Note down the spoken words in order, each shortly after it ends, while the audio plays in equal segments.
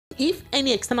if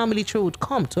any external military would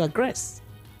come to aggress,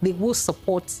 they will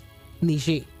support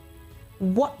Niger.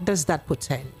 What does that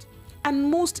portend?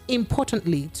 And most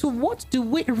importantly, to what do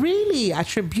we really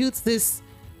attribute this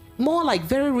more like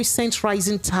very recent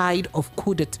rising tide of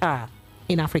coup d'etat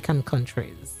in African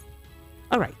countries?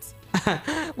 All right.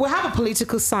 We have a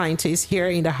political scientist here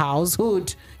in the house who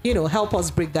would, help us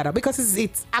break that up, because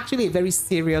it's actually a very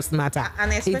serious matter.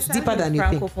 And especially it's deeper than you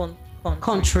think.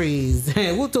 Countries.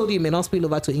 Who told you it may not spill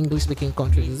over to English-speaking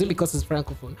countries? Is it because it's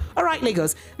Francophone? All right,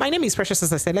 Lagos. My name is Precious,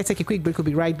 as I said. Let's take a quick break. We'll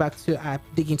be right back to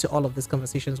dig into all of these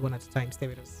conversations one at a time. Stay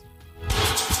with us.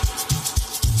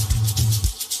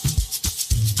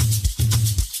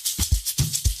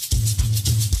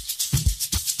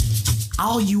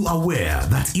 Are you aware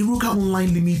that Iruka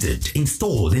Online Limited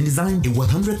installed and designed a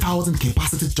 100,000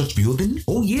 capacity church building?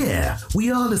 Oh yeah,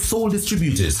 we are the sole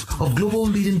distributors of global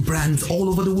leading brands all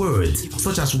over the world,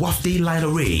 such as Wafday Line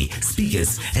Array,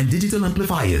 speakers and digital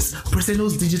amplifiers,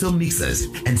 Preseno's digital mixers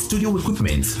and studio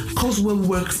equipment, Coswell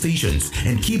workstations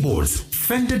and keyboards,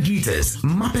 Fender guitars,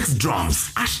 Mapex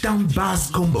drums, Ashdown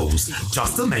bass combos,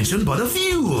 just to mention but a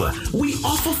few. We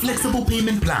offer flexible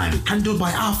payment plan handled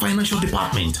by our financial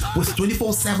department with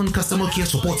 24/7 customer care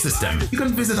support system. You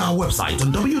can visit our website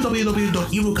on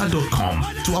www.iruka.com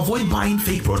to avoid buying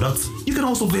fake products. You can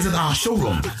also visit our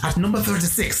showroom at number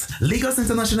 36 Lagos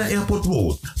International Airport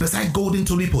Road beside Golden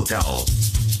Tulip Hotel.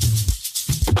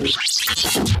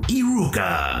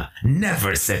 Iruka,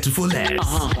 never settle for less.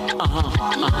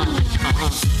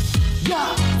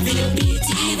 Yeah, VOP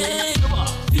TV.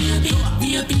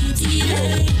 VOP TV.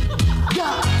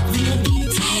 Yeah, VOP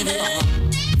TV.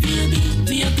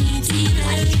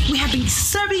 We have been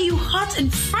serving you hot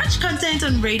and fresh content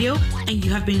on radio, and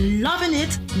you have been loving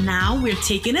it. Now we're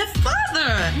taking it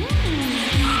further.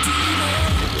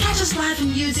 Catch us live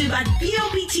on YouTube at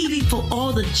BOP TV for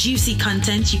all the juicy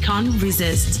content you can't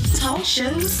resist. Talk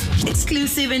shows,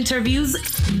 exclusive interviews,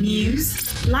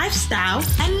 news, lifestyle,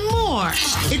 and more.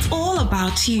 It's all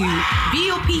about you.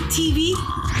 BOP TV,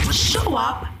 show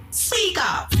up, speak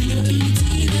up.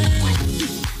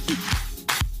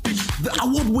 The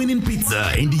award-winning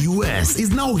pizza in the US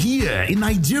is now here in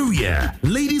Nigeria.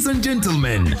 Ladies and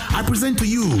gentlemen, I present to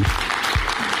you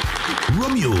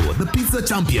Romeo, the pizza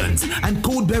champions, and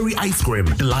cold berry ice cream,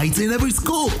 delights in every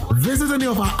scoop. Visit any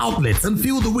of our outlets and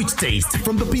feel the rich taste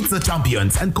from the pizza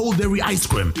champions and cold berry ice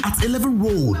cream at 11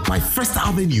 Road by First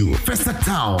Avenue, Festa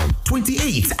Town,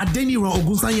 28 Adenira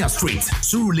Ogunsanya Street,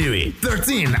 Surulere,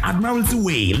 13 Admiralty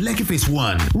Way, Lekki Phase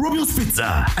 1. Romeo's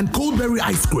Pizza and cold berry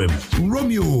ice cream.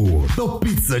 Romeo, the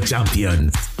pizza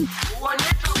champions.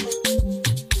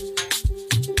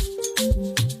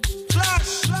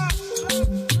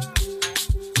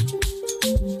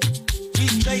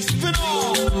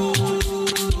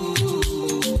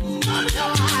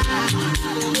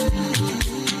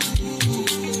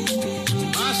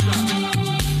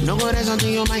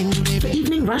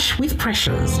 Evening Rush with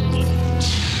Precious,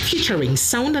 featuring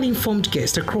sound and informed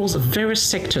guests across various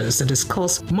sectors that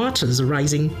discuss matters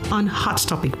rising on Hot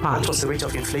Topic Party. What was the rate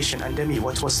of inflation, and then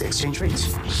what was the exchange rate?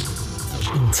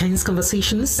 Intense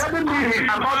conversations, critical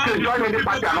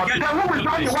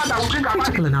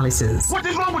analysis. What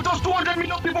is wrong with us 200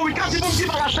 million people? We can't even give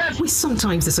ourselves. We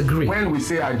sometimes disagree. When we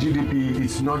say our GDP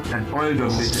is not an oil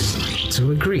dominated.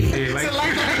 To agree. I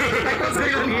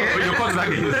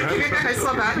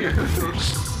saw that.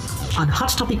 On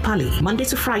Hot Topic Pali, Monday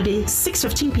to Friday,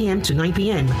 6:15 p.m. to 9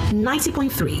 p.m.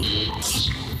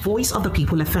 90.3. Voice of the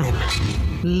People FM.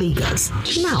 Lagos.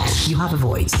 Now you have a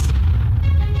voice.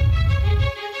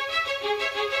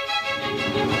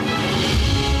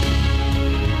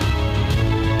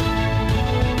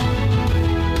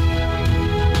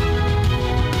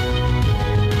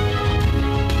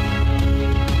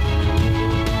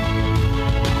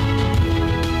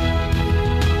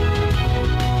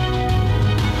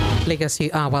 Lagos, you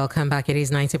are welcome back. It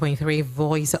is 90.3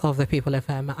 Voice of the People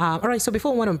FM. All right, so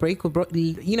before we went on break, we brought,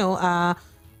 we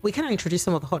kind of introduced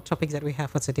some of the hot topics that we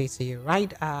have for today to you,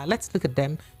 right? Let's look at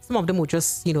them. Some of them will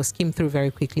just, skim through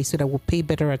very quickly so that we'll pay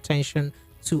better attention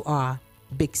to our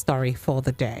big story for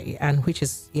the day, and which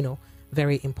is,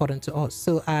 very important to us.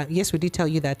 So, yes, we did tell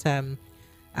you that,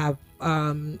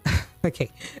 okay,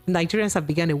 Nigerians have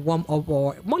begun a warm-up,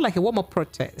 or more like a warm-up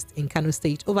protest in Kano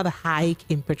State over the hike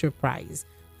in petrol price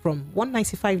from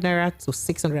 195 naira to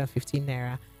 615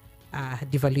 naira,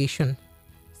 devaluation,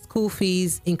 school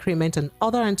fees increment, and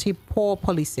other anti-poor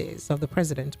policies of the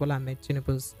President Bola Ahmed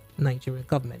Tinubu's Nigerian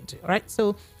government. All right,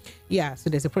 so yeah,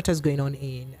 so there's a protest going on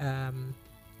in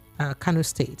Kano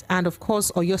State, and of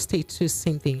course Oyo State too,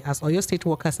 same thing, as Oyo State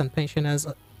workers and pensioners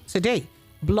today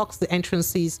blocks the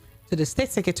entrances to the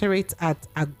State Secretariat at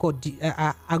Agodi,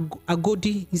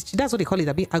 that's what they call it,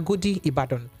 Agodi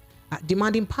Ibadan,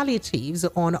 demanding palliatives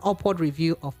on upward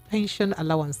review of pension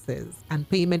allowances and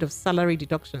payment of salary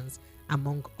deductions,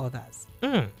 among others.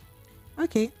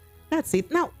 Okay, that's it.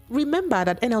 Now, remember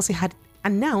that NLC had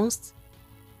announced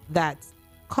that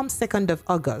come 2nd of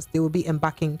August, they will be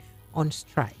embarking on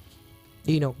strike,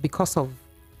 because of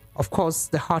course,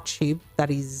 the hardship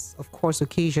that is, of course,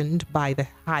 occasioned by the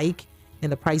hike in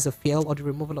the price of fuel or the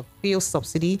removal of fuel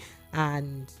subsidy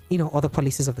and, other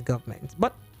policies of the government.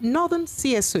 But northern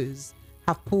CSOs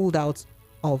have pulled out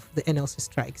of the NLC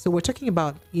strike. So we're talking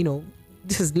about,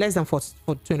 this is less than for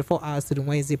 24 hours to the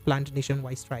Wednesday planned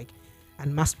nationwide strike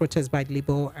and mass protest by the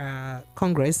Labour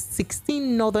Congress.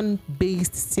 16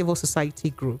 northern-based civil society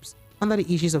groups under the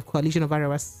issues of Coalition of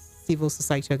Arewa Civil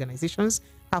Society Organizations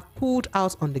have pulled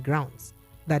out on the grounds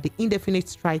that the indefinite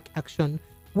strike action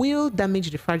will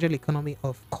damage the fragile economy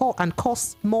and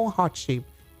cause more hardship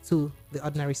to the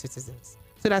ordinary citizens.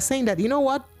 So they're saying that, even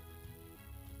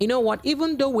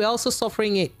though we're also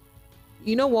suffering it,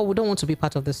 we don't want to be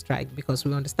part of the strike because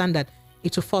we understand that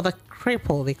it will further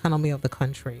cripple the economy of the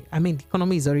country. I mean, the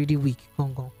economy is already weak,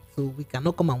 Congo, so we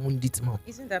cannot come and wound it more.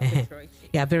 Isn't that patriotic?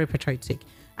 Yeah, very patriotic.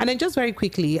 And then just very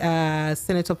quickly,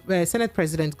 Senate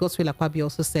President Godswill Akpabio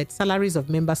also said salaries of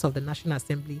members of the National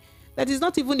Assembly, that is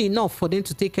not even enough for them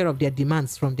to take care of their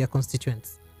demands from their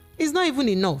constituents. It's not even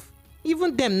enough.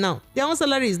 Even them now, their own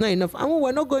salary is not enough. And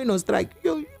we're not going on strike.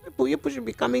 You people should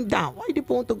be coming down. Why do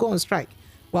people want to go on strike?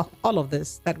 Well, all of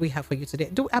this that we have for you today.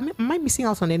 Am I missing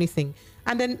out on anything?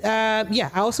 And then,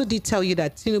 I also did tell you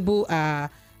that Tinubu,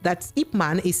 that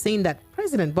Ipman is saying that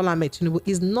President Bola Ahmed Tinubu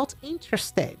is not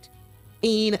interested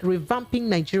in revamping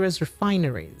Nigeria's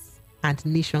refineries and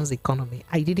nation's economy.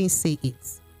 I didn't say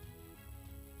it.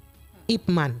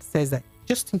 Ipman says that.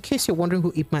 Just in case you're wondering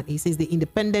who Ipman is, he's the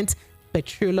Independent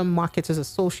Petroleum Marketers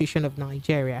Association of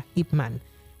Nigeria, Ipman.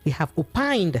 They have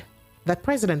opined that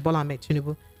President Bola Ahmed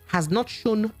Tinubu has not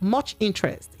shown much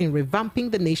interest in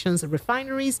revamping the nation's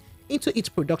refineries into its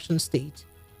production state,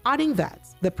 adding that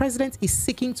the president is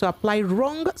seeking to apply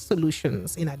wrong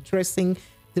solutions in addressing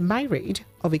the myriad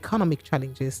of economic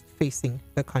challenges facing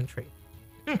the country.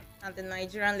 And the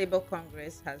Nigerian Labour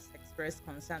Congress has expressed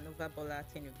concern over Bola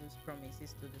Tinubu's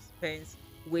promises to dispense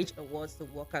wage awards to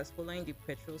workers following the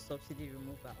petrol subsidy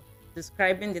removal,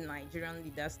 describing the Nigerian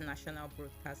leader's national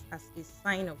broadcast as a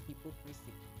sign of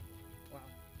hypocrisy.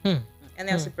 Wow.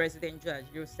 NLC President Joe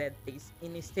Ajiro said this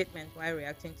in a statement while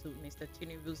reacting to Mr.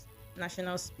 Tinubu's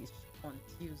national speech on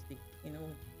Tuesday.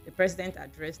 The president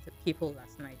addressed the people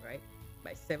last night, right?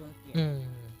 By 7 p.m.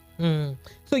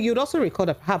 So you'd also recall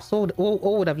that perhaps what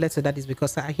would have led to that is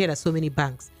because I hear that so many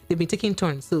banks, they've been taking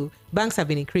turns. So banks have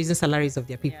been increasing salaries of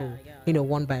their people,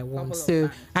 one by one. So,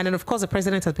 and then of course the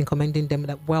president has been commending them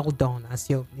that well done as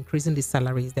you're increasing these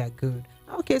salaries, they're good.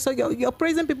 Okay, so you're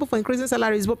praising people for increasing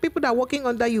salaries, but people that are working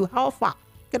under you, how far?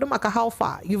 How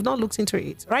far? You've not looked into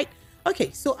it, right?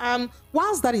 Okay, so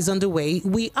whilst that is underway,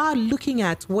 we are looking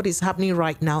at what is happening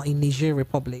right now in Niger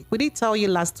Republic. We did tell you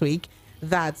last week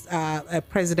that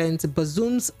President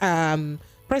Bazoum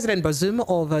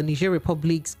of Niger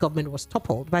Republic's government was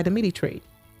toppled by the military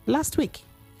last week.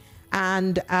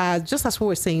 And just as we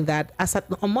were saying that,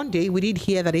 on Monday, we did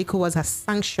hear that ECOWAS has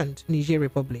sanctioned Niger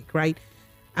Republic, right?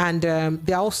 And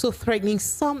they're also threatening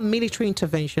some military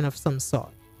intervention of some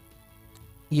sort,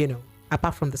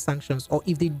 apart from the sanctions, or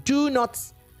if they do not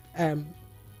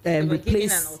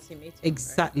replace an ultimatum,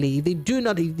 exactly, right? They do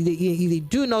not, if they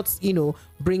do not,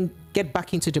 get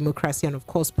back into democracy and of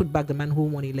course put back the man who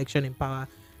won election in power,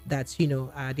 that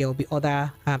there will be other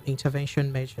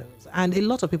intervention measures, and a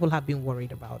lot of people have been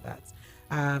worried about that.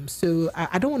 So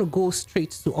I don't want to go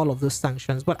straight to all of those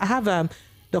sanctions, but I have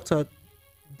Dr.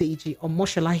 Deji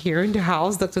Omoshola here in the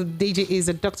house. Dr. Deji is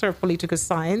a doctor of political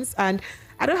science, and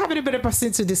I don't have any better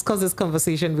person to discuss this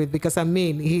conversation with because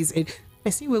he's a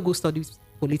person who will go study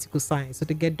political science, so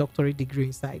to get doctorate degree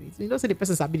inside it. So the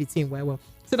person's ability in well.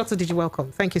 So Dr. Deji,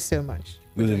 welcome. Thank you so much.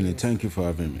 Good evening. Thank you for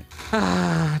having me.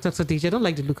 Dr. Deji, I don't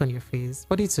like the look on your face,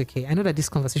 but it's okay. I know that this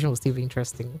conversation will still be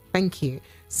interesting. Thank you.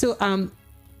 So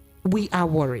we are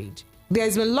worried.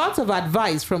 There's been lots of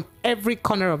advice from every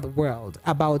corner of the world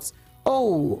about,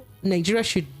 Nigeria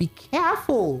should be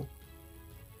careful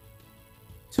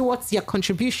towards their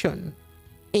contribution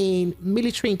in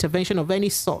military intervention of any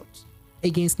sort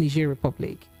against Niger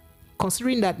Republic,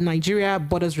 considering that Nigeria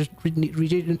borders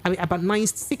about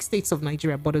 6 states of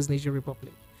Nigeria borders Niger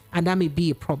Republic, and that may be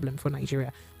a problem for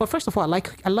Nigeria. But first of all,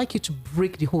 I'd like you to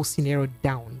break the whole scenario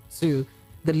down to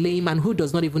the layman who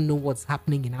does not even know what's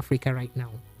happening in Africa right now.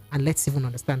 And let's even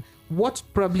understand what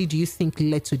probably do you think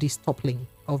led to this toppling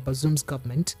of Bazoum's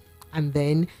government, and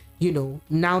then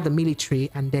now the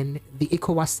military, and then the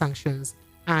ECOWAS sanctions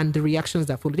and the reactions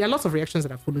that followed. There are lots of reactions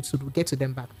that have followed, so we'll get to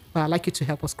them back. But I'd like you to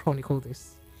help us chronicle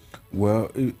this.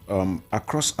 Well,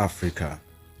 across Africa,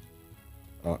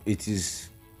 it is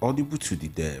audible to the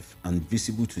deaf and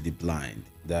visible to the blind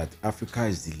that Africa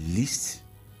is the least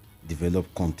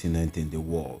developed continent in the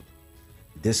world,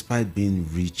 despite being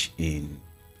rich in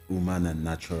human and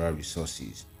natural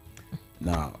resources.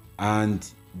 Now, and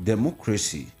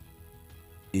democracy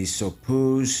is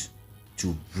supposed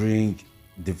to bring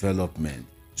development,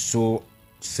 so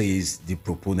says the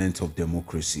proponent of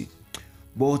democracy.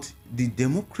 But the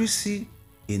democracy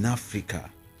in Africa,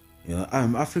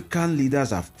 African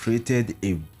leaders have created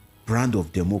a brand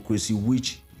of democracy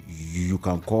which you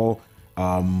can call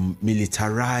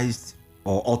militarized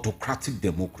or autocratic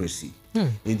democracy,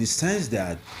 in the sense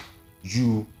that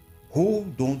you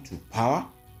hold on to power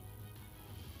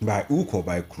by hook or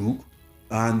by crook,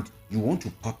 and you want to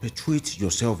perpetuate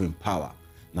yourself in power.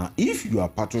 Now, if you are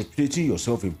perpetuating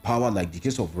yourself in power, like the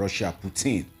case of Russia,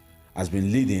 Putin has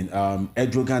been leading,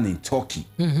 Erdogan in Turkey,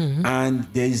 and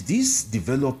there is this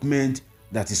development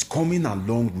that is coming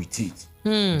along with it,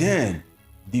 then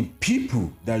the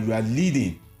people that you are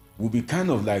leading will be kind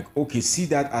of like, okay, see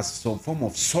that as some form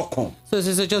of succumb. So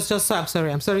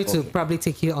I'm sorry to probably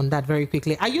take you on that very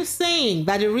quickly. Are you saying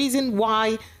that the reason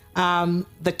why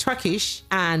the Turkish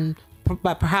and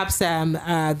perhaps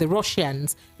the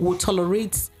Russians would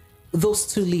tolerate those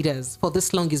two leaders for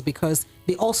this long is because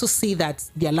they also see that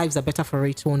their lives are better for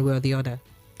it one way or the other?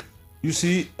 You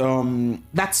see,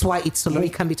 that's why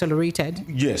it can be tolerated.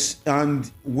 Yes,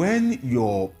 and when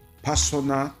your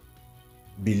personal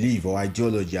belief or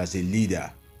ideology as a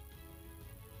leader,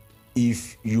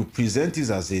 if you present it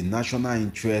as a national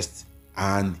interest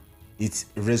and it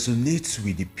resonates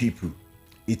with the people,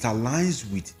 it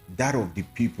aligns with that of the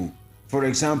people. For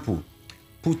example,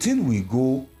 Putin will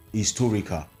go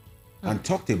historical and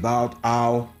talked about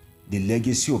how the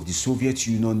legacy of the Soviet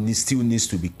Union still needs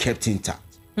to be kept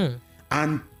intact.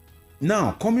 And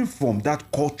now, coming from that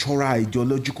cultural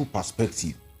ideological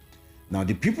perspective, now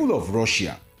the people of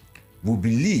Russia will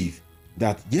believe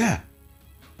that,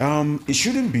 it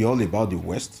shouldn't be all about the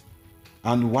West.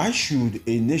 And why should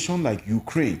a nation like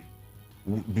Ukraine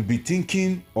be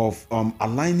thinking of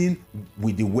aligning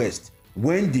with the West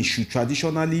when they should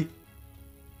traditionally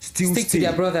stick to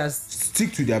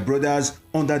their brothers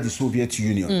under the Soviet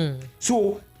Union?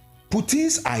 So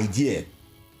Putin's idea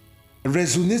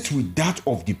resonates with that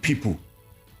of the people.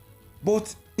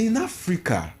 But in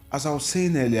Africa, as I was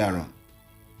saying earlier on,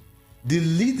 the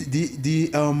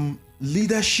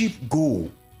leadership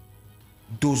goal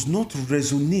does not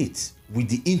resonate with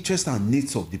the interests and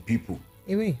needs of the people.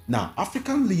 Now,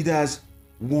 African leaders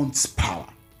want power.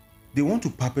 They want to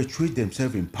perpetuate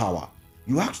themselves in power.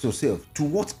 You ask yourself, to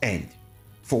what end?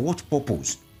 For what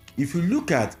purpose? If you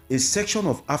look at a section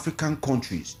of African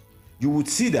countries, you would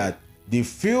see that they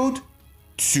failed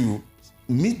to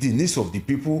meet the needs of the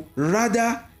people.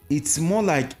 Rather, it's more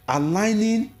like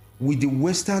aligning with the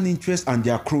Western interests and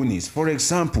their cronies. For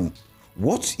example,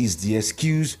 what is the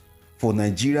excuse for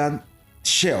Nigerian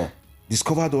shell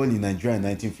discovered oil in Nigeria in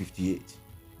 1958?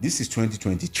 This is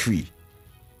 2023.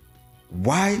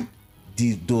 Why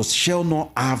does Shell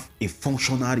not have a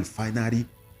functional refinery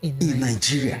in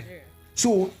Nigeria?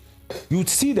 So you'd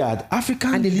see that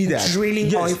African leaders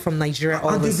drilling oil from Nigeria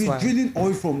all and this they've been while. drilling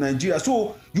oil from Nigeria.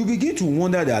 So you begin to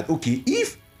wonder that, okay,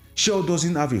 if Shell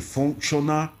doesn't have a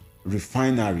functional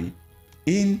refinery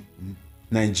in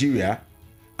Nigeria,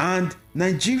 and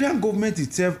Nigerian government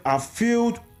itself have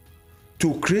failed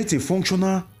to create a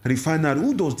functional refinery,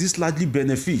 who does this largely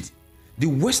benefit? The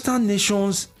Western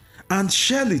nations and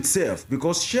Shell itself,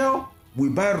 because Shell will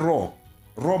buy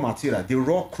raw material, the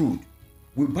raw crude.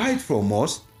 We buy it from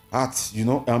us at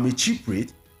a cheap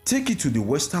rate, take it to the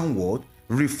Western world,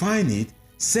 refine it,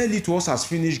 sell it to us as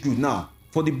finished good. Now,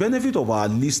 for the benefit of our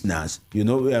listeners,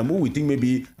 who we think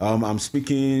maybe I'm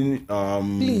speaking.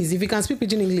 Please, if you can speak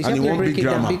pidgin English, and help me it break won't be it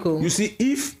down. grammar. Because You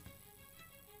see,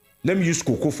 let me use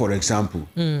cocoa for example.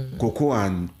 Cocoa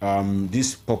and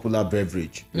this popular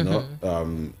beverage.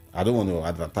 I don't want to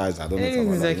advertise. I don't know if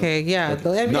I'm it's allowed. okay, yeah.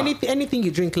 Okay. Now- Anything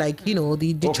you drink, like the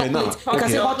Okay, chocolate, now, you can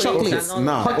say hot chocolate,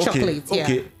 hot chocolate. Yeah.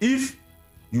 Okay, if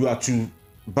you are to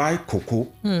buy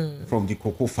cocoa from the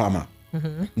cocoa farmer,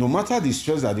 no matter the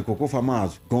stress that the cocoa farmer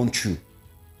has gone through,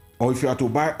 or if you are to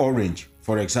buy orange,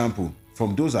 for example,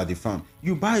 from those at the farm,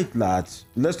 you buy it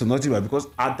less to nothing, because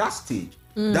at that stage,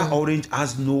 that orange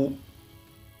has no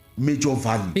major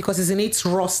value. Because it's in its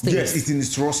raw state. Yes, it's in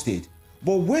its raw state.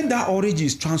 But when that orange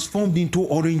is transformed into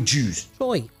orange juice,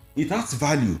 Joy. it has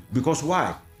value. Because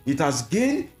why? It has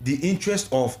gained the interest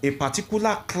of a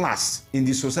particular class in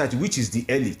the society, which is the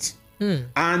elite.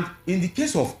 And in the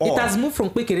case of oil, It has moved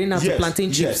from quickering now to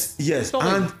plantain chips. Yes.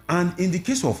 Joy. And in the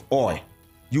case of oil,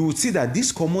 you will see that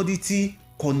this commodity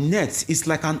connects. It's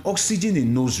like an oxygen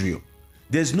in nostril.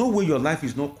 There's no way your life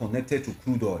is not connected to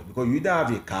crude oil, because you either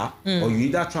have a car or you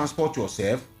either transport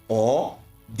yourself, or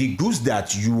the goods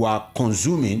that you are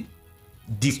consuming,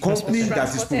 the company that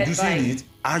is producing it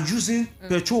are using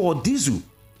petrol or diesel.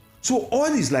 So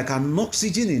oil is like an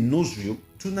oxygen in nostril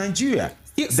to Nigeria.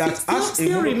 That as a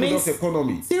monoproduct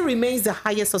economy still remains the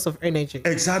highest source of energy.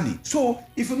 Exactly. So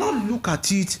if you now look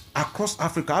at it across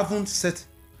Africa, I haven't set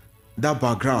that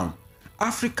background.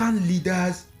 African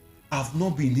leaders have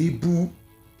not been able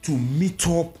to meet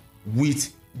up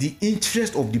with the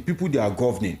interest of the people they are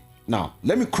governing. Now,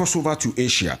 let me cross over to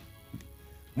Asia.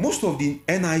 Most of the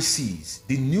NICs,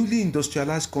 the newly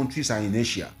industrialized countries, are in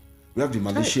Asia. We have the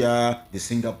Malaysia, the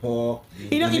Singapore,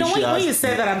 the when you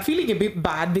said that, I'm feeling a bit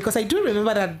bad, because I do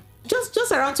remember that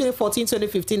just around 2014,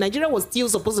 2015, Nigeria was still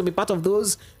supposed to be part of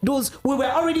those. We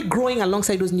were already growing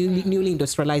alongside those newly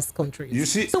industrialized countries. You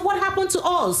see, so what happened to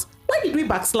us? Why did we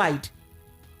backslide?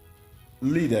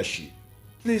 Leadership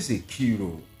plays a key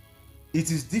role.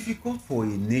 It is difficult for a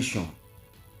nation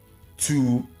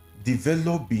to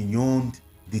develop beyond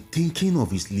the thinking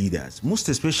of its leaders, most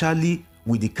especially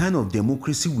with the kind of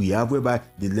democracy we have, whereby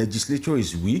the legislature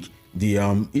is weak, the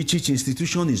each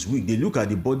institution is weak. They look at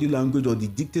the body language or the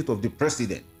dictate of the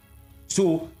president.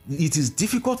 So it is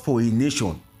difficult for a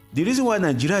nation. The reason why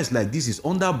Nigeria is like this is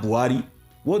under Buhari,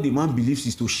 what the man believes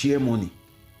is to share money.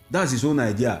 That's his own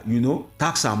idea,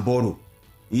 tax and borrow.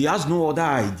 He has no other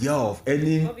idea of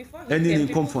any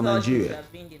income for Nigeria.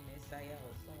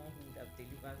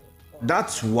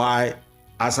 That's why,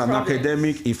 as an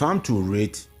academic, if I'm to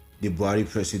rate the Buhari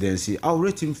presidency, I'll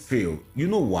rate him fail. You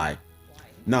know why?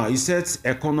 Now, he sets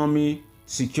economy,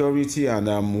 security, and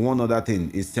one other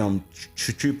thing. It's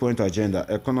 3-point agenda: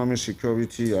 economy,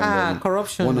 security, and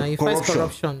corruption.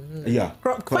 Corruption. Yeah,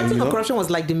 fighting corruption was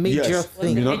like the major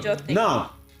thing.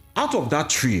 Now, out of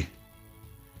that 3,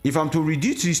 if I'm to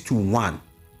reduce this to 1,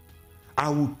 I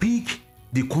will pick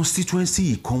the constituency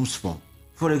he comes from.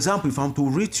 For example, if I'm to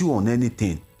rate you on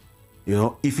anything,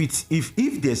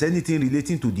 if there's anything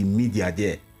relating to the media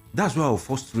there, that's where I'll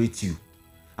first rate you.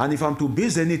 And if I'm to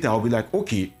base anything, I'll be like,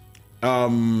 okay,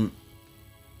 Madam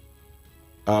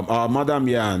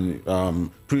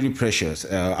Yan, pretty precious.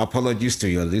 Apologies to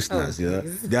your listeners.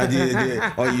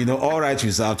 All right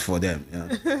reserved for them.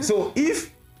 Yeah. So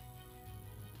if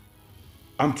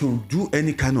I'm to do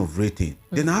any kind of rating,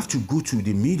 then I have to go to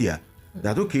the media.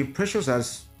 That okay, Precious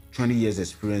has 20 years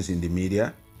experience in the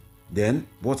media. Then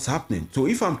what's happening? So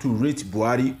if I'm to rate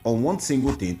Buhari on one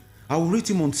single thing, I will rate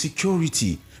him on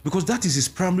security, because that is his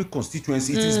primary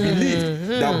constituency. It is believed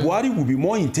that Buhari will be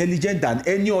more intelligent than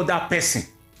any other person.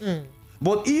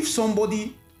 But if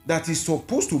somebody that is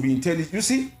supposed to be intelligent, you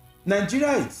see,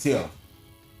 Nigeria itself,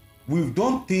 we've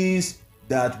done things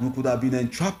that we could have been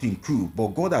entrapped in coup, but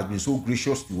God has been so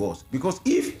gracious to us. Because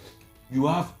if you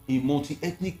have a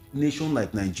multi-ethnic nation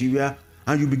like Nigeria,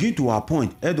 and you begin to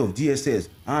appoint head of DSS,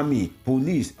 army,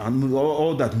 police, and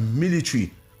all that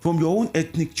military from your own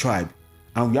ethnic tribe,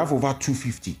 and we have over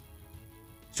 250.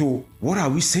 So what are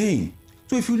we saying?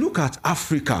 So if you look at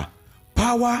Africa,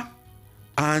 power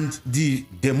and the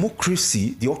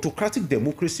democracy, the autocratic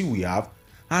democracy we have,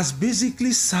 has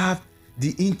basically served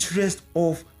the interest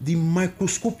of the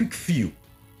microscopic few.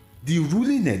 The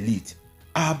ruling elite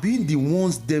are being the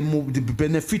ones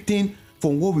benefiting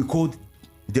from what we call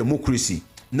democracy.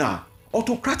 Now,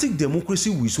 autocratic democracy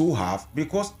we so have,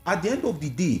 because at the end of the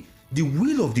day, the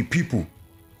will of the people,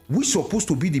 which is supposed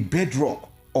to be the bedrock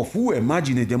of who emerge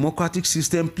in a democratic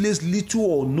system, plays little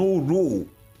or no role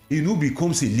in who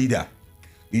becomes a leader.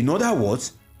 In other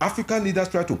words, African leaders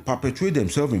try to perpetuate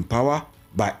themselves in power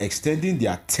by extending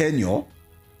their tenure,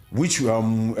 which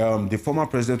the former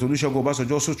President Olusegun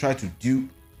Obasanjo also tried to do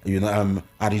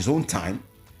at his own time.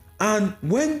 And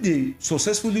when they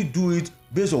successfully do it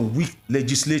based on weak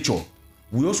legislature,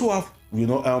 we also have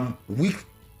weak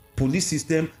police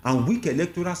system and weak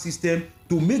electoral system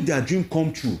to make their dream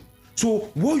come true.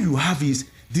 So what you have is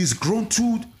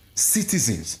disgruntled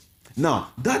citizens.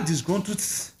 Now, that disgruntled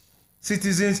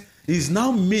citizens is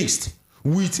now mixed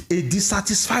with a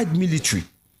dissatisfied military.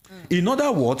 In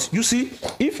other words, you see,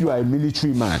 if you are a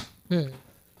military man,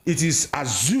 it is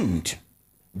assumed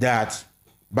that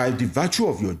by the virtue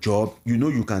of your job,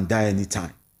 you can die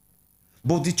anytime.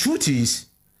 But the truth is,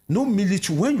 no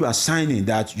military, when you are signing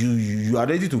that you are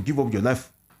ready to give up your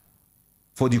life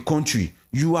for the country,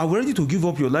 you are ready to give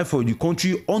up your life for the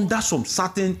country under some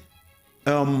certain,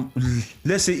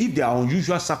 let's say, if there are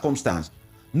unusual circumstances.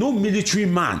 No military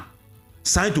man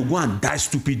signed to go and die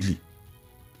stupidly.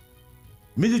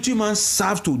 Military man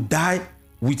serves to die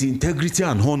with integrity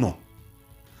and honor.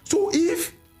 So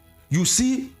if you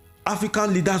see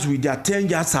African leaders with their 10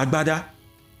 yards agbada,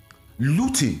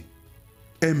 looting,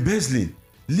 embezzling,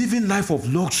 living life of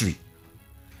luxury,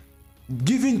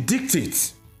 giving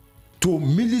dictates to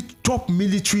top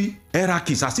military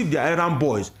hierarchies as if they are errand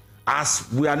boys, as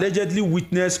we allegedly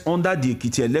witnessed under the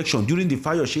Ekiti election during the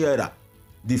Fayose era,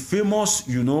 the famous,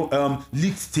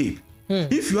 leaked tape.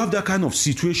 If you have that kind of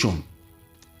situation,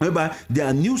 whereby there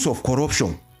are news of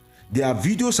corruption, there are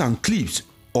videos and clips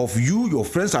of you, your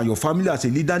friends, and your family as a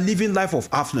leader living life of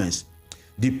affluence,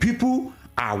 the people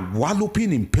are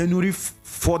walloping in penury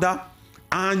further,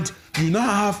 and you now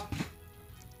have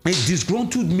a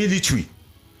disgruntled military,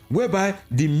 whereby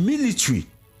the military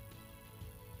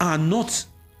are not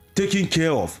taken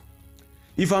care of.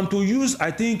 If I'm to use, I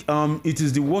think it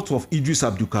is the words of Idris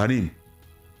Abdul Karim.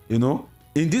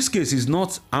 In this case, it's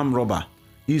not armed robber.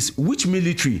 It's which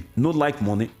military not like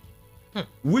money?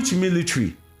 Which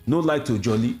military not like to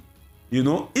jolly?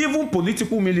 Even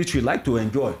political military like to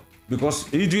enjoy.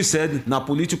 Because Idris said, na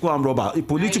political armed robber. A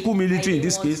political military in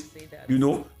this case,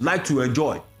 like to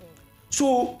enjoy.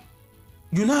 So,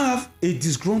 you now have a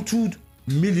disgruntled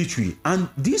military, and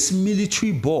these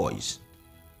military boys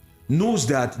knows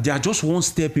that they are just one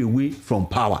step away from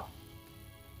power.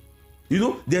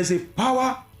 There's a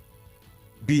power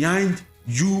behind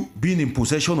you being in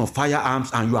possession of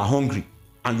firearms, and you are hungry,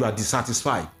 and you are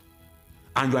dissatisfied,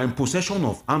 and you are in possession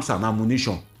of arms and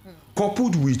ammunition,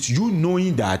 coupled with you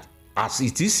knowing that as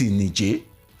it is in Niger,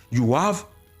 you have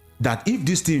that if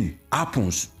this thing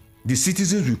happens, the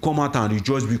citizens will come out and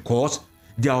rejoice because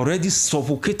they are already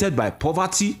suffocated by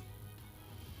poverty,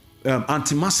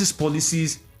 anti-masses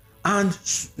policies, and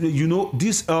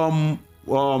this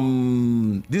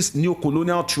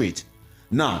neo-colonial trait.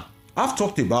 Now, I've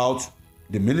talked about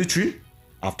the military,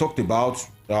 I've talked about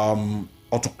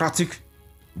autocratic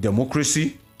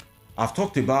democracy, I've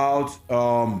talked about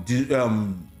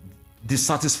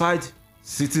dissatisfied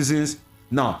citizens.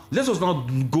 Now, let us now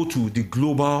go to the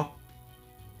global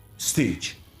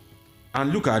stage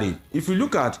and look at it. If we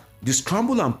look at the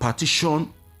scramble and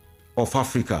partition of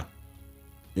Africa,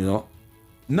 now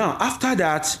after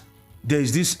that, there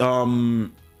is this all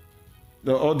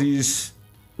these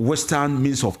Western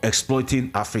means of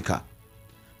exploiting Africa.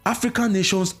 African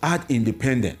nations had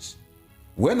independence.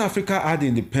 When Africa had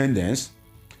independence,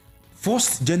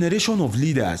 first generation of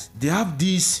leaders, they have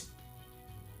this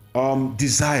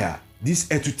desire, this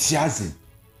enthusiasm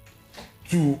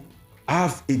to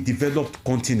have a developed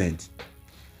continent.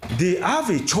 They have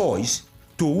a choice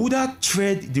to either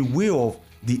tread the way of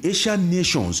the Asian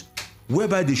nations,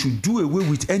 whereby they should do away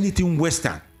with anything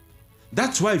Western.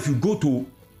 That's why if you go to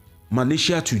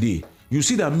Malaysia today, you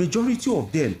see that majority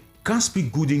of them can't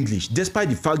speak good English, despite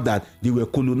the fact that they were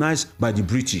colonized by the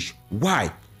British.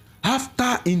 Why?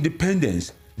 After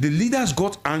independence, the leaders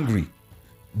got angry.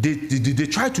 They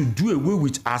tried to do away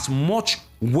with as much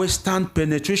Western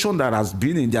penetration that has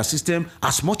been in their system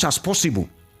as much as possible.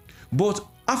 But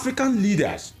African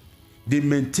leaders, they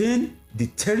maintain the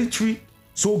territory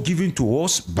so given to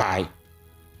us by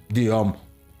the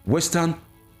Western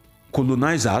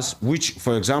colonizers, which,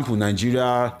 for example,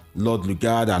 Nigeria, Lord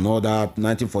Lugard and all that,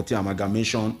 1940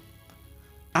 amalgamation.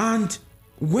 And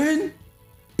when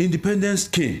independence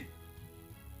came,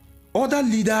 other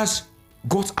leaders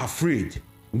got afraid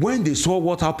when they saw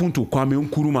what happened to Kwame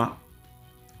Nkrumah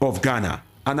of Ghana.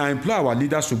 And I implore our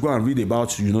leaders to go and read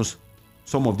about,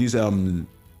 some of these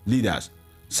leaders.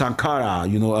 Sankara,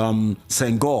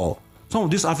 Senghor, some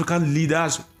of these African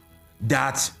leaders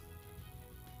that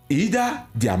either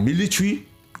their military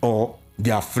or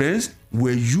their friends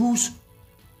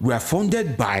were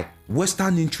funded by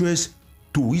Western interests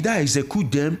to either execute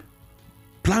them,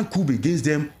 plan coup against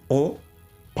them, or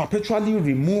perpetually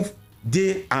remove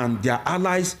they and their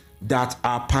allies that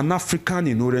are Pan-African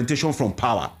in orientation from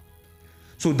power.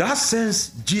 So that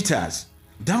sends jitters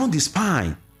down the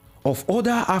spine of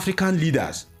other African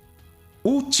leaders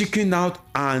who chicken out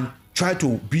and try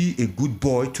to be a good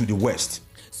boy to the West.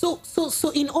 So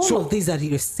in all of this that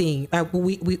you're saying,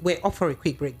 we're up for a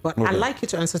quick break, but okay. I'd like you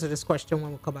to answer to this question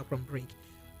when we come back from break.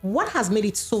 What has made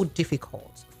it so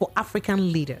difficult for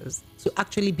African leaders to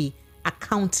actually be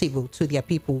accountable to their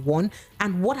people, one,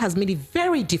 and what has made it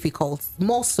very difficult,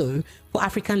 more so, for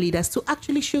African leaders to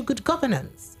actually show good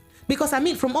governance? Because, I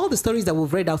mean, from all the stories that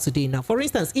we've read out today now, for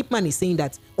instance, Ipman is saying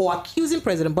that, or accusing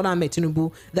President Bola Ahmed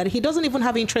Tinubu, that he doesn't even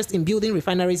have interest in building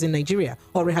refineries in Nigeria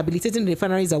or rehabilitating the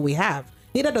refineries that we have.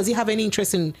 Neither does he have any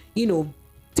interest in,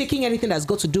 taking anything that's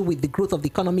got to do with the growth of the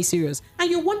economy serious. And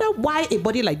you wonder why a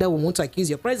body like that would want to accuse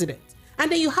your president.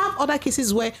 And then you have other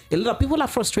cases where a lot of people are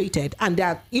frustrated and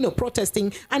they're,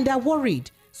 protesting and they're worried.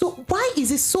 So why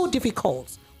is it so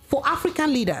difficult for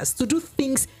African leaders to do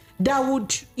things that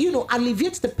would,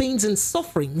 alleviate the pains and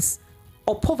sufferings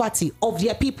or poverty of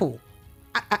their people?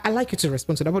 I'd like you to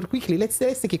respond to that, but quickly, let's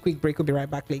take a quick break. We'll be right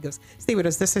back, Lagos. Stay with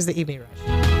us. This is the Evening Rush.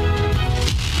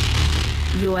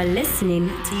 You are listening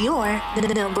to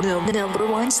the number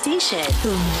one station,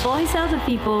 the Voice of the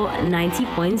People,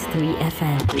 90.3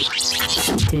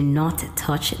 FM. Do not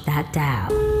touch that dial.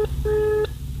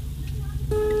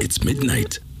 It's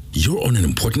midnight. You're on an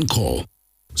important call.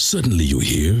 Suddenly you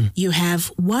hear... You have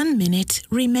 1 minute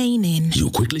remaining. You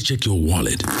quickly check your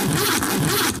wallet.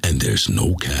 And there's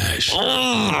no cash.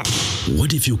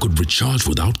 What if you could recharge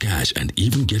without cash and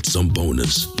even get some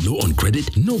bonus? Low on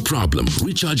credit? No problem.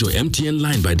 Recharge your MTN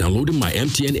line by downloading my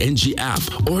MTN NG app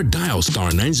or dial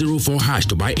 *904#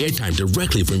 to buy airtime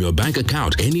directly from your bank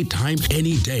account anytime,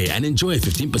 any day, and enjoy a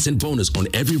 15% bonus on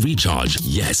every recharge.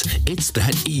 Yes, it's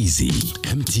that easy.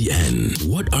 MTN.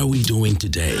 What are we doing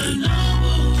today?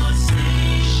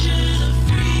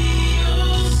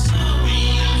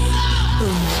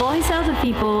 Voice of the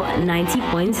People,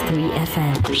 90.3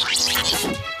 FM.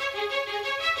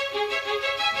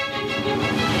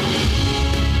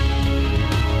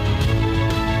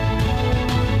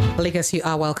 Lagos, you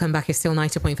are welcome back. It's still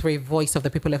 90.3 Voice of the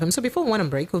People FM. So before we went on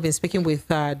break, we've been speaking with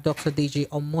Dr. Deji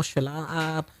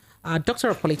Omoshola, Doctor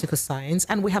of Political Science,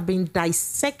 and we have been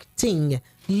dissecting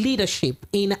leadership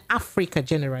in Africa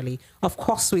generally. Of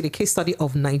course, with the case study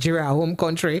of Nigeria, our home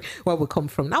country, where we come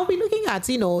from. Now we're looking at,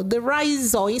 the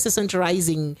rise or incessant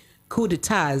rising coup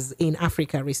d'etats in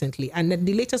Africa recently, and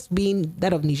the latest being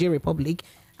that of Niger Republic,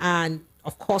 and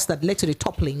of course that led to the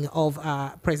toppling of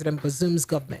President Bazoum's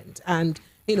government, and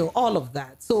all of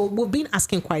that. So we've been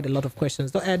asking quite a lot of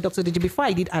questions. Dr. Deji, before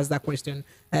I did ask that question,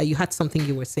 you had something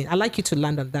you were saying. I'd like you to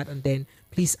land on that and then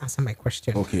please answer my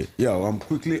question. Okay. Yeah, I'm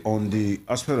quickly on the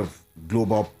aspect of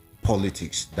global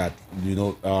politics that,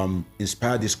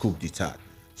 inspired this coup d'etat.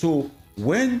 So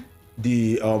when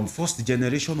the first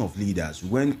generation of leaders,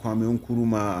 when Kwame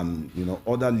Nkrumah and,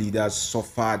 other leaders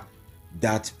suffered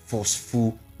that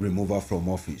forceful removal from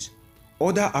office,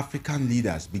 other African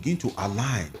leaders begin to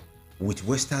align with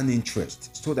Western interests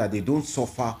so that they don't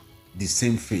suffer the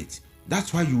same fate.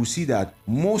 That's why you will see that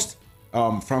most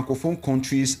Francophone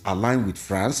countries align with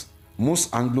France, most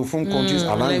Anglophone countries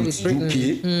align with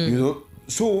UK,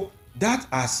 So that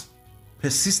has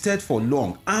persisted for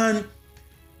long. And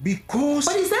because...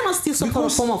 But is there not still some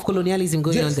form of colonialism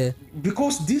going on there?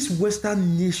 Because these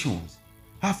Western nations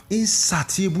have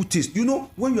insatiable taste.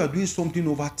 When you are doing something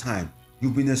over time,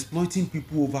 you've been exploiting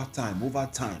people over time.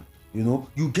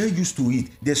 You get used to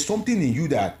it. There's something in you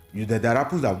that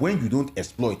happens that when you don't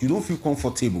exploit, you don't feel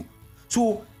comfortable.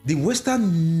 So the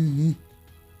Western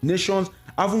nations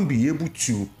haven't been able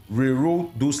to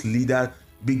railroad those leaders,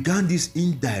 began this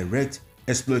indirect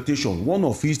exploitation. One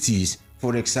of it is,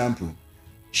 for example,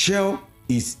 Shell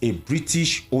is a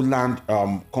British Holland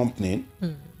company,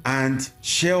 and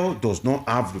Shell does not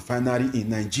have refinery in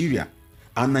Nigeria.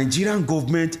 And Nigerian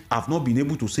government have not been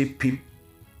able to say PIM.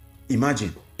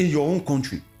 Imagine. In your own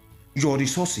country, your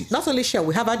resources. Not only Shell,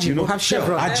 we have Ajib, we have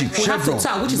Chevron, we have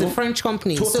Total, which is a French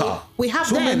company. Total. So we have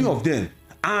so many of them,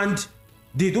 and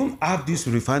they don't have this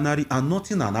refinery, and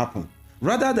nothing will happen.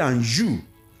 Rather than you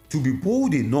to be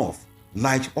bold enough,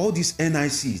 like all these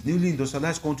NICs, newly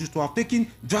industrialized countries, to have taken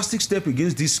drastic steps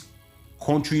against these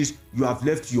countries, you have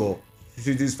left your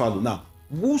citizens fallow. Now,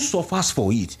 who suffers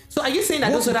for it? So are you saying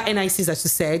that those other NICs, as you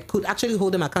said, could actually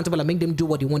hold them accountable and make them do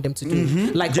what you want them to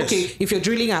do? Like, yes. Okay, if you're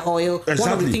drilling at oil,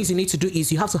 one of the things you need to do is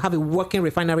you have to have a working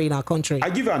refinery in our country. I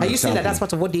give you an example. Are you saying that that's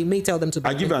part of what they may tell them to do?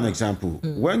 I give you an example.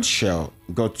 When Shell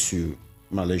got to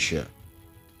Malaysia,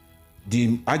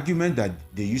 the argument that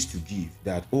they used to give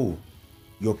that,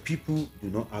 your people do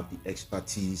not have the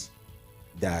expertise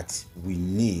that we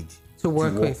need to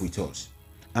work with us.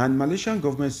 And Malaysian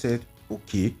government said,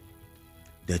 okay,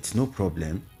 that's no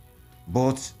problem,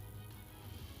 but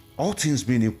all things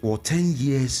being equal, 10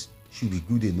 years should be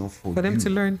good enough for them to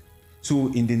learn.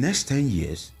 So in the next 10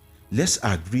 years, let's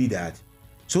agree that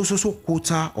so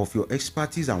quota of your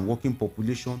expertise and working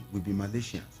population will be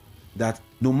Malaysians. That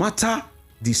no matter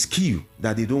the skill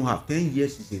that they don't have, 10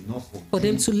 years is enough for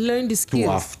them to learn the skills.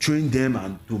 To have trained them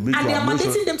and to make and they are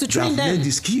mandating them to train them. Learn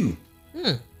the skill.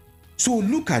 So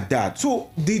look at that. So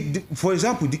for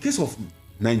example, the case of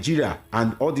Nigeria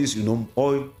and all these,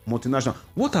 oil multinational,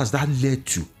 what has that led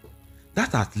to?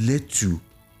 That has led to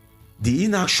the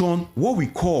inaction, what we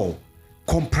call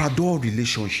comprador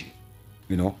relationship,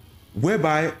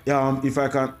 whereby if I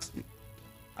can,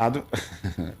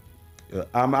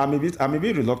 I'm a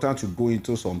bit reluctant to go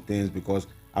into some things because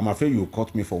I'm afraid you'll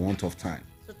cut me for want of time.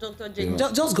 So Dr. J,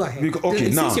 just go ahead. Because,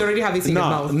 okay, since you already have it in your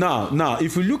mouth. Now,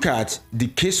 if we look at the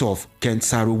case of Ken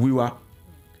Saro-Wiwa,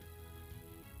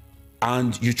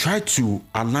 and you try to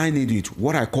align it with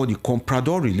what I call the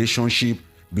comprador relationship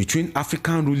between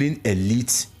African ruling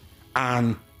elites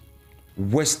and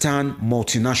Western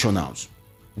multinationals,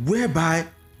 whereby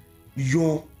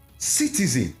your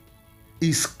citizen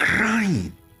is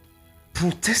crying,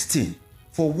 protesting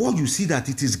for what you see that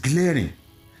it is glaring,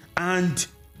 and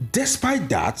despite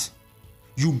that,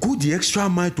 you go the extra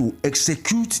mile to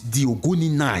execute the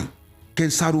Ogoni 9, Ken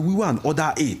Saro-Wiwa and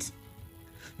other 8,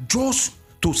 just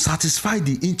to satisfy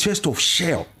the interest of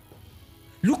Shell.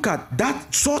 Look at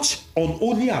that. Such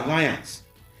unholy alliance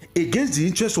against the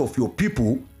interest of your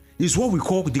people is what we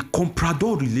call the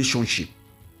comprador relationship.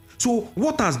 So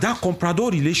what has that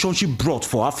comprador relationship brought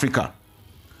for Africa?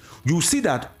 You see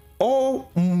that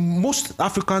most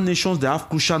African nations that have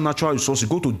crucial natural resources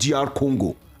go to DR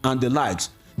Congo and the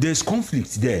likes. There's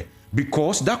conflict there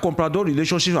because that comprador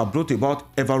relationship has brought about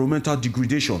environmental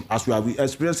degradation, as we are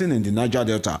experiencing in the Niger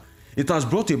Delta. It has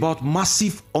brought about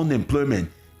massive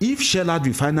unemployment. If Shell had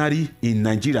refinery in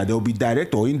Nigeria, there will be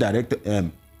direct or indirect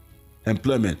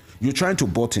employment. You're trying to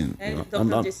button.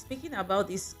 Dr. J, speaking about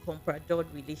this comprador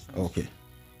relationship. Okay.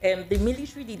 The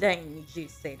military leader in Niger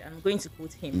said, I'm going to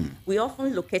quote him, we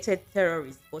often located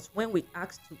terrorists, but when we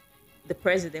asked the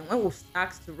president, when we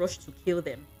asked to rush to kill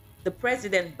them, the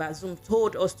president Bazoum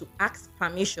told us to ask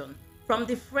permission from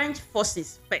the French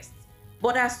forces first.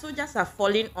 But our soldiers are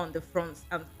falling on the fronts,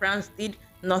 and France did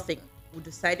nothing. We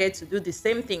decided to do the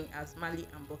same thing as Mali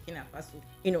and Burkina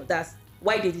Faso. That's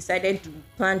why they decided to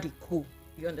plan the coup.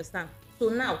 You understand? So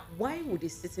now, why would a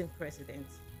sitting president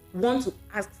want to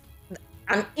ask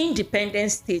an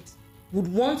independent state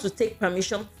would want to take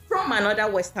permission from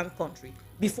another Western country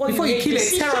before you kill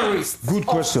a terrorist? Good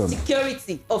question.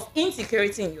 Of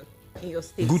insecurity in your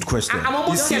state. Good question. I'm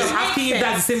almost asking if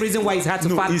that's the same reason why he's had to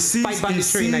fight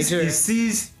banditry in Nigeria. He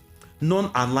sees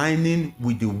non-aligning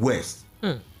with the West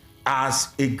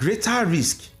as a greater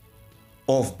risk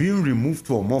of being removed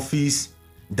from office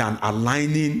than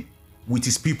aligning with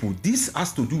his people. This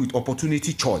has to do with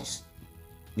opportunity choice.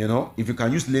 If you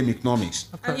can use lame economics.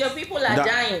 And your people are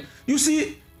dying. You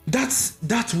see,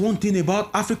 that's one thing about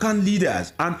African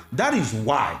leaders, and that is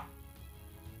why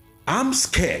I'm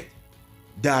scared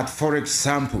that, for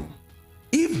example,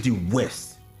 if the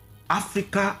West,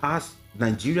 Africa as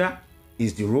Nigeria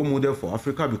is the role model for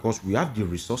Africa because we have the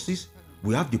resources,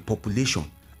 we have the population,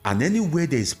 and anywhere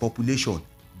there is population,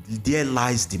 there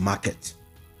lies the market.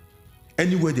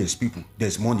 Anywhere there's people,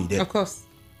 there's money there. Of course.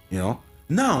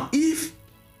 Now, if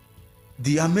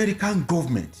the American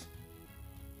government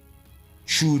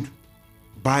should,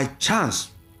 by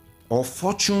chance or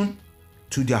fortune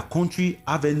to their country,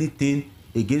 have anything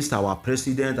against our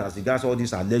president as regards all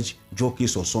these alleged drug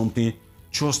case or something,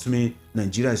 trust me,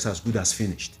 Nigeria is as good as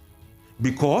finished.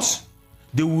 Because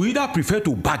they will either prefer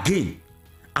to bargain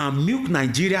and milk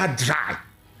Nigeria dry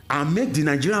and make the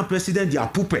Nigerian president their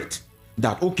puppet.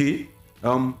 That, okay,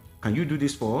 can you do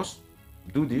this for us?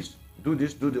 Do this.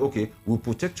 Okay, we'll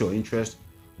protect your interest.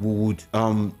 We would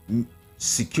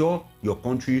secure your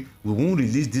country. We won't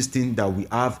release this thing that we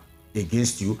have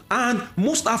against you. And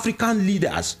most African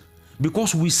leaders,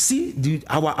 because we see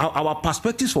our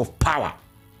perspectives of power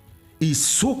is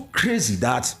so crazy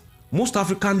that most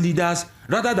African leaders,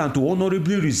 rather than to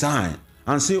honorably resign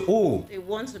and say, oh, they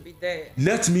want to be there,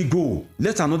 let me go,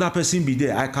 let another person be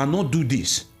there, I cannot do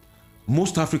this,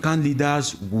 most African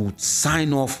leaders would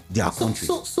sign off their country.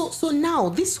 So now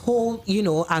this whole,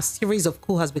 a series of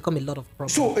coup has become a lot of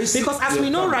problems. Because as we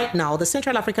know right now, the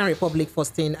Central African Republic,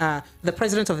 Faustin, the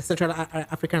president of the Central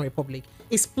African Republic,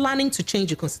 is planning to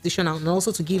change the constitution and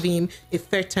also to give him a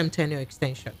third-term tenure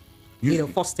extension.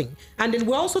 Faustin. And then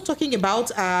we're also talking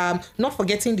about not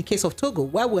forgetting the case of Togo,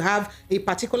 where we have the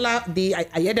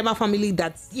Ijeoma family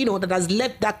that's, that has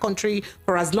left that country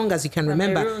for as long as you can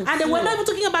remember. And then we're not even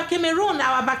talking about Cameroon,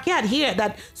 our backyard here.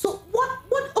 So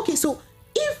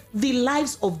if the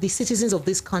lives of the citizens of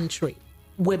this country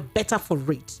were better for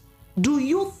it, do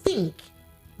you think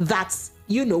that,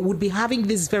 would be having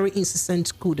this very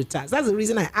incessant coup d'etat? That's the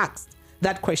reason I asked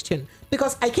that question,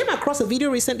 because I came across a video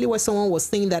recently where someone was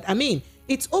saying that,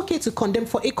 it's okay to condemn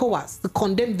for ECOWAS to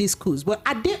condemn these coups, but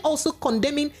are they also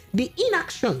condemning the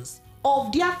inactions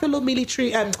of their fellow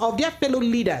military of their fellow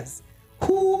leaders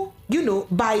who,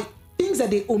 by things that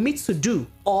they omit to do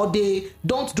or they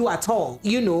don't do at all,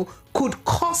 could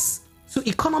cause to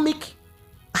economic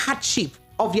hardship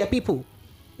of their people,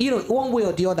 one way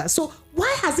or the other. So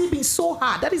why has it been so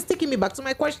hard? That is taking me back to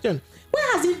my question.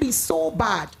 Why has it been so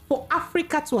bad for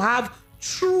Africa to have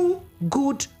true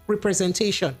good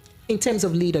representation in terms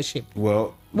of leadership?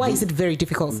 Well, why is it a very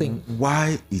difficult thing?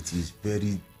 Why it is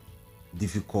very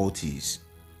difficult is,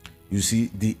 you see,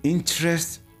 the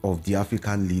interest of the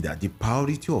African leader, the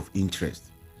priority of interest.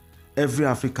 Every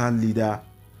African leader,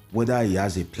 whether he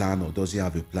has a plan or doesn't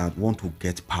have a plan, want to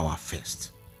get power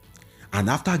first. And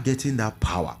after getting that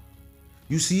power,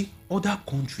 you see, other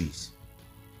countries,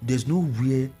 there's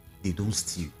nowhere they don't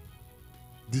steal.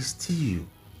 They steal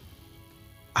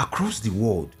across the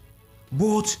world.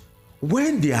 But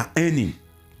when they are earning,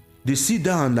 they sit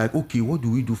down like, okay, what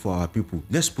do we do for our people?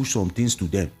 Let's push some things to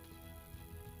them.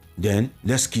 Then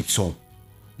let's keep some.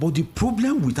 But the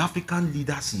problem with African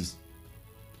leaders is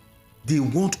they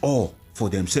want all for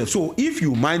themselves. So if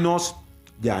you minus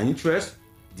their interest,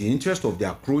 the interest of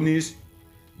their cronies,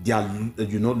 their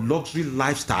luxury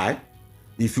lifestyle,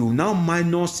 if you now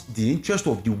minus the interest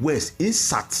of the West,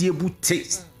 insatiable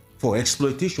taste for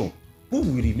exploitation, who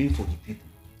will remain for the people?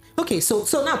 Okay, so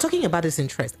now talking about this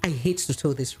interest, I hate to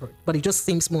tell this word, but it just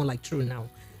seems more like true now.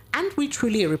 Aren't we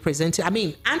truly a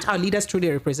representative? Aren't our leaders truly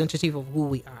a representative of who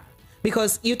we are?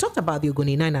 Because you talked about the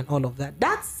Ogoni 9 and all of that.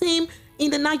 That same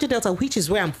in the Niger Delta, which is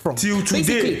where I'm from. Till today.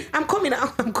 Basically, I'm coming.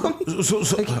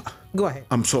 Okay, go ahead.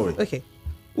 I'm sorry. Okay.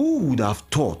 Who would have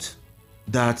thought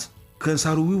that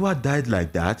Kensaruwiwa died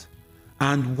like that,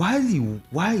 and while he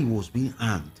was being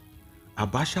hanged,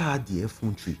 Abacha had the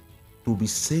effrontery to be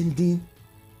sending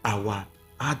our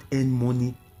hard-earned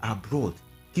money abroad,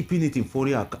 keeping it in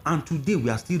foreign account, and today we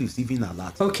are still receiving a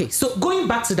lot. Okay, so going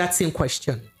back to that same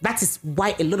question, that is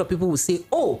why a lot of people will say,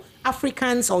 oh,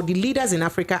 Africans or the leaders in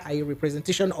Africa are a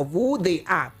representation of who they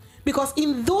are. Because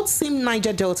in those same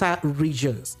Niger Delta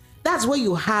regions, that's where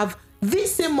you have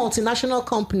these same multinational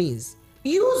companies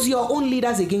use your own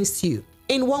leaders against you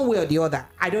in one way or the other.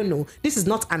 I don't know. This is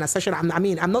not an assertion.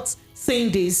 I'm not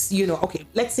saying this, okay,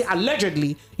 let's say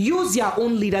allegedly use your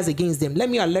own leaders against them. Let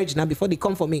me allege now before they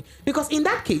come for me. Because in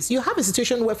that case, you have a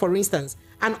situation where, for instance,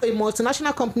 a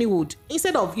multinational company would,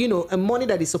 instead of, a money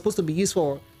that is supposed to be used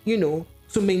for, to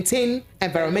maintain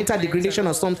environmental degradation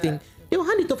or something, they will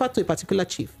hand it over to a particular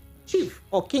chief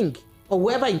or king or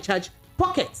whoever in charge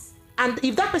pockets. And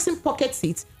if that person pockets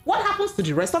it, what happens to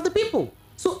the rest of the people?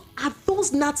 So are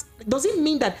those not, does it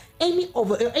mean that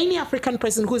any African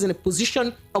person who is in a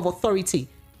position of authority,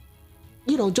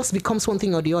 just becomes one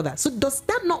thing or the other? So does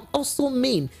that not also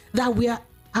mean that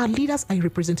our leaders are a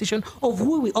representation of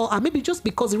who we all are? Maybe just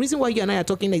because the reason why you and I are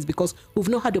talking is because we've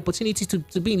not had the opportunity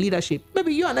to be in leadership.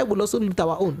 Maybe you and I will also lift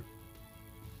our own.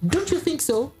 Don't you think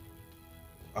so?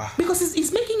 Because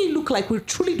it's making it look like we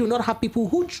truly do not have people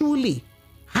who truly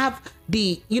have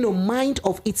the mind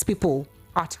of its people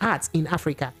at heart in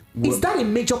Africa. Well, is that a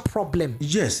major problem?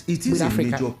 Yes, it is a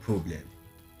Africa? Major problem.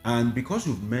 And because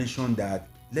you've mentioned that,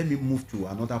 let me move to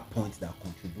another point that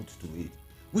contributes to it,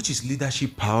 which is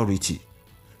leadership priority.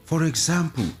 For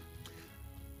example,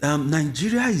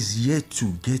 Nigeria is yet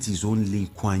to get its own Lee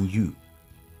Kuan Yew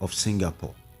of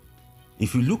Singapore.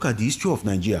 If you look at the history of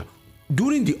Nigeria,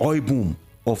 during the oil boom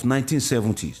of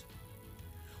 1970s,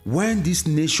 when these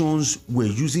nations were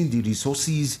using the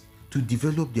resources to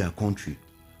develop their country,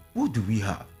 what do we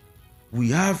have?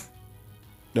 We have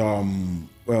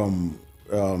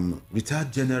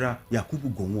retired General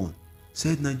Yakubu Gowon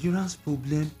said Nigerians'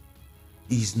 problem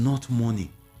is not money,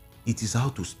 it is how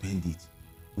to spend it.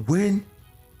 When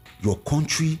your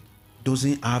country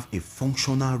doesn't have a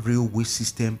functional railway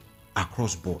system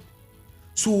across board.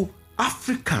 So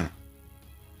Africa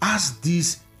has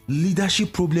this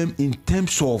leadership problem in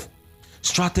terms of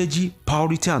strategy,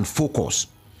 priority, and focus.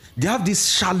 They have this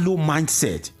shallow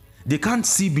mindset. They can't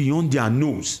see beyond their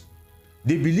nose.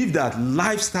 They believe that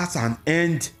life starts and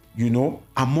ends,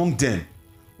 among them.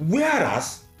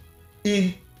 Whereas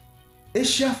in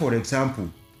Asia, for example,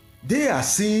 they are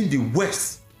seeing the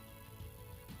West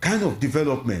kind of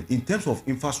development in terms of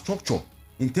infrastructure,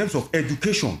 in terms of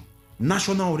education,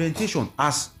 national orientation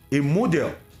as a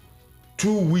model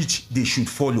through which they should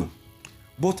follow.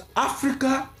 But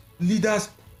Africa leaders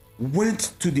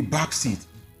went to the back seat.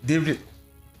 They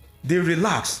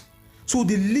relaxed. So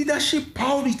the leadership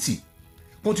priority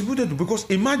contributed to, because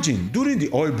imagine during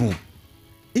the oil boom,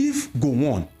 if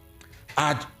Gowon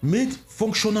had made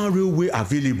functional railway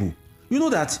available, you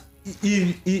know that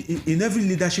in every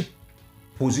leadership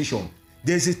position,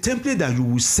 there's a template that you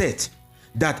will set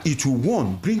that it will,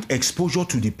 one, bring exposure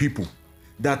to the people.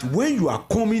 That when you are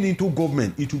coming into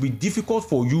government, it will be difficult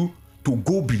for you to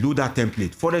go below that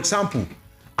template. For example,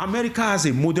 America has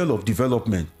a model of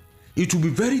development. It will be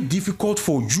very difficult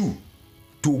for you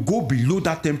to go below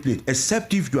that template,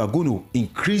 except if you are going to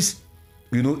increase,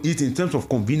 it in terms of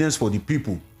convenience for the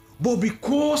people. But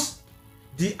because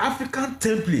the African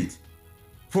template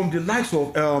from the likes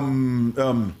of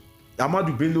Amadou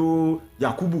Bello,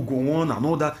 Yakubu Gowon and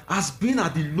all that has been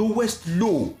at the lowest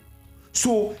low.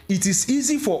 So it is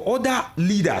easy for other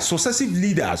leaders, successive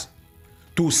leaders,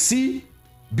 to see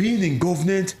being in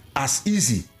government as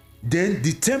easy. Then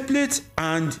the template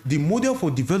and the model for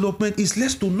development is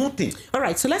less to nothing. All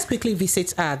right, so let's quickly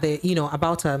visit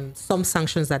about some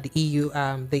sanctions that the EU,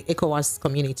 the ECOWAS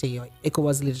community or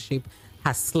ECOWAS leadership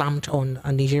has slammed on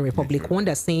Niger Republic. One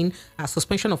that's saying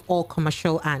suspension of all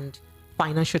commercial and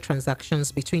financial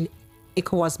transactions between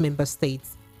ECOWAS member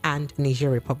states and Niger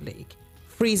Republic.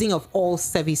 Freezing of all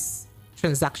service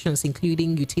transactions,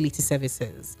 including utility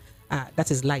services. That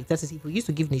is light. That is, if we used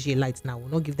to give Niger light now, we'll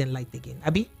not give them light again.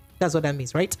 Abi? That's what that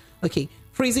means, right? Okay.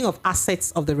 Freezing of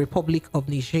assets of the Republic of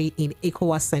Niger in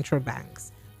ECOWAS central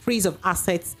banks. Freeze of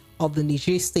assets of the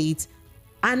Niger state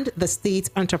and the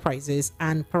state enterprises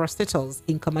and parastatals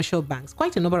in commercial banks.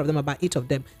 Quite a number of them, about 8 of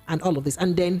them, and all of this.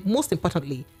 And then, most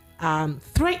importantly,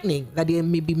 threatening that there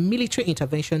may be military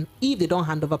intervention if they don't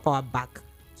hand over power back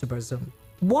to Brazil.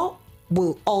 What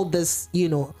will all this,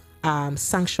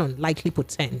 sanction likely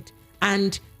portend?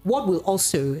 And what will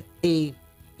also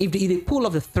if they pull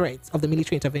off the threats of the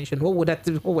military intervention, what would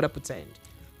that portend?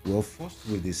 Well, first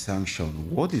with the sanction,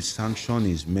 what the sanction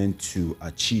is meant to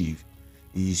achieve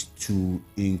is to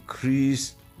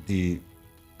increase the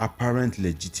apparent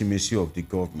legitimacy of the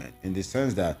government, in the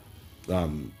sense that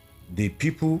the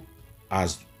people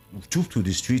took to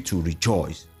the street to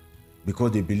rejoice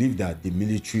because they believe that the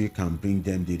military can bring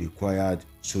them the required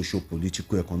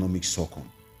socio-political economic succor.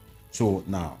 So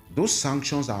now, those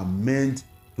sanctions are meant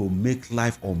to make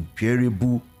life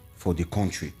unbearable for the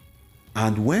country.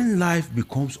 And when life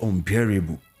becomes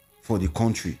unbearable for the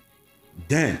country,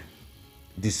 then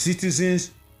the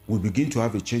citizens will begin to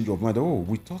have a change of mind. Oh,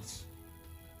 we thought,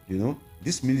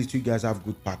 these military guys have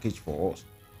good package for us.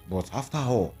 But after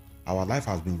all, our life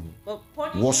has been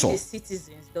worse off. The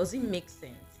citizens, does it make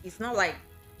sense? It's not like,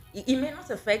 it may not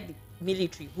affect the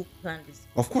military who planned this.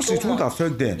 Of course, it won't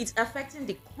affect them. It's affecting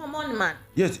the common man.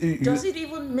 Yes. Does it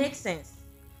even make sense?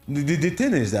 The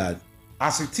thing is that,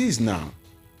 as it is now,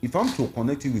 if I'm to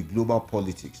connect it with global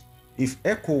politics, if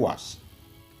ECOWAS,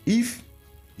 if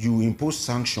you impose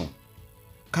sanction,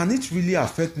 can it really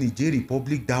affect Niger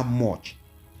Republic that much?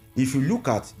 If you look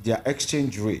at their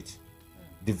exchange rate,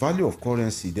 the value of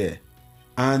currency there,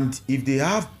 and if they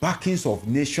have backings of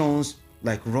nations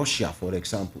like Russia, for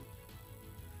example,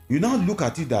 you now look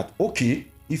at it that, okay,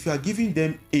 if you are giving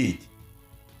them aid,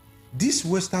 these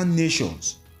Western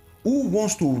nations who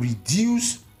wants to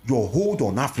reduce your hold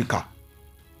on Africa,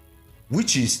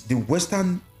 which is the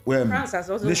Western France has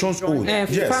also nations hold.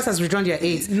 Yes. France has withdrawn their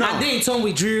aid. Now, and they in turn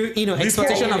withdrew,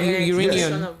 exploitation of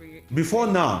uranium. Yes. Before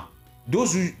now,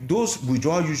 those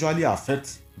withdrawals usually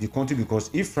affect the country, because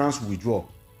if France withdraw,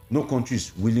 no country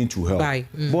is willing to help.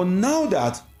 But now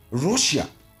that Russia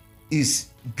is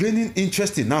gaining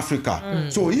interest in Africa,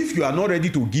 so if you are not ready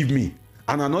to give me,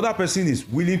 and another person is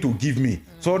willing to give me,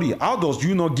 sorry, how does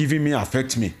you not giving me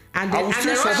affect me? And then,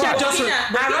 Russia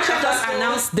just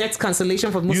announced debt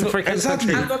cancellation for most African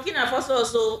countries. And Burkina Faso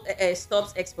also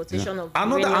stops exportation of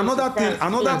another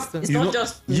thing. It's not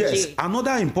just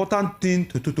another important thing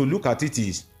to look at it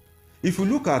is, if you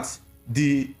look at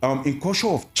the incursion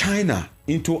of China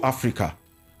into Africa,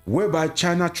 whereby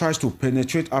China tries to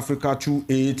penetrate Africa through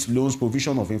aid, loans,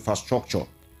 provision of infrastructure.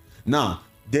 Now,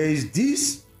 there is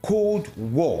this Cold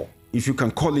War, if you can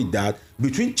call it that,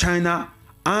 between China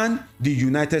and the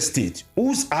United States,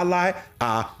 whose ally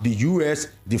are the US,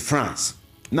 the France.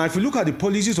 Now, if you look at the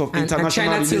policies of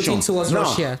international relations, towards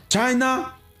Russia,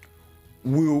 China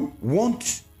will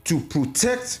want to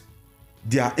protect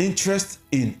their interest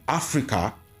in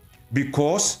Africa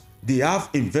because they have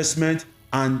investment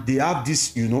and they have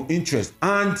this, interest.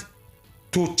 And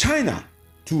to China,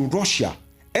 to Russia,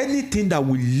 anything that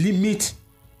will limit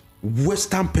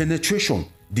Western penetration,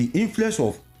 the influence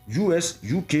of US,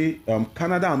 UK,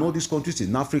 Canada, and all these countries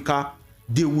in Africa,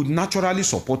 they would naturally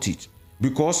support it,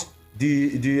 because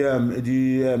the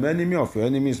enemy of your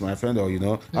enemy is my friend,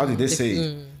 or how did they say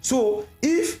it? So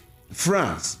if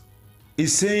France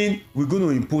is saying we're going to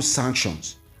impose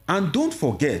sanctions, and don't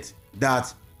forget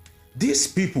that these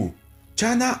people,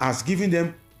 China has given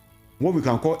them what we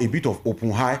can call a bit of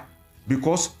open high,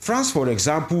 because France, for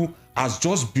example, has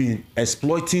just been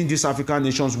exploiting these African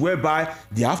nations, whereby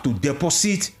they have to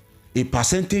deposit a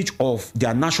percentage of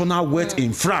their national wealth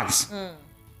in France.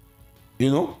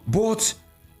 You know, but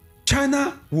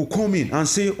China will come in and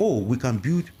say, oh, we can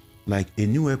build like a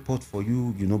new airport for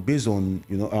you, you know, based on,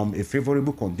 you know, a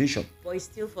favorable condition. But it's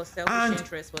still for selfish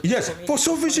interest. Yes, for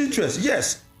selfish interest,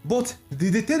 yes. But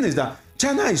the thing is that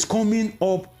China is coming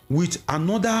up with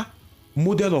another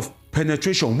model of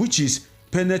penetration, which is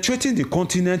penetrating the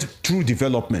continent through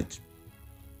development.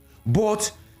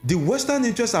 But the Western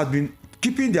interests have been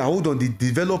keeping their hold on the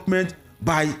development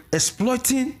by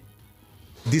exploiting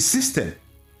the system.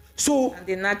 So and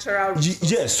the natural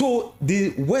resources. Yes, so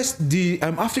the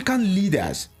African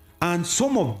leaders and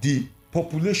some of the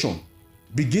population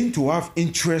begin to have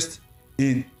interest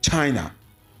in China,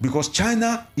 because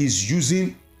China is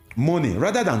using money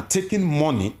rather than taking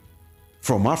money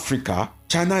from Africa.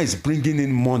 China is bringing in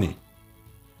money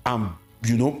and,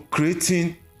 you know,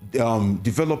 creating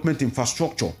development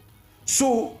infrastructure.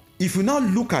 So if you now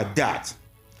look at that,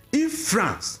 if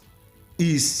France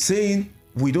is saying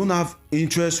we don't have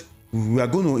interest, we are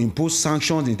going to impose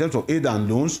sanctions in terms of aid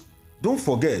and loans, don't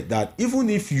forget that even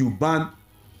if you ban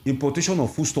importation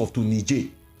of foodstuff to Niger,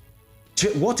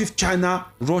 what if China,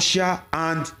 Russia,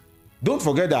 and don't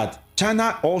forget that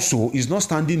China also is not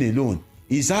standing alone.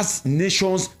 It has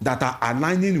nations that are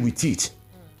aligning with it.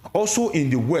 Also in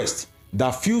the West,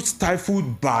 that feel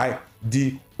stifled by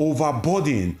the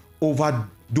overburden, over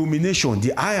domination,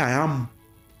 the I am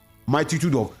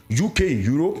mightytude of UK in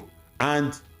Europe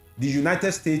and the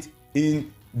United States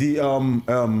in the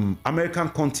American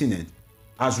continent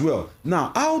as well.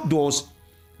 Now, how does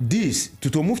this,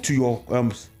 to move to your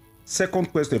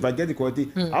second question, if I get it correctly,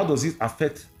 how does it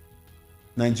affect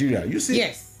Nigeria? You see,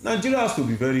 yes, Nigeria has to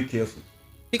be very careful.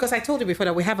 Because I told you before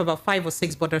that we have about 5 or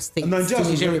 6 border states to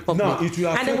Niger Republic. Now, it will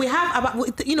affect, and then we have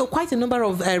about, you know, quite a number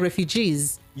of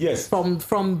refugees. Yes.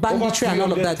 From banditry and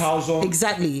all of that.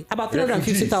 Exactly. About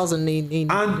 350,000 in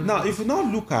And now, if you now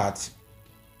look at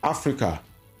Africa,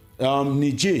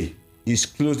 Niger is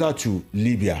closer to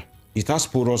Libya. It has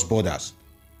porous borders.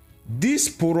 These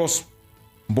porous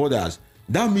borders,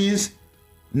 that means,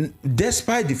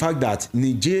 despite the fact that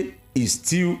Niger is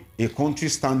still a country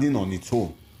standing on its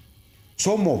own,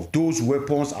 some of those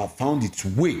weapons have found its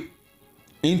way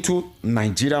into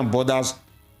Nigerian borders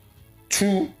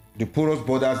through the porous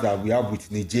borders that we have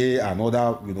with Niger and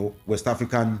other, you know, West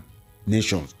African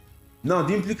nations. Now,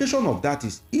 the implication of that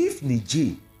is, if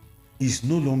Niger is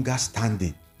no longer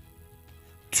standing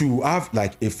to have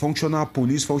like a functional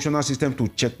police, functional system to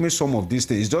checkmate some of these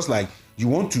things, it's just like you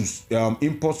want to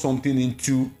import something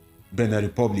into Benin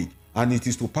Republic and it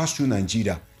is to pass through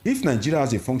Nigeria. If Nigeria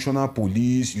has a functional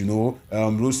police, you know,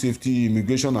 road safety,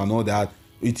 immigration and all that,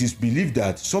 it is believed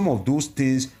that some of those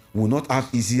things will not have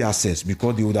easy access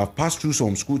because they would have passed through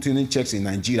some scrutiny checks in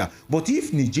Nigeria. But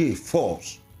if Niger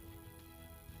falls,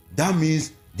 that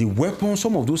means the weapons,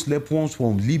 some of those weapons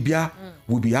from Libya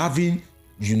will be having,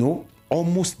 you know,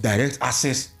 almost direct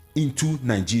access into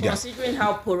Nigeria. Considering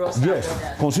how porous our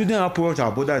borders. Considering how porous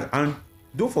our borders. And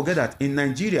don't forget that in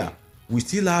Nigeria, we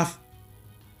still have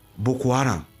Boko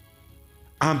Haram,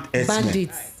 armed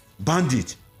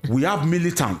bandits. We have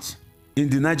militants in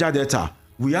the Niger Delta.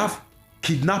 We have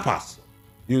kidnappers,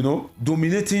 you know,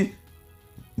 dominating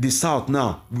the south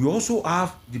now. We also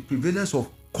have the prevalence of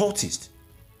cultists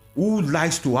who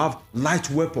likes to have light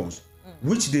weapons,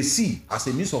 which they see as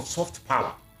a means of soft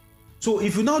power. So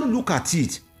if you now look at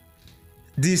it,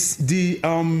 the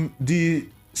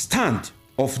stand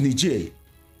of Niger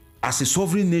as a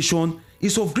sovereign nation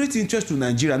is of great interest to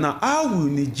Nigeria. Now, how will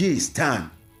Niger stand?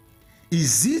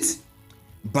 Is it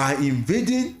by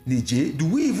invading Niger? Do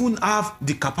we even have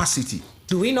the capacity?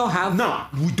 Do we not have? No,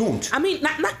 we don't. I mean,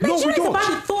 Nigeria is about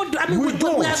the third. I mean, we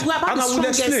don't. We're about the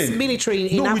strongest military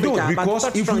in Africa. No, we don't,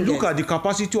 because if we look at the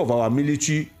capacity of our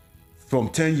military from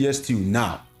 10 years till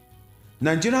now,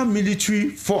 Nigerian military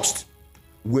first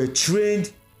were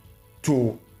trained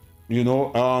to, you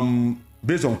know,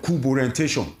 based on coup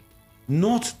orientation,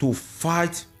 not to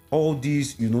fight all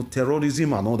these, you know,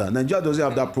 terrorism and all that. Nigeria doesn't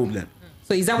have that problem.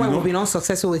 So is that why we've been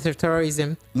unsuccessful with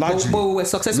terrorism? Largely. But we were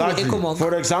successful with ECOMOG.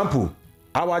 For example,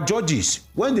 our judges,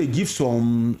 when they give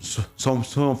some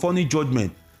funny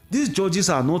judgment, these judges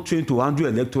are not trained to handle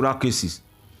electoral cases.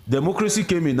 Democracy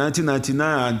came in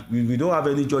 1999 and we don't have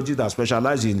any judges that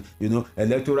specialize in, you know,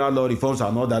 electoral law reforms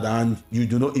and all that. And you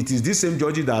know, it is these same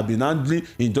judges that have been handling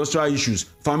industrial issues,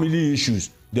 family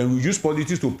issues. Then we use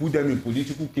politics to put them in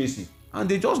political cases. And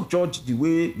they just judge the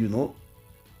way, you know,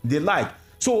 they like.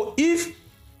 So if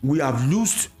we have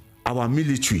lost our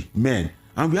military men,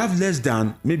 and we have less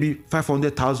than maybe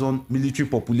 500,000 military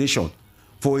population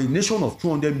for a nation of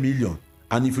 200 million.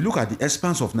 And if you look at the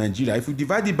expanse of Nigeria, if you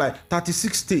divide it by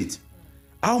 36 states,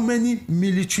 how many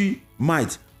military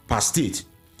might per state?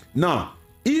 Now,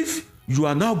 if you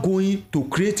are now going to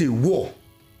create a war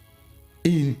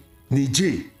in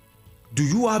Niger, do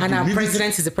you have and the our military?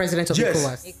 president is the president of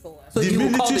ECOWAS. So the you will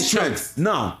call military the strength. shots.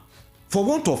 Now, for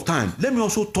want of time, let me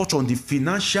also touch on the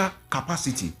financial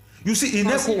capacity. You see, in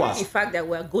ECOWAS, the fact that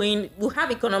we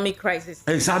have economic crisis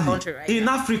exactly, in the country right in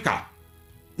now. Africa,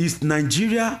 it's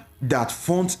Nigeria that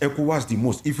funds ECOWAS the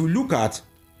most. If you look at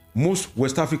most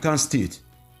West African states,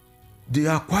 they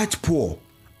are quite poor,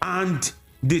 and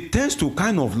they tend to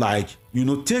kind of like,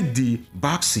 take the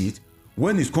back seat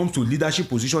when it comes to leadership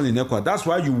position in ECOWAS. That's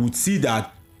why you would see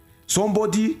that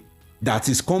somebody that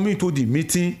is coming to the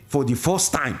meeting for the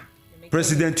first time,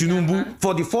 President Tinubu,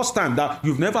 for the first time, that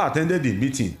you've never attended the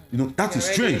meeting, that is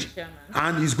strange,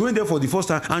 and he's going there for the first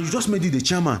time, and you just made it the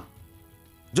chairman,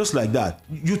 just like that.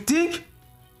 You think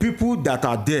people that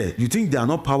are there, you think they are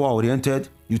not power oriented,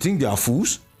 you think they are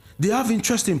fools? They have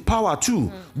interest in power too,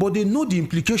 but they know the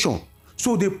implication,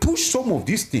 so they push some of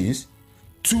these things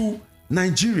to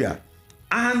Nigeria.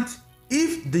 And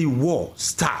if the war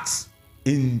starts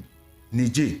in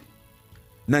Niger,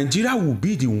 Nigeria will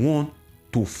be the one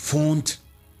to fund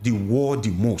the war the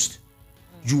most.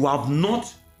 You have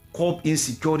not curbed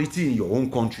insecurity in your own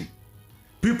country.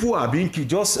 People are being killed.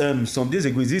 Just some days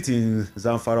ago, is it in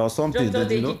Zamfara or something?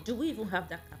 Do we even have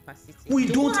that capacity? We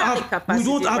don't have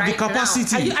the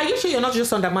capacity. Are you sure you're not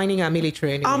just undermining our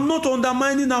military anyway? I'm not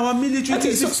undermining our military. Okay,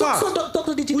 It is so, a fact.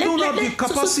 Dr. Deji, we don't have the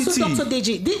capacity. So Dr.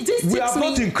 Deji, this we have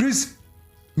not increased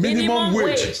minimum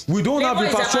wage. We don't have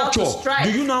infrastructure.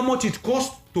 Do you know how much it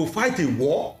costs to fight a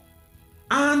war?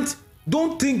 And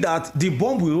don't think that the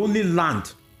bomb will only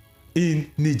land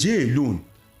in Niger alone.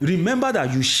 Remember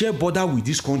that you share border with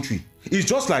this country. It's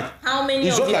just like how many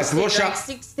it's of just like Russia. Like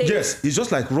 6 states? Yes, it's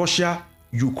just like Russia,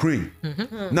 Ukraine.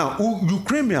 Now,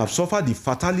 Ukraine may have suffered the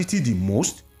fatality the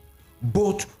most,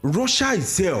 but Russia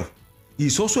itself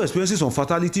is also experiencing some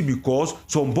fatality because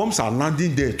some bombs are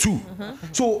landing there too.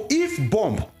 So if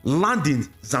bomb land in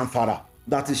Zamfara,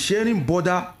 that is sharing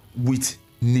border with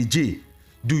Niger,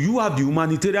 do you have the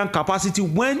humanitarian capacity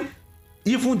when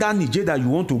even that Niger that you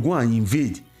want to go and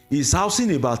invade is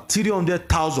housing about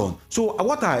 300,000? So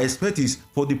what I expect is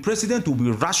for the president to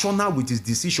be rational with his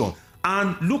decision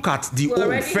and look at the we old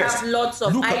already first. Have lots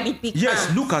of IDP camps.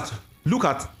 Yes, look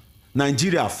at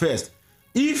Nigeria first.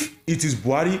 If it is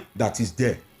Buhari that is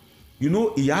there,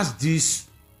 he has this,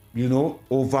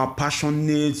 over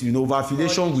passionate, over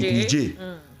affiliation with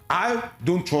Niger. I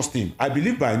don't trust him. I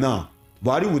believe by now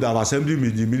Buhari would have assembled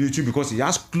the military because he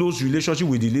has close relationship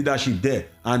with the leadership there,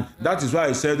 and that is why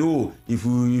I said, if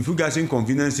you guys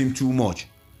inconvenience him too much,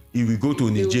 he will go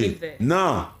to Niger.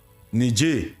 Now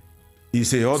Niger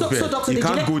is a hotbed. He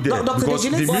can't go there because the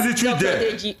military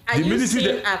there. Are you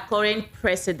seeing our current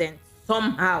president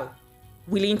somehow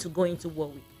willing to go into war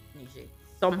with Niger?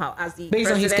 Somehow, as the based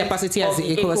on his capacity as the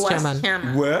ECOWAS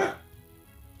chairman. Well,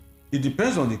 it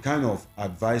depends on the kind of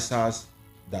advisors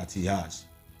that he has.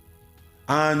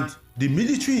 And the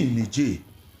military in Niger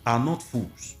are not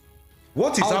fools.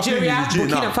 What is happening in Niger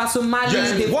now? Burkina Faso, Mali,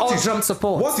 they've all drum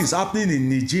support. What is happening in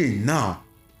Niger now?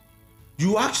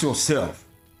 You ask yourself,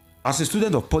 as a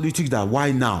student of politics, that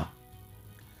why now?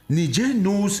 Niger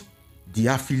knows the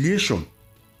affiliation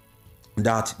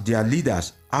that their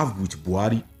leaders have with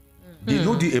Buhari. They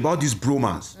know about this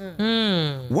bromance.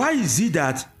 Why is it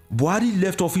that Buhari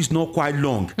left office not quite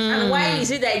long? And why is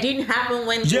it that it didn't happen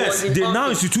when he was in they office? now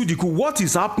institute the coup. What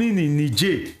is happening in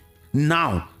Niger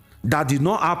now that did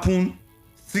not happen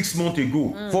 6 months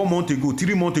ago, 4 months ago,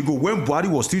 3 months ago, when Buhari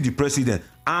was still the president?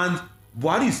 And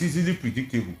Buhari is easily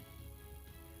predictable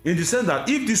in the sense that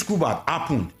if this coup had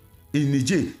happened in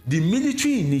Niger, the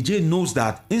military in Niger knows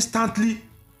that instantly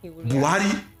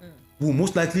Buhari will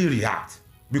most likely react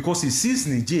because he sees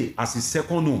Niger as his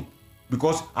second home.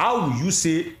 Because how will you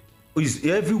say is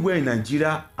everywhere in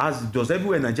Nigeria does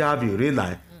everywhere in Nigeria have a rail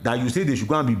line that you say they should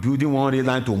go and be building one rail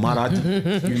line to Maradi,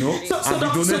 and be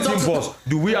donating bus?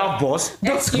 Do we have bus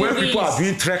when people are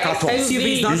doing trek-a-thons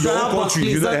in your own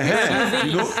country?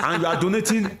 And you are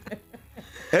donating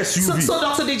SUV. So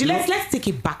Dr. Deji, let's take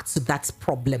it back to that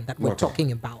problem that we're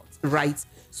talking about, right?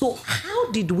 So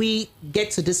how did we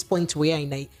get to this point where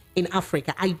in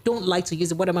Africa, I don't like to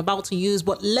use what I'm about to use,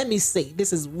 but let me say,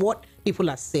 this is what people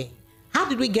are saying. How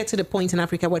did we get to the point in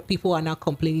Africa where people are now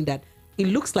complaining that it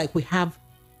looks like we have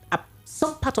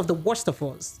some part of the worst of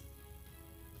us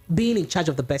being in charge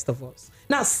of the best of us.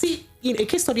 Now, see, in a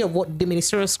case study of what the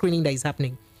ministerial screening that is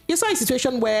happening, you saw a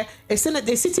situation where a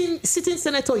sitting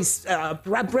senator is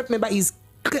rep member is,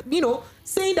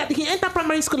 saying that he entered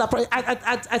primary school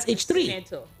at age 3.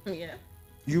 Senator. Yeah.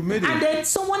 You made it. And then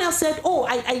someone else said, "Oh,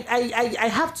 I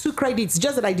have 2 credits,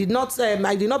 just that I did not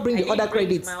bring the other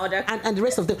credits and the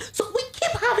rest of them." So we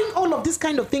keep having all of these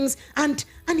kind of things, and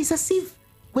it's as if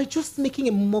we're just making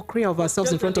a mockery of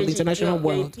ourselves in front of the international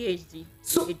world. You're a PhD.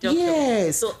 So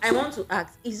yes. So I want to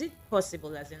ask: is it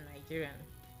possible as a Nigerian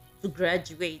to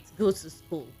graduate, go to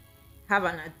school, have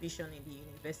an admission in the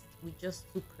university with just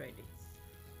 2 credits?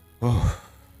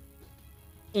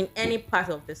 In any part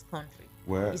of this country?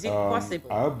 Well, is it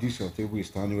possible? I hope this your table is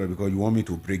standing well because you want me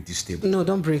to break this table. No,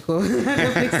 don't break.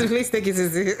 Please take it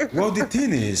easy. Well, the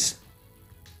thing is,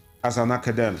 as an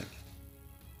academic,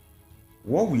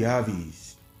 what we have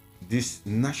is this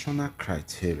national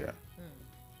criteria.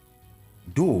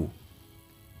 Though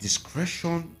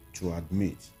discretion to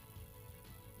admit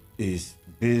is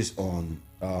based on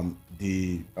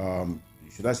the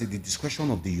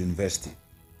discretion of the university,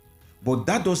 but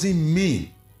that doesn't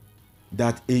mean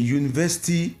that a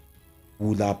university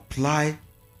would apply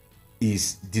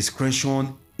its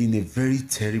discretion in a very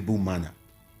terrible manner.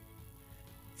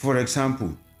 For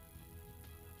example,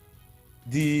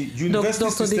 the university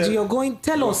Dr. Deji, you're going,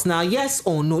 tell us now, yes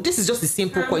or no? This is just a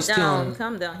simple question.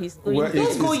 Calm down. He's going. Well,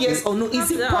 Let's go yes or no.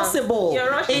 Is it possible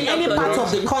in any part of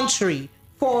the country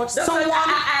for someone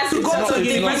to go to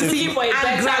university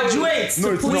and graduate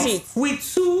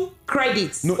with 2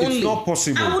 credits No, only? it's not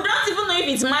possible. And we don't even know if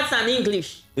it's maths and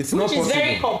English. It's not possible. Which is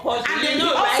very compulsory. And then he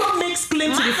also makes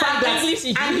claim to the fact that,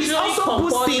 and he's also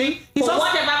boasting,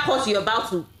 whatever course you're about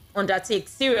to undertake.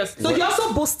 Seriously. So he's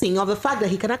also boasting of the fact that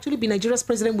he can actually be Nigeria's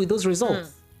president with those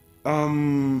results.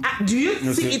 Do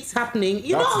you see it's happening?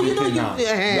 You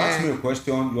asked me a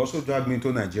question. You also dragged me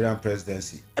into Nigerian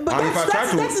presidency. But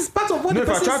that is part of what the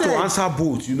person said. If I try to answer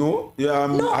both, no at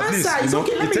answer. least, It's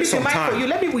okay. Let me leave the mic for you.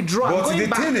 Let me withdraw. But the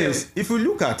thing is, if you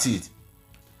look at it,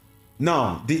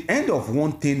 now the end of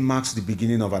one thing marks the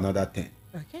beginning of another thing.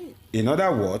 Okay. In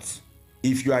other words,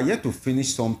 if you are yet to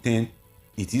finish something,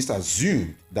 it is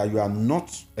assumed that you are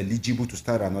not eligible to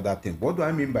start another thing. What do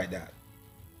I mean by that?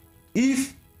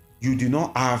 If you do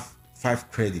not have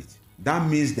 5 credits, that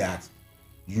means that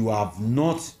you have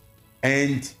not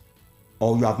earned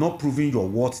or you have not proven your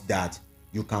worth that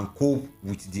you can cope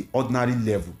with the ordinary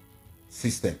level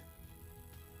system.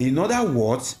 In other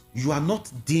words, you are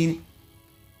not deemed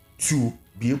to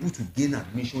be able to gain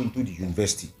admission into the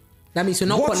university. That means you're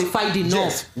not qualified enough.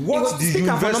 Yes. What the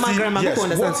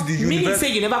university meaning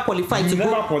say you never qualified to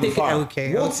go take it.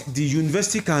 Okay. What the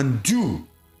university can do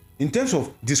in terms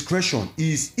of discretion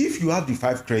is if you have the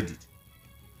 5 credit,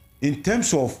 in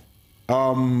terms of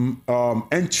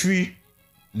entry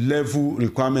level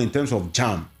requirement, in terms of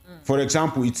JAM. For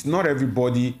example, it's not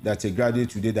everybody that's a graduate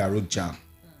today that wrote JAM.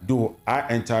 Though I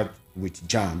entered with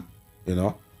JAM,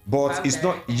 but it's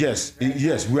not. Yes,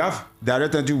 we have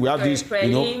direct entry. We have this,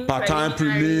 part-time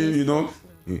prelim.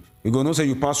 You're gonna say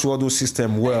you pass through all those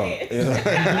systems well.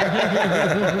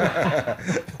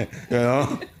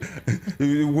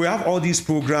 We have all these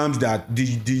programs that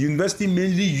the university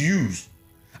mainly use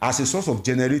as a source of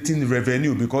generating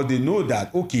revenue because they know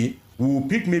that we will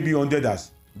pick maybe 100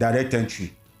 as direct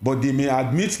entry, but they may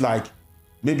admit like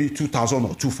maybe 2,000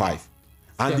 or 2,500.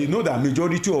 And they know that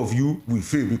majority of you will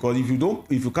fail because if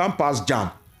you can't pass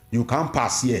JAM, you can't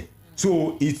pass here.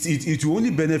 So it will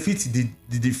only benefit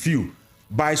the few.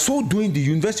 By so doing, the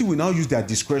university will now use their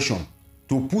discretion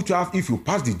to put you out, if you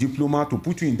pass the diploma, to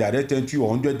put you in direct entry or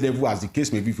 100 level as the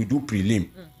case may be if you do prelim.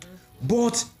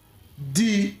 But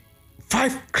the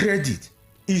 5 credit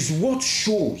is what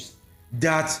shows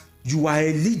that you are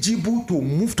eligible to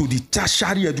move to the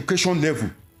tertiary education level.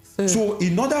 So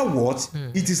in other words,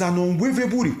 it is an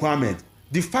unwaivable requirement.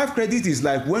 The 5 credit is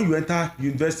like when you enter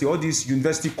university, all this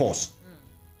university course,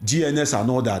 GNS and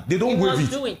all that. They don't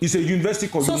waive it. It's a university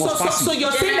course. You must pass it. So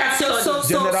you're saying that so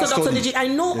Dr. Deji, I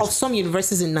know of some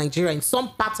universities in Nigeria, in some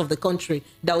parts of the country,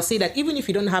 that will say that even if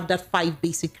you don't have that 5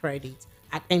 basic credits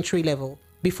at entry level,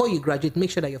 before you graduate, make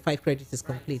sure that your 5 credits is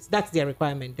complete. That's their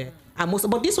requirement there. And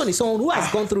but this one is someone who has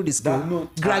gone through the school,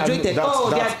 graduated.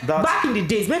 Back in the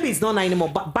days, maybe it's not anymore,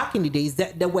 but back in the days,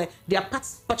 there are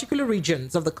particular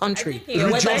regions of the country.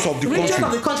 Regions of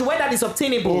the country where that is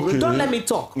obtainable. Okay. Don't let me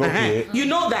talk. Okay. You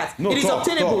know that. It is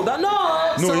obtainable. In the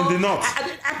north.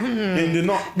 In the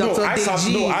north.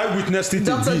 I witnessed it.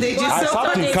 Dr. Deji, I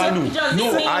sat in Kano.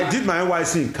 I did my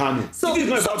NYC in Kano. So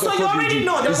you already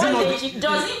know. Does it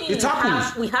mean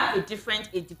we have a different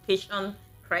education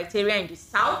criteria in the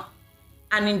south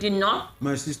And in the north,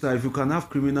 my sister, if you can have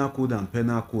criminal code and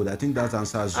penal code, I think that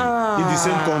answers you. In the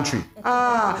same country.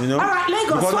 You know? All right,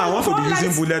 Lagos. Because I want to be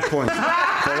using bullet points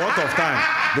for what of time.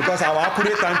 Because our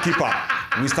accurate timekeeper,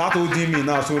 we start holding me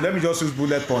now. So let me just use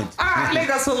bullet points. All right,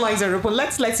 Lagos phone lines are open.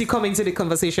 Let you come into the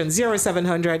conversation.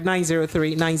 0700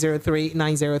 903 903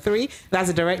 903. That's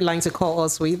a direct line to call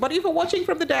us with. But if you're watching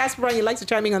from the diaspora and you'd like to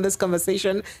chime in on this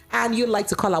conversation and you'd like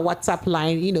to call our WhatsApp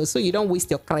line, you know, so you don't waste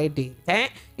your credit,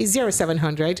 it's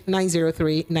 0700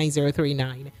 903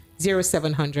 9039.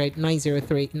 0700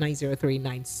 903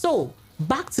 9039. So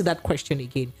back to that question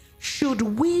again. Should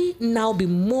we now be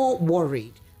more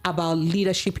worried about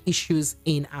leadership issues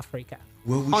in Africa?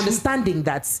 Well, understanding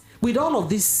that with all of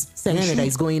this scenario that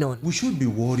is going on, we should be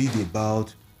worried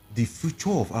about the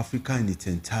future of Africa in its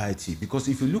entirety. Because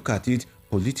if you look at it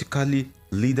politically,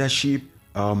 leadership,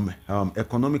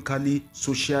 economically,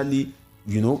 socially,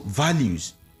 you know,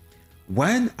 values.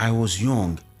 When I was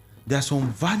young, there are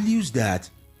some values that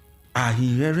are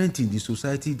inherent in the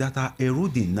society that are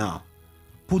eroding now.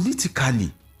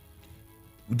 Politically,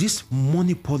 this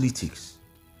money politics.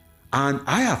 And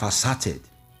I have asserted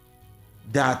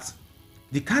that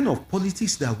the kind of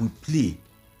politics that we play,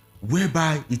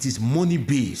 whereby it is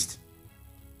money-based,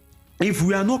 if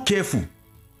we are not careful,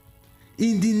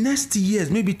 in the next years,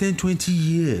 maybe 10, 20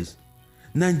 years,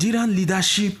 Nigerian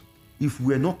leadership, if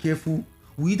we are not careful,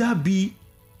 will either be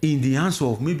in the hands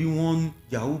of maybe one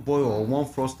Yahoo boy or one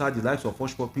fraudster, the likes of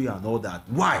Hush Puppy and all that.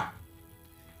 Why?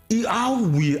 How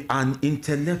will an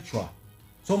intellectual,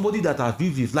 somebody that has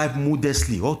lived his life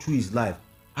modestly all through his life,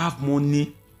 have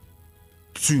money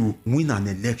to win an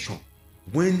election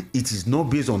when it is not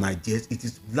based on ideas, it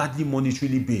is largely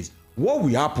monetarily based? What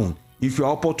will happen if you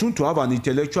are opportune to have an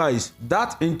intellectual is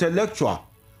that intellectual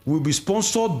will be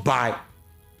sponsored by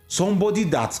somebody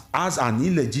that has an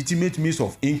illegitimate means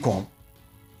of income,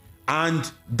 and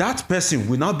that person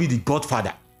will now be the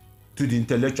godfather to the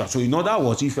intellectual. So in other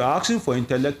words, if you are asking for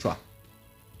intellectual,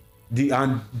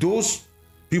 and those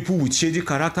people with shady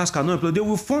characters cannot employ, they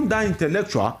will fund that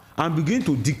intellectual and begin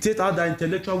to dictate how that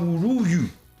intellectual will rule you.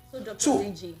 So Dr. So,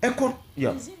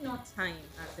 Deji, is it not time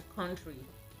as a country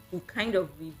to kind of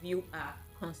review our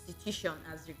constitution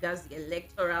as regards the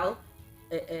electoral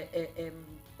in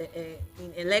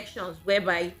elections,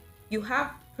 whereby you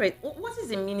have what is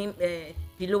the minimum,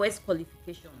 the lowest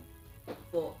qualification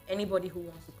for anybody who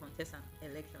wants to contest an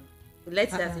election?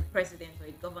 Let's say as a president or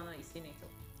a governor, a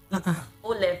senator, O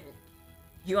level.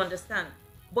 You understand?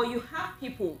 But you have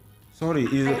people. Sorry,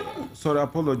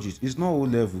 apologies. It's not O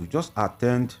level. Just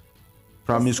attend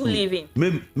primary school. Living.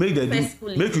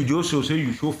 Make you just say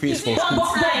you show face for school.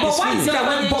 But why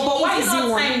is it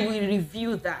time we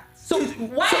review that? So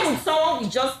why would someone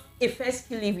with just a first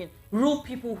skill living rule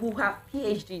people who have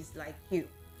PhDs like you?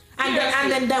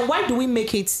 And then why do we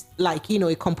make it like, you know,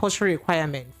 a compulsory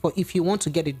requirement for if you want to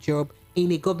get a job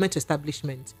in a government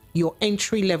establishment, your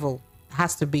entry level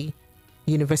has to be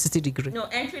university degree? No,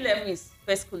 entry level is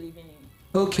first school living in.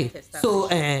 Okay, so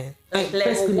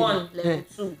level 1, level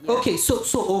 2. Yeah. Okay,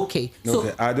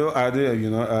 so I don't, you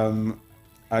know,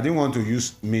 I didn't want to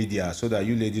use media so that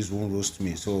you ladies won't roast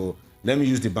me. So let me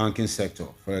use the banking sector,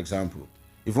 for example.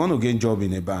 If you want to get a job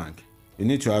in a bank, you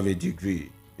need to have a degree.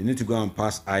 You need to go and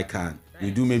pass ICANN. Right.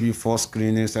 You do maybe first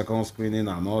screening, second screening,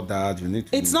 and all that. You need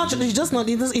to. It's not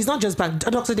just bank.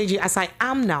 Dr. Deji, as I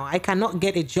am now, I cannot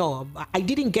get a job. I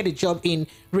didn't get a job in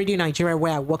Radio Nigeria,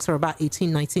 where I worked for about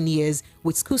 18, 19 years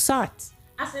with school start.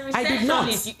 As a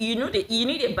receptionist, you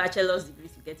need a bachelor's degree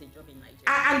to get a job in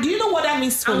Nigeria. And do you know what that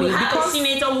means for me? We have a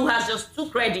senator who has just 2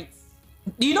 credits.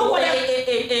 Do you know what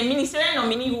a ministerial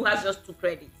nominee who has just 2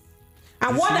 credits?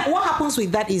 And what happens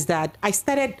with that is that I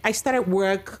started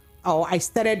work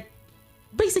with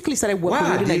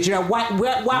Nigeria while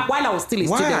I was still a student.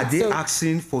 Why are they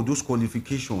asking for those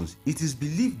qualifications? It is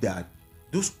believed that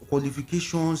those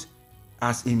qualifications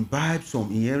has imbibed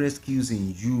some inherent skills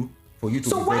in you for you to.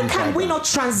 So why can we not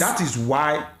That is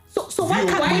why. So why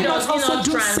can we not also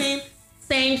do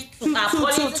same to our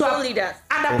political leaders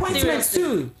and appointments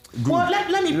too? Good. Well,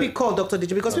 let me pick call Dr.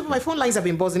 Deji because my phone lines have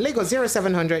been buzzing. Lagos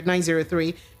 0700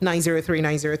 903 903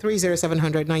 903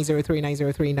 0700 903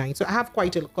 9039. So I have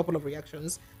quite a couple of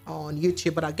reactions on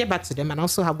YouTube, but I'll get back to them and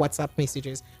also have WhatsApp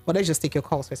messages. But let's just take your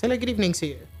calls first. Hello, good evening to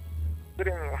you. Good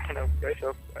evening, Madam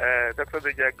Bishop. Dr.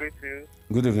 Deji, I greet you.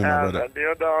 Good evening, my brother.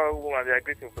 The other woman, I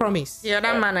greet you. Promise. The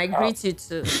other man, I greet you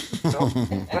too.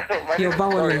 You're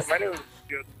powerless. My name is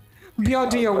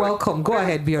Biodun, you're welcome. Go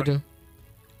ahead, Biodun.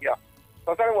 Yeah.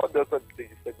 Concerning what Dr. Deji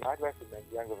said, my advice to the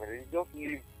Nigerian government is just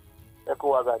leave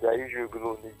ECOWAS at their usual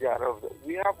glow.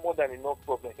 We have more than enough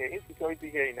problem here. Insecurity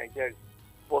here in Nigeria is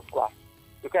first class.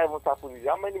 You can't even tackle it.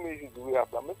 How many ministries do we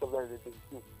have? Most of them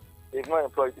they've not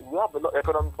employed. We have a lot of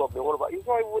economic problem. What about? It's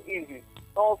not even easy.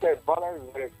 Someone said violence is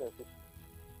very expensive.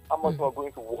 How much we're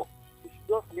going to work? We should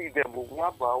just leave them. We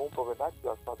have our own problem. That's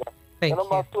just father. And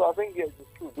number two, I think yes, it's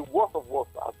true. The worst of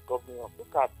worst as government.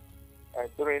 Look at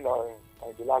during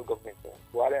the last government,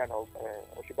 Buhari and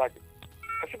Oshibaji.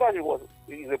 Oshibaji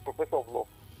is a professor of law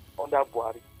under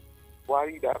Buhari.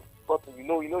 Buhari, that, but you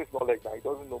know it's not like that. He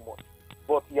doesn't know much.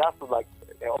 But he has to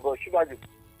Oshibaji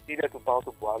needed to bow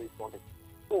to Buhari's knowledge.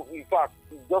 So in fact,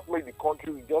 he just made the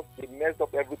country. They messed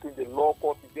up everything. The law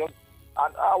court. And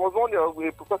I was wondering,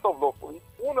 a professor of law,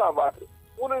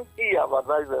 wouldn't he have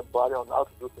advised Buhari on how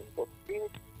to do things? But in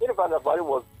fact, Buhari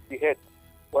was the head.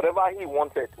 Whatever he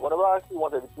wanted,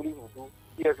 the police would do.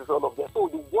 Yes, it's all of them. So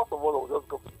the worst of all was just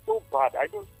government. So bad. I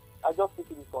just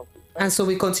think in this country. And so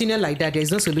we continue like that. There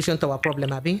is no solution to our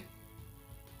problem, Abby.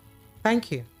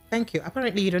 Thank you.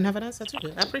 Apparently, you don't have an answer to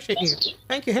it. I appreciate you.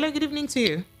 Thank you. Hello, good evening to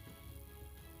you.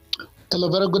 Hello,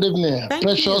 very good evening. Thank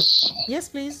Precious. You. Yes,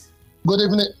 please. Good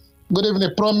evening. Good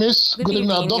evening, Promise. Good evening,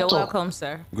 Doctor. You're welcome,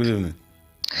 sir. Good evening.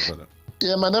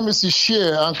 Yeah, my name is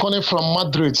Ishie. I'm calling from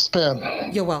Madrid, Spain.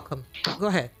 You're welcome. Go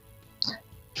ahead.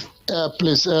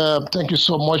 Please, thank you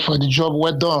so much for the job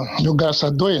well done you guys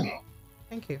are doing.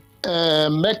 Thank you.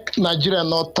 Make Nigeria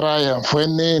not try for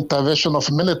any intervention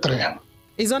of military.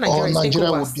 It's not Nigeria,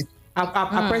 Nigeria would be.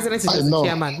 Our president is the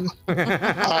chairman.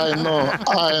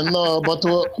 I know, but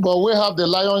we have the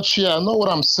lion's share. I know what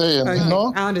I'm saying. Okay, you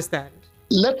know. I understand.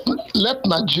 Let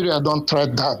Nigeria don't try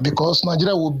that because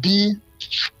Nigeria will be.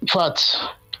 In fact,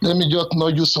 let me just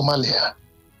not use Somalia.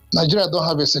 Nigeria don't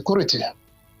have a security.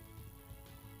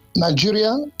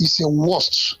 Nigeria is a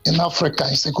worst in Africa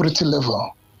in security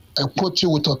level. I quote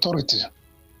you with authority.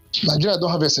 Nigeria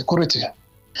don't have a security.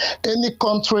 Any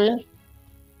country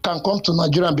can come to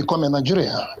Nigeria and become a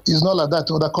Nigeria. It's not like that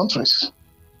to other countries.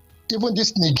 Even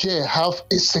this Niger have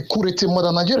a security more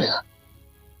than Nigeria.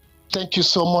 Thank you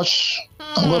so much,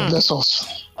 and God bless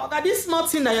us. Okay, this small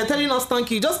thing that you're telling us,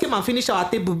 thank you. Just came and finish our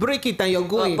table, break it, and you're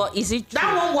going. But is it true?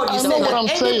 That one word you said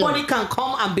that anybody can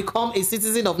come and become a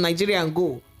citizen of Nigeria and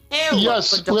go.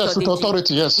 Yes, with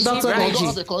authority, yes. Dr.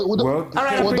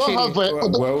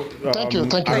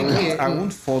 Thank you. I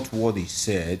won't fault what he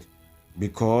said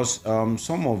because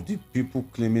some of the people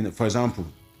claiming, for example,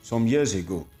 some years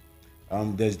ago,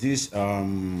 there's this,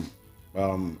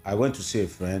 I went to see a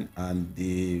friend and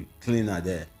the cleaner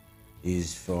there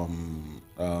is from,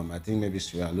 I think maybe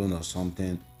Sierra Leone or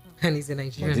something. And he's a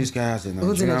Nigerian. But this guy has a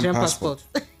Nigerian passport.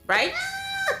 Right?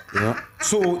 Yeah.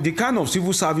 So the kind of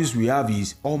civil service we have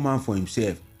is all man for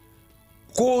himself.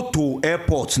 Go to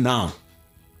airport now.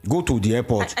 Go to the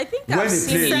airport. I think I've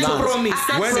seen a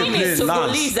Togolese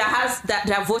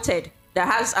that voted, that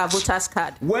has a voter's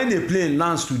card. When a plane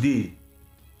lands today,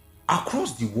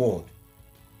 across the world,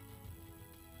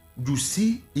 you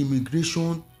see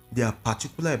immigration, they are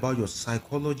particular about your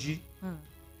psychology,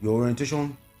 your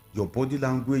orientation, your body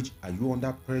language. Are you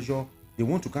under pressure? They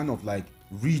want to kind of like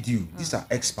read you. These are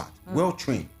experts, well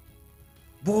trained.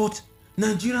 But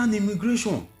Nigerian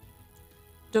immigration,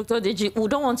 Dr. Deji, we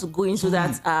don't want to go into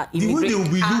that the way they will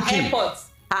be looking.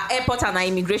 Our airport and our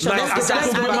immigration. Like, let's go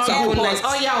back to our phone lines.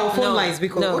 Oh yeah, our phone lines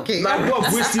because okay. Like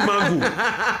what wasting mango.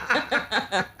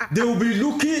 They will be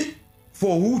looking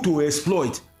for who to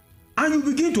exploit. And you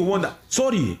begin to wonder,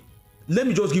 sorry, let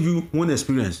me just give you one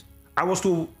experience. I was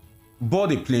to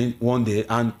board a plane one day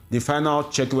and the final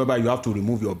check whereby you have to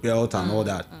remove your belt and all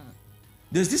that.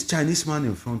 There's this Chinese man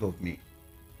in front of me.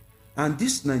 And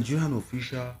this Nigerian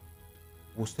official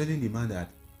was telling the man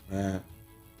that,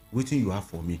 waiting you have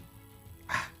for me.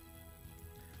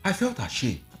 I felt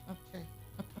ashamed. Okay.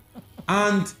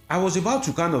 And I was about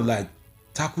to kind of like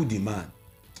tackle the man.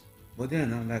 But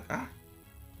then I'm like,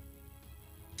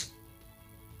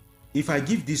 if I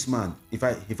give this man, if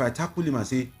I tackle him and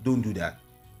say, don't do that,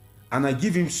 and I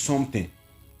give him something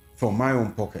from my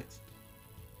own pocket,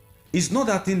 it's not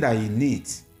that thing that he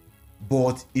needs,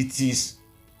 but it is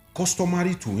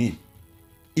customary to him.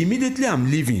 Immediately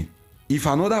I'm leaving, if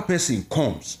another person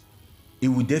comes, it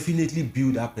will definitely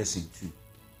build that person too.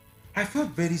 I felt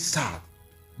very sad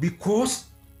because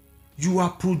you are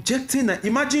projecting.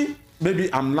 Imagine maybe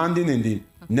I'm landing in the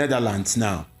Netherlands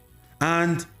now,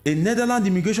 and a Netherlands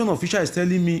immigration official is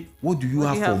telling me, what do you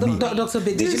have for me?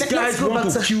 These guys want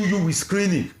to kill you with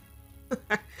screening.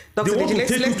 They want to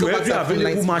take you to every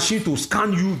available machine to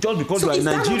scan you just because you are in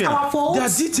Nigeria. They are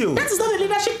detailed. That is not a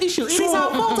leadership issue. It is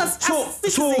our fault as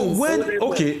citizens. So when,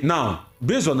 okay, now,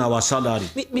 based on our salary,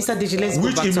 Mr. Digi, let's go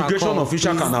which back to our immigration call,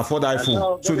 official please. can afford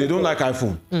iPhone? So they don't like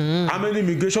iPhone. How many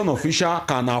immigration official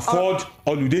can afford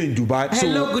holiday in Dubai?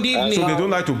 Hello, good evening. So they don't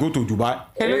like to go to Dubai.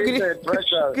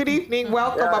 Hello, good evening.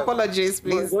 Welcome. Yes. Apologies,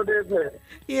 please. Good evening.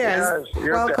 Yes,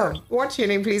 welcome. What's your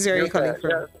name, please? Where are you calling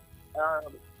from? Yes.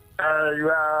 You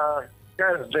are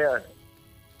yes, there.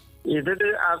 You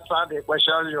didn't answer the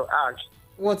question you asked.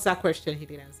 What's that question he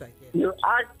didn't answer yet?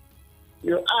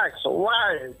 You asked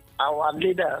why our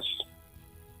leaders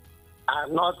are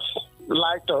not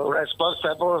like to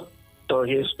responsible to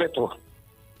his people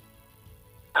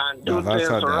and do things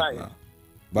right.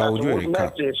 But that would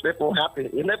make his people happy.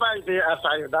 He never even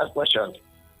answer you that question.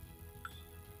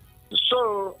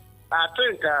 So I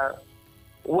think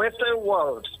Western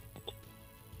world,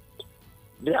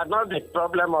 they are not the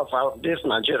problem of this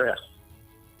Nigeria.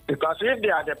 Because if they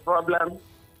are the problem,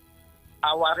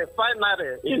 our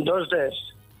refinery in those days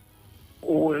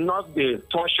will not be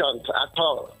functioned at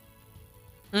all.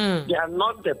 They are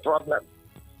not the problem.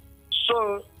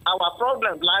 So our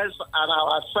problem lies on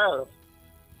ourselves,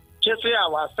 chasing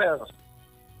ourselves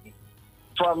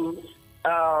from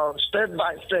state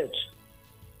by state,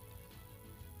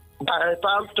 by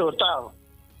town to town.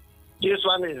 This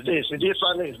one is this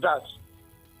one is that.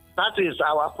 That is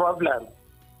our problem.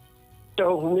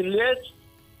 To humiliate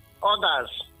others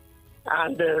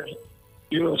and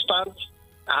you stand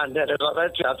and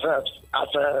resurrect yourself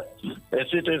as a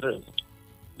citizen.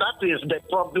 That is the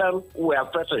problem we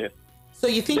are facing. So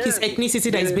you think it's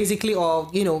ethnicity that is basically, or,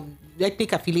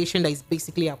 ethnic affiliation that is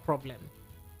basically a problem?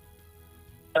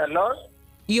 Hello?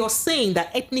 You're saying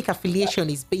that ethnic affiliation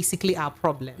is basically our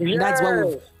problem. Yes, and that's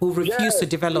why we've refused to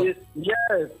develop.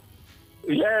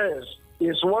 Yes.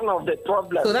 It's one of the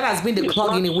problems. So that has been the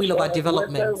clog in the wheel of our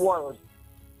development.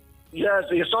 Yes,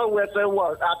 it's all Western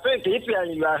world. I think if you're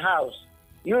in your house,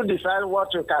 you decide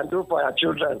what you can do for your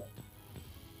children.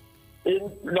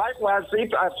 Likewise,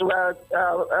 if as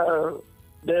well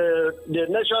the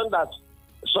nation that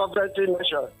sovereignty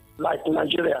nation like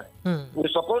Nigeria, we're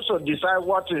supposed to decide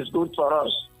what is good for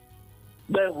us.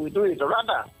 Then we do it.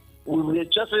 Rather, we will be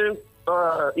chasing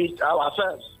it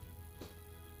ourselves.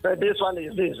 But this one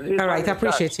is this. All right, I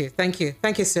appreciate you. Thank you.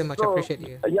 Thank you so much. I appreciate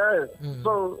you. Yes.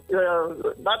 So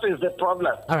that is the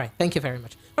problem. All right. Thank you very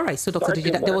much. All right. So, Dr.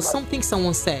 Digi, there was something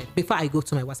someone said before I go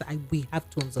to my WhatsApp. We have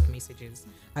tons of messages.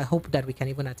 I hope that we can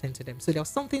even attend to them. So, there was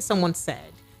something someone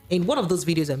said in one of those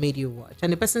videos I made you watch.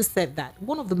 And the person said that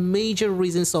one of the major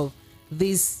reasons of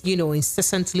these,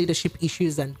 incessant leadership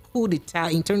issues and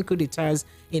intern coup d'etats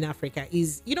in Africa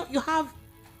is, you have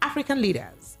African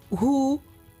leaders who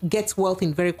gets wealth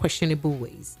in very questionable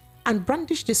ways and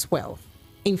brandish this wealth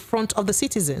in front of the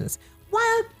citizens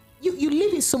while you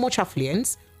live in so much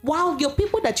affluence, while your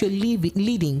people that you're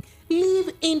leading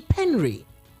live in penury.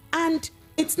 And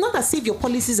it's not as if your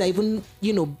policies are even,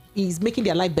 is making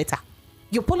their life better.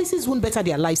 Your policies won't better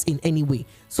their lives in any way.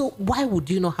 So why would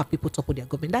you not have people topple their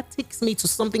government? That takes me to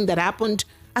something that happened,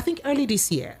 I think, early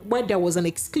this year, where there was an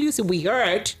exclusive, we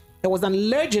heard, there was an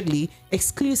allegedly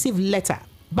exclusive letter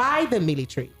by the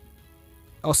military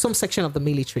or some section of the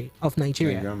military of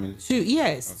Nigeria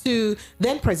to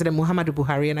then President Muhammadu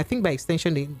Buhari, and I think by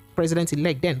extension the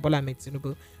president-elect then Bola Ahmed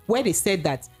Tinubu, where they said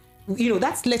that,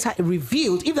 that letter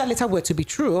revealed, if that letter were to be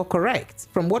true or correct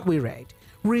from what we read,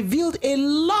 revealed a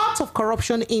lot of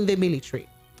corruption in the military.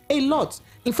 A lot.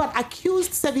 In fact,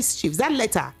 accused service chiefs. That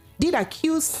letter did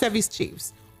accuse service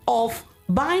chiefs of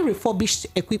buying refurbished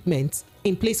equipment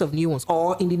in place of new ones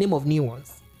or in the name of new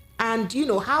ones. And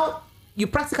how you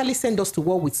practically send us to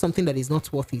war with something that is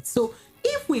not worth it. So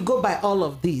if we go by all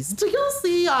of these, do you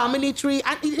see our military?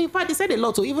 And in fact, they said a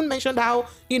lot. So even mentioned how,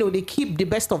 they keep the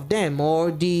best of them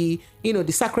or the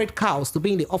sacred cows to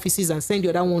be in the offices and send the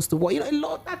other ones to war. A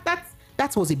lot.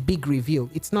 That was a big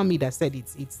reveal. It's not me that said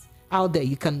it. It's out there.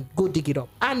 You can go dig it up.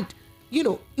 And,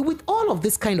 with all of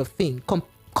this kind of thing,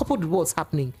 coupled with what's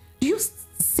happening, do you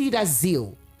see that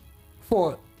zeal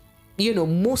for,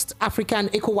 most African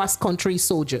ECOWAS country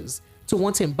soldiers to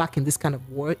want to embark in this kind of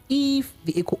war if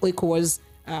the ECOWAS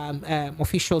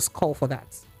officials call for that?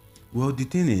 Well, the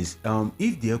thing is,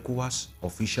 if the ECOWAS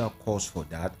official calls for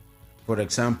that, for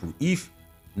example, if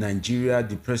Nigeria,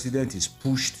 the president is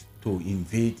pushed to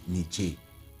invade Niger,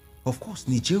 of course,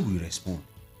 Niger will respond.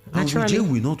 And Niger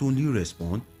will not only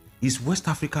respond, its West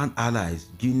African allies,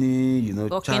 Guinea,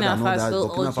 Chad and all that,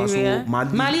 Burkina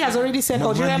Faso, Mali has already said,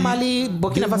 Algeria, Mali,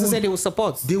 Burkina Faso said they will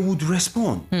support. They would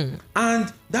respond.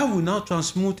 And that will now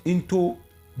transmute into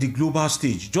the global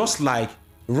stage, just like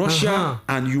Russia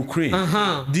and Ukraine.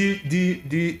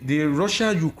 The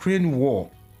Russia-Ukraine war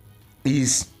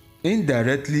is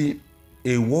indirectly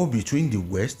a war between the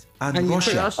West and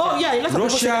Russia. Oh yeah, lots of people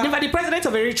say that. The president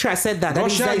of Eritrea said that.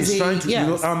 Russia is trying to,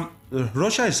 yes.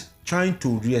 Russia is trying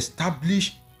to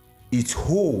reestablish its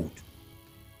hold,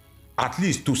 at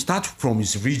least to start from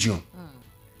its region.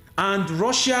 And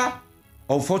Russia,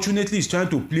 unfortunately, is trying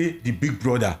to play the big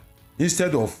brother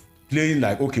instead of playing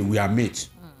like, okay, we are mates.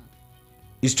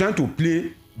 It's trying to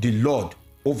play the Lord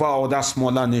over other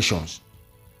smaller nations.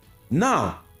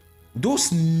 Now,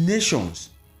 those nations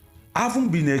haven't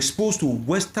been exposed to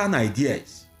Western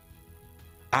ideas,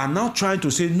 are now trying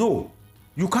to say, no,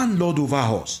 you can't lord over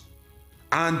us.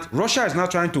 And Russia is now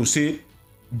trying to say,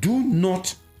 do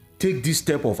not take this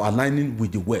step of aligning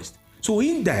with the West. So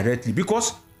indirectly,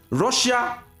 because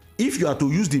Russia, if you are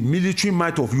to use the military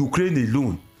might of Ukraine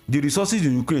alone, the resources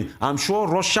in Ukraine, I'm sure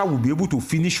Russia will be able to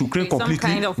finish Ukraine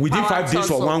completely within 5 days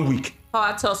or 1 week.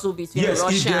 Power tussle between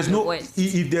Russia and the West.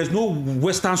 If there's no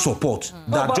Western support,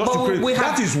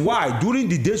 that is why during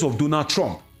the days of Donald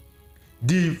Trump,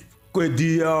 the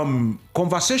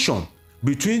conversation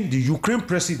between the Ukraine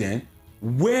president,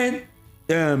 when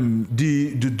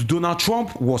Donald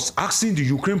Trump was asking the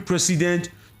Ukraine president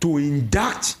to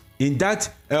indict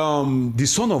the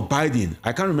son of Biden,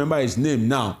 I can't remember his name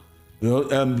now,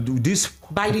 this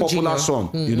Biden popular Jr.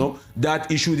 son,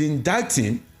 that he should indict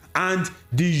him. And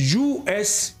the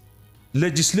U.S.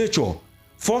 legislature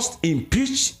first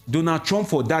impeached Donald Trump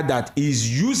for that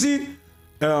is using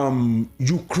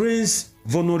Ukraine's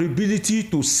vulnerability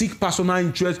to seek personal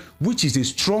interest, which is a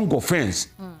strong offense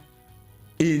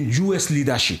in U.S.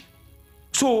 leadership.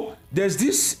 So there's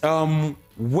this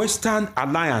Western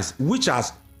alliance which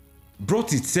has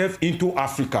brought itself into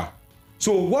Africa.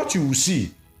 So what you will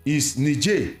see is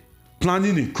Niger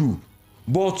planning a coup.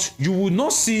 But you will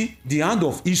not see the hand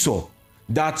of Esau,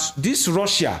 that this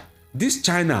Russia, this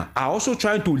China are also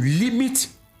trying to limit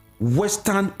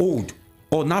Western hold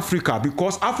on Africa,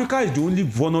 because Africa is the only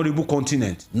vulnerable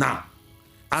continent now.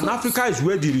 And Africa is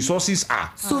where the resources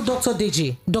are. So Dr.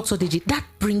 Deji, that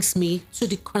brings me to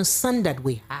the concern that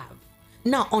we have.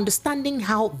 Now, understanding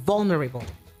how vulnerable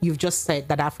you've just said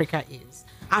that Africa is,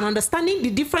 and understanding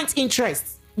the different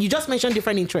interests. You just mentioned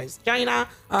different interests: China,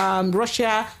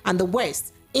 Russia, and the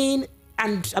West in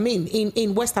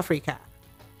West Africa.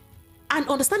 And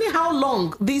understanding how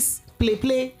long this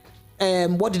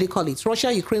what do they call it?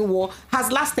 Russia-Ukraine war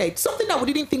has lasted. Something that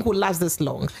we didn't think would last this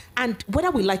long. And whether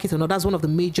we like it or not, that's one of the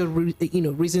major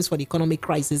reasons for the economic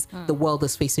crisis the world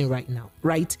is facing right now.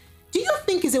 Right? Do you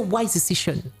think it's a wise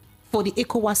decision for the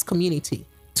ECOWAS community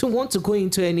to want to go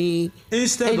into any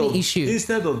issue?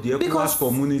 Instead of the ECOWAS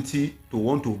community to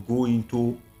want to go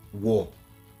into war,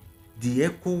 the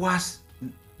ECOWAS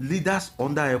leaders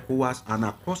under ECOWAS and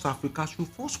across Africa should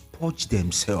first purge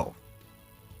themselves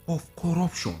of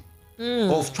corruption,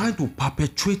 of trying to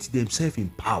perpetuate themselves in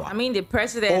power. I mean, the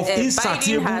president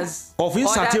Biden has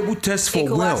insatiable tests for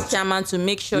wealth. ECOWAS chairman to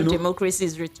make sure democracy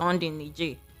is returned in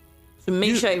Niger, to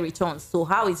make sure it returns. So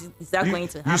how is that going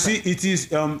to happen? You see,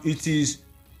 it is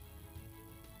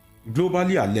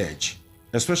globally alleged,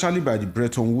 especially by the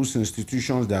Bretton Woods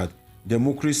institutions, that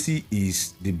democracy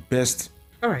is the best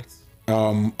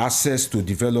access to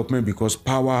development, because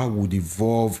power would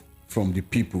evolve from the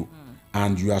people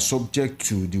and you are subject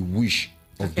to the wish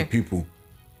of the people.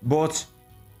 But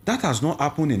that has not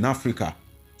happened in Africa.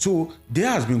 So there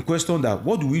has been questioned that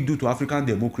what do we do to African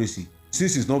democracy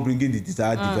since it's not bringing the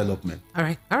desired development? All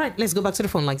right. Let's go back to the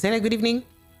phone line. Zena, good evening.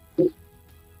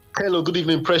 Hello, good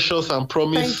evening, Precious and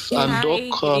Promise and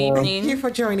Doc. Thank you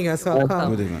for joining us.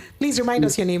 Welcome. Please remind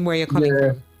us your name, where you're calling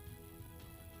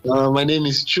from. My name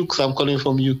is Chooks. I'm calling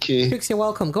from UK. Chooks, you're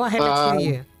welcome. Go ahead, let's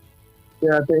hear you.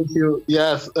 Yeah, thank you.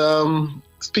 Yes,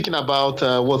 speaking about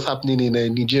what's happening in the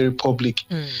Niger Republic,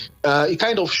 it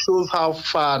kind of shows how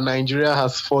far Nigeria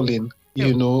has fallen.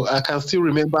 You know, I can still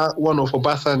remember one of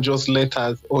Obasanjo's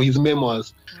letters or his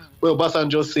memoirs, where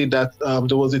Obasanjo said that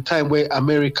there was a time where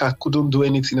America couldn't do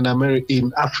anything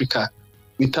in Africa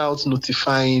without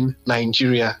notifying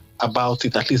Nigeria about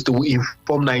it. At least they will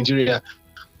inform Nigeria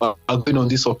going on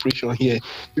this operation here.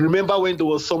 You remember when there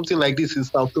was something like this in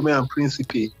Sao Tome and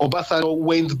Principe? Obasanjo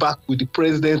went back with the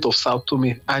president of Sao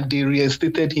Tome and they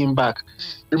reinstated him back.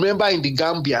 Remember in the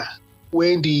Gambia,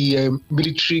 when the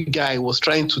military guy was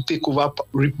trying to take over,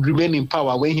 remain in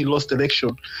power when he lost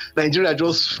election, Nigeria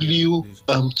just flew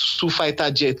 2 fighter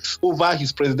jets over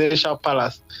his presidential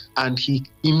palace and he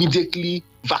immediately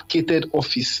vacated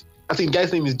office. I think the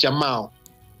guy's name is Jamal.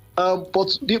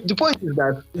 But the point is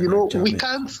that, we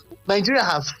can't, Nigeria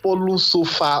has fallen so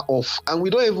far off and we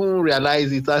don't even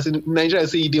realize it. As in Nigeria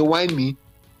say, they whine me,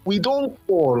 we don't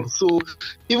fall. So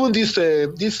even this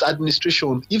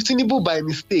administration, if Tinubu by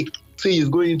mistake say he's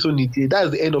going into Niger,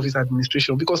 that's the end of his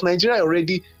administration, because Nigeria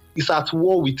already is at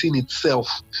war within itself.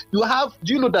 Do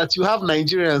you know that you have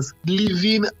Nigerians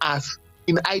living as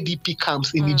in IDP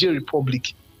camps in Niger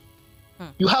Republic?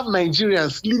 You have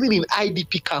Nigerians living in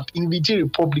IDP camp in Niger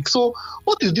Republic. So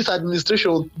what is this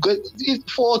administration?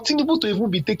 For Tinubu to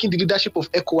even be taking the leadership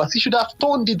of ECOWAS, he should have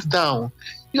toned it down.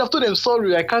 He should have told them,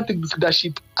 sorry, I can't take this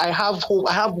leadership. I have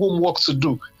homework to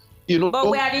do. You know.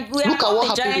 But we are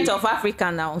the giant of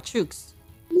Africa now, Chooks.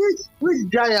 Which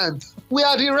giants? We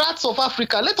are the rats of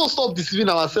Africa. Let us stop deceiving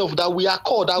ourselves that we are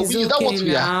called. Is that what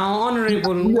we are?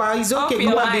 Honorable. Well, it's okay.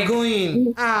 Go on, be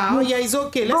going. Yeah, it's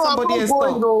okay. Let somebody else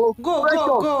talk.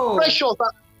 Go. Precious,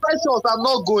 I'm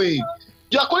not going.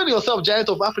 You are calling yourself giant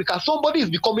of Africa. Somebody is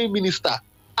becoming minister,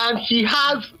 and he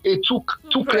has a two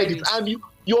credits, and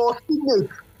your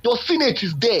senate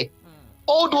is there.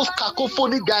 All those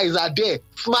cacophony guys are there,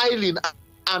 smiling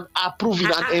and approving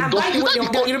and endorsing.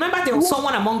 You remember there was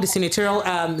someone among the senatorial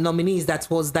nominees that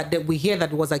we hear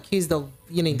that was accused of,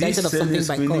 indicted of something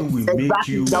by court.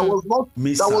 Exactly. That was not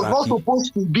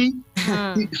supposed to be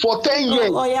for 10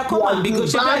 years. Oh yeah, come and be going.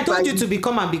 I told you to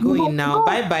come and be going now.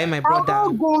 Bye bye, my brother.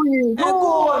 I'm not going.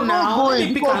 Go now. Let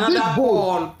me pick another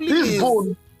ball, please. This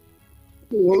bone.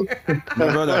 My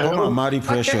brother, come and marry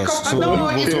Precious. So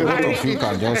both of you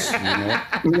can just, Bye.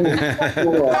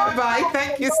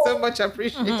 Thank you so much. I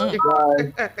appreciate you.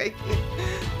 Thank you.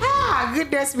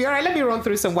 Goodness me. All right, let me run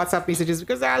through some WhatsApp messages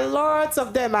because there are lots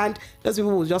of them, and those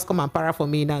people will just come and para for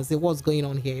me now and say what's going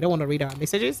on here. I don't want to read our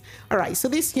messages. All right, so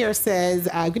this here says,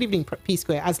 good evening, P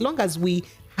Square. As long as we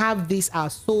have this our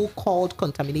so-called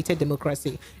contaminated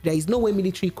democracy, there is no way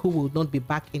military coup will not be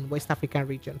back in West African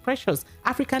region. Precious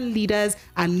African leaders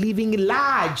are living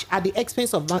large at the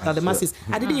expense of the masses.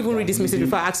 I didn't even read this message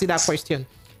before I asked you that question.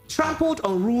 Trampled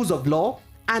on rules of law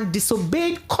and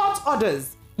disobeyed court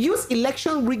orders. Use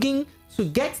election rigging to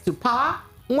get to power.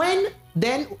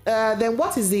 Then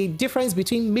what is the difference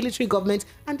between military government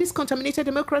and these contaminated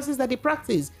democracies that they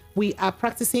practice? We are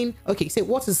practicing. Okay, so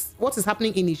what is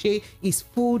happening in Niger is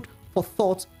food for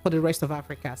thought for the rest of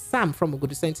Africa. Sam from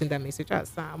Ogudu sent in that message.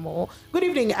 Sam, good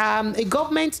evening. A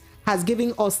government has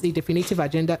given us a definitive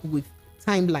agenda with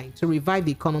timeline to revive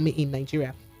the economy in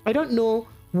Nigeria. I don't know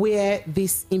where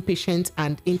this impatience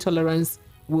and intolerance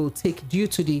will take due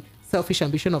to the selfish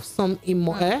ambition of some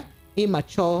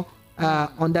immature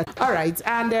on that. All right,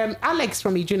 and Alex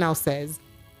from Iju now says,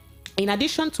 in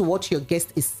addition to what your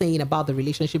guest is saying about the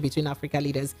relationship between Africa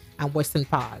leaders and Western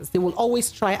powers, they will always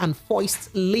try and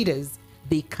foist leaders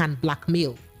they can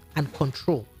blackmail and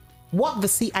control. What the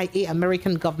CIA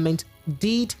American government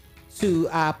did to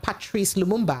Patrice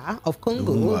Lumumba of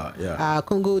Congo,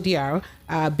 Congo DR,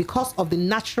 because of the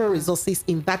natural resources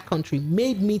in that country,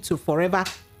 made me to forever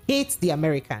hate the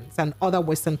Americans and other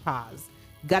Western powers.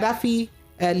 Gaddafi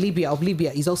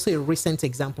Libya is also a recent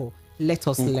example. Let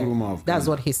us learn. That's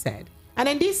what he said. And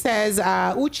then this says,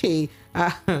 Uche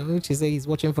says he's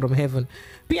watching from heaven.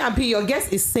 PMP, your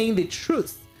guest is saying the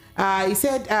truth. He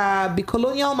said the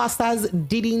colonial masters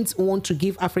didn't want to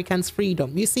give Africans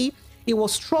freedom. You see, it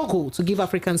was struggle to give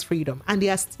Africans freedom, and they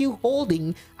are still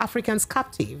holding Africans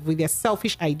captive with their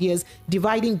selfish ideas,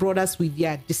 dividing brothers with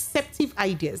their deceptive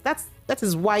ideas. That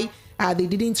is why they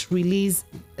didn't release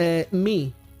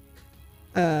me.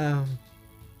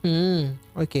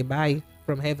 Okay, bye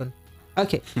from heaven.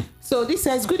 Okay, so this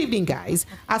says, good evening, guys.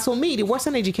 As for me, the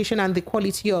Western education and the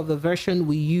quality of the version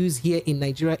we use here in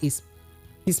Nigeria is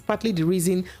partly the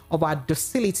reason of our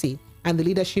docility, and the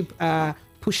leadership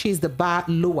pushes the bar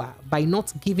lower by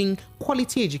not giving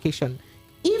quality education.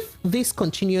 If this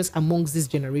continues amongst this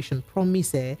generation,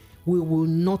 promise we will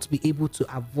not be able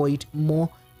to avoid more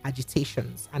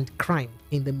agitations and crime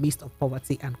in the midst of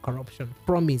poverty and corruption.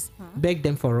 Promise, beg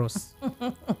them for us.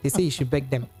 They say you should beg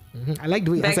them. I like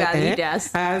the way beg our leaders.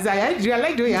 I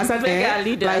like the way you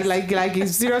answered like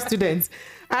serious students.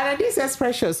 And this is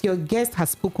Precious. Your guest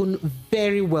has spoken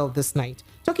very well this night,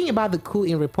 talking about the coup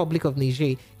in Republic of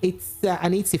Niger,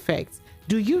 and its effects.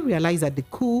 Do you realize that the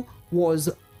coup was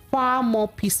far more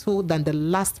peaceful than the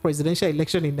last presidential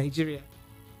election in Nigeria?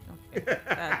 Okay.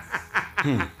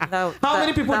 How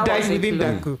many people died within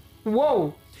that coup?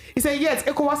 Whoa. He said, yes,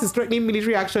 ECOWAS is threatening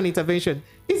military action intervention.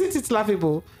 Isn't it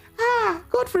laughable?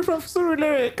 Godfrey from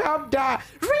Surulere, calm down.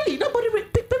 Really?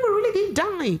 People really didn't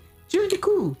die during the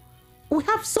coup. We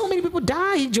have so many people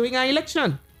die during our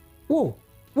election. Whoa.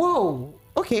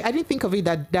 Okay, I didn't think of it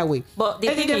that way. But the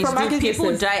thing is, do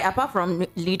people die, apart from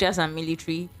leaders and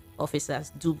military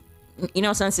officers, do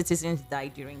innocent citizens die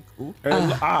during coup?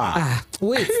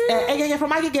 Wait, again,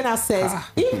 from Agigena says,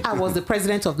 if I was the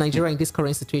president of Nigeria in this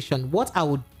current situation, what I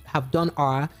would have done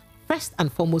are, first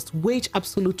and foremost wage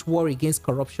absolute war against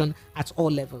corruption at all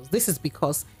levels. This is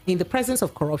because in the presence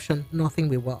of corruption, nothing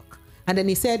will work. And then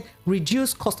he said,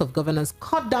 reduce cost of governance,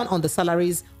 cut down on the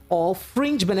salaries or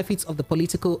fringe benefits of the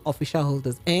political official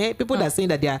holders. People that are saying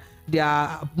that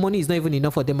their money is not even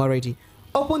enough for them already.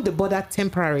 Open the border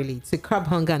temporarily to curb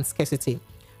hunger and scarcity.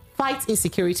 Fight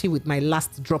insecurity with my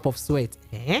last drop of sweat.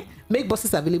 Make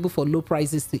buses available for low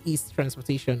prices to ease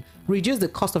transportation. Reduce the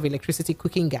cost of electricity,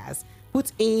 cooking gas.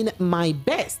 Put in my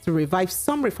best to revive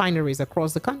some refineries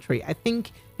across the country. I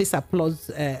think this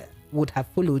applause would have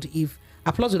followed if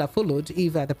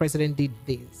the president did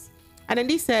this. And then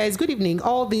this says, good evening.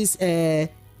 All this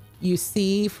you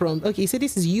see from, okay, so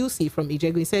this is UC from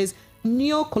Ijeoma. He says,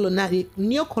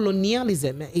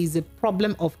 neocolonialism is a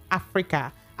problem of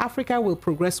Africa. Africa will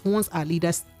progress once our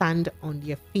leaders stand on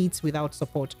their feet without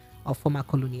support of former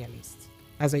colonialists.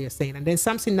 That's what you're saying. And then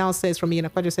something now says from Ijeoma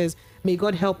Egwuatu says, may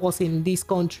God help us in this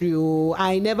country. Oh,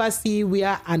 I never see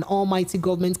where an almighty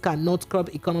government cannot curb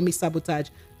economic sabotage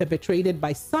perpetrated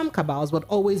by some cabals, but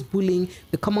always bullying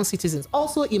the common citizens.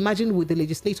 Also, imagine with the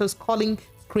legislators calling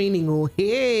screening. Oh,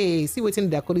 hey, see what's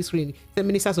in their calling screening. The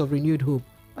ministers of renewed hope.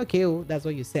 Okay, oh, that's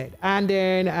what you said. And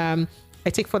then I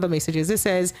take further messages. It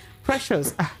says,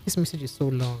 Precious. This message is so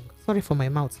long. Sorry for my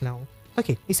mouth now.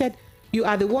 Okay, he said, you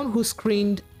are the one who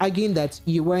screened, arguing that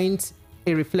you weren't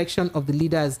a reflection of the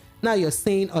leaders. Now you're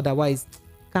saying otherwise.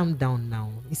 Calm down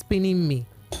now. It's paining me.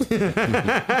 So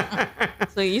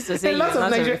you used to say a lot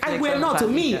of Nigerians, we're not to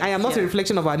me. I am not a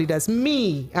reflection of our leaders.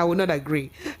 Me, I will not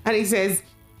agree. And he says,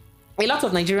 a lot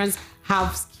of Nigerians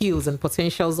have skills and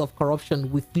potentials of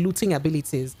corruption with looting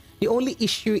abilities. The only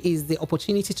issue is the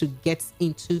opportunity to get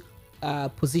into a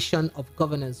position of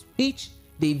governance, which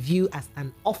they view as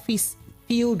an office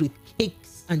filled with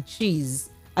cakes and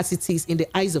cheese, as it is in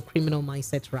the eyes of criminal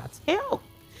mindset rats. Hell.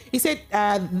 He said,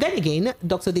 then again,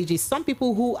 Dr. Deji, some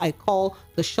people who I call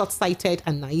the short-sighted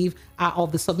and naive are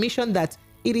of the submission that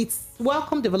it is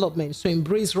welcome development to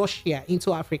embrace Russia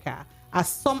into Africa, as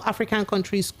some African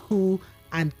countries cool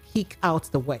and kick out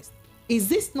the West. Is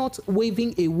this not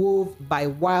waving a woe by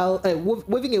while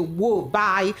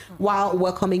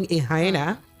welcoming a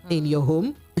hyena in your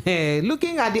home?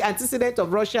 Looking at the antecedent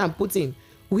of Russia and Putin,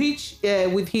 which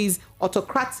with his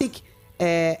autocratic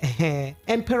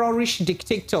emperorish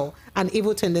dictator and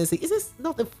evil tendency, is this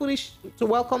not a foolish to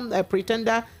welcome a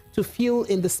pretender to fill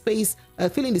in the space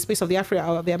of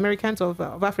the Americans of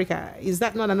Africa? Is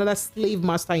that not another slave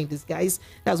master in disguise?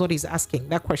 That's what he's asking,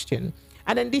 that question.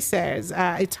 And then this says,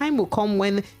 a time will come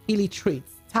when illiterate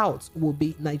touts will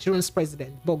be Nigerian's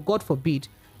president, but God forbid,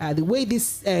 the way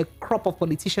this crop of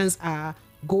politicians are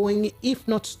going, if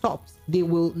not stopped, they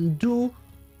will do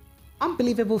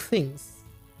unbelievable things.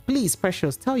 Please,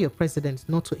 Precious, tell your president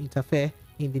not to interfere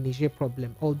in the Niger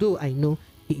problem, although I know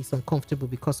he is uncomfortable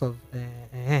because of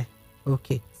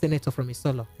okay, Senator from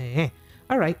Isolo.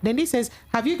 All right, then he says,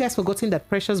 have you guys forgotten that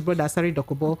Precious brother Asari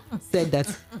Dokubo said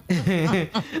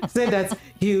that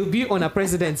he'll be on a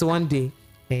president one day?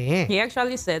 He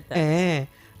actually said that.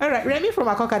 All right, Remy from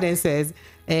Akoka then says,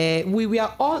 we were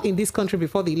all in this country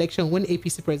before the election when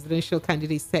APC presidential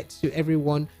candidate said to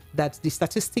everyone that the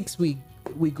statistics we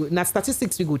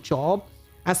go chop.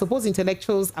 I suppose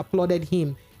intellectuals applauded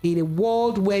him in a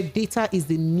world where data is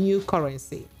the new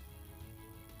currency.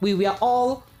 We were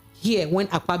all here when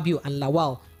Akpabio and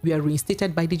Lawal were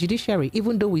reinstated by the judiciary,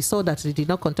 even though we saw that they did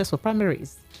not contest for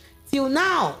primaries. Till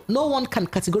now, no one can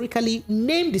categorically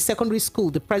name the secondary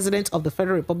school the president of the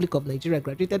Federal Republic of Nigeria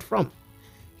graduated from.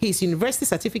 His university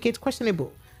certificate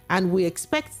questionable, and we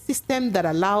expect system that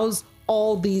allows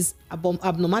all these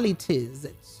abnormalities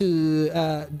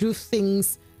to do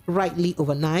things rightly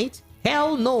overnight.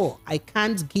 Hell no, I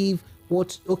can't give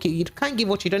what, okay, you can't give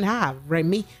what you don't have.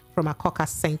 Remy from Akoka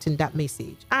sent in that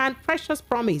message. And Precious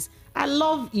promise, I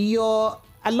love your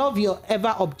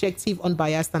ever objective,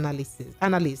 unbiased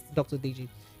analyst, Dr. Deji.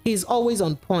 He's always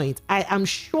on point. I am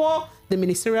sure the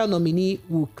ministerial nominee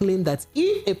will claim that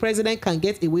if a president can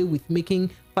get away with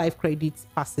making 5 credit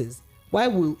passes, why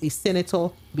will a senator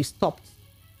be stopped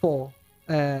for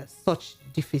such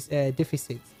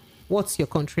deficits? What's your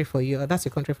country for you? That's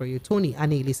your country for you. Tony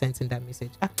Anili sent in that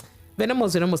message.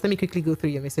 Venomous. Let me quickly go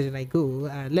through your message and I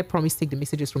go. Let Promise take the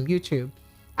messages from YouTube.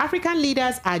 African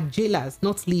leaders are jailers,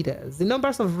 not leaders. The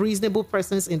numbers of reasonable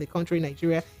persons in the country,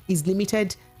 Nigeria, is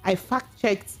limited. I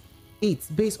fact-checked it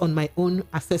based on my own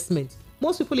assessment.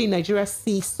 Most people in Nigeria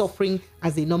see suffering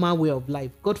as a normal way of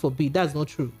life. God forbid, that's not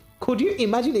true. Could you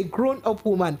imagine a grown-up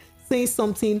woman saying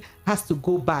something has to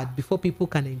go bad before people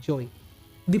can enjoy?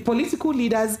 The political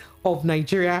leaders of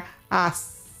Nigeria have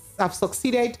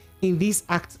succeeded in this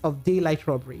act of daylight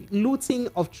robbery, looting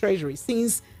of treasury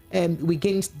since we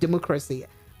gained democracy.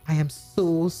 I am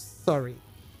so sorry.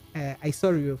 I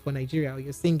sorry you for Nigeria.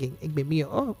 You're singing.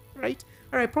 Oh, right.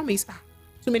 All right, promise.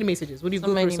 Too many messages. Would you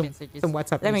go through some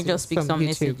WhatsApp Let me messages, just pick some YouTube?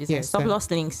 messages. Yes,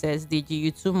 Surplus Link says, "Did you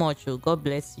too much? Oh, God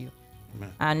bless you."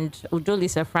 Amen. And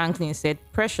Udolisa Franklin said,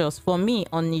 "Precious for me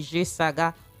on Niger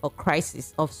saga or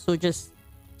crisis of soldiers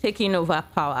taking over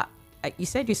power." You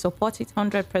said you support it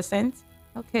 100%.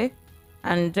 Okay.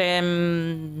 And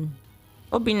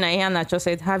Obi Nayana just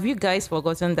said, "Have you guys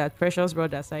forgotten that Precious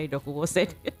brother side of Uwo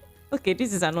said?" Okay,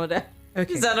 this is another.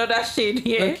 Okay. This is another shade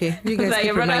here. Okay, you guys like keep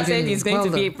your brother reminding said me. he's going Well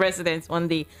to be a done. president one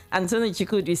day. Anthony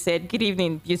Chikudi said, "Good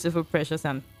evening, beautiful, precious,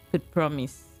 and good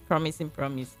promise. Promise.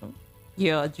 No?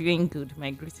 You're doing good.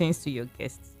 My greetings to your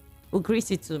guests. We'll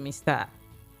greet you to Mr.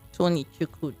 Tony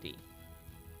Chikudi."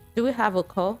 Do we have a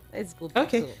call? Let's go back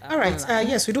Okay. to All right. online.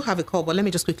 Yes, we do have a call, but let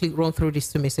me just quickly run through these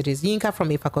two messages. Yinka from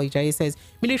Ifako Ijaye says,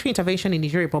 military intervention in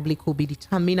Niger Republic will be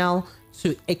determinal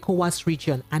to ECOWAS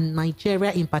region and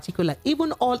Nigeria in particular.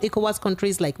 Even all ECOWAS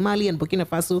countries like Mali and Burkina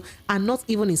Faso are not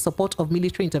even in support of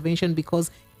military intervention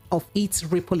because of its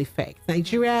ripple effect.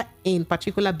 Nigeria in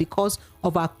particular because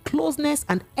of our closeness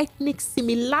and ethnic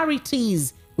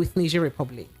similarities with Niger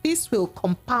Republic. This will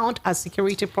compound our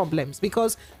security problems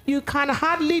because you can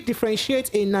hardly differentiate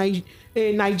a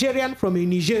Nigerian from a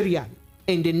Nigerian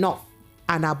in the north,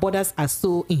 and our borders are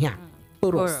so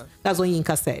porous. That's what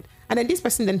Yinka said. And then this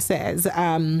person then says,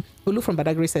 Ulu from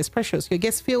Badagry says, "Precious, your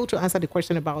guest failed to answer the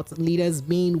question about leaders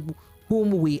being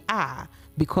whom we are,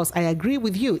 because I agree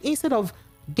with you. Instead your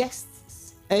guest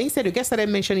started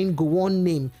mentioning Gowon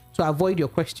name to avoid your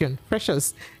question.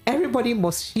 Precious, everybody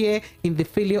must share in the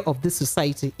failure of this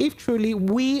society. If truly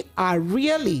we are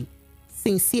really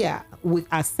sincere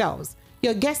with ourselves.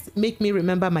 Your guests make me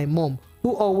remember my mom,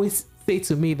 who always say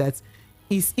to me that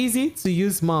it's easy to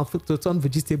use mouth to turn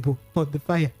vegetable on the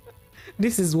fire.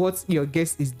 This is what your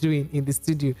guest is doing in the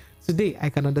studio. Today, I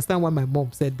can understand why my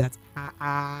mom said that.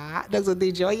 That's what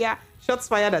they do. Oh, yeah, shots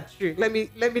fired at you. Let me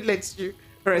let you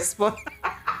respond."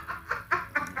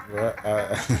 Well,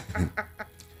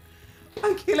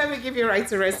 Okay, let me give you right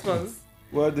to response.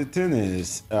 well, the thing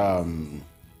is,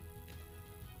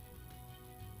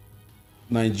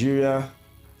 Nigeria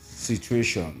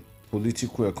situation,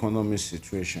 political economy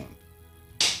situation.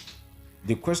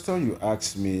 The question you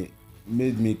asked me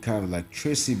made me kind of like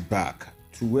trace it back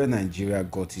to where Nigeria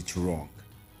got it wrong.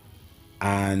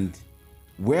 And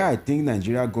where I think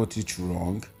Nigeria got it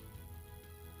wrong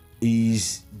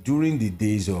is during the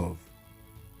days of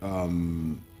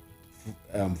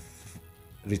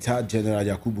retired General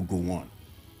Yakubu Gowon,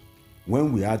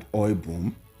 when we had oil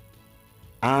boom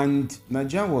and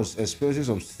Nigeria was experiencing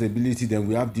some stability. Then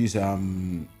we have this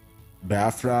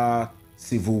Biafra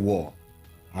civil war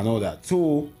and all that.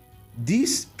 So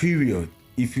this period,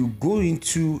 if you go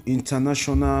into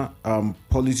international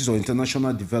politics or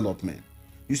international development,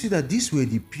 you see that this were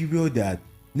the period that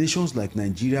nations like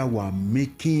Nigeria were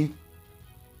making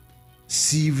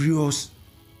serious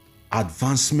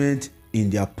advancement in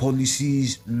their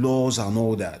policies, laws, and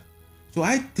all that. So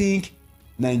I think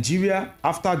Nigeria,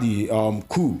 after the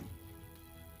coup,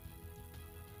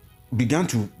 began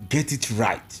to get it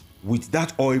right with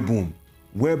that oil boom,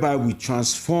 whereby we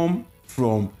transformed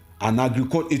from an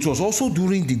agriculture. It was also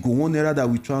during the Gowon era that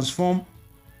we transformed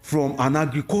from an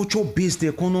agriculture-based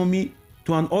economy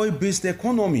to an oil-based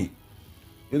economy.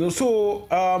 So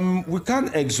we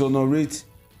can't exonerate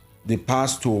the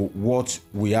past to what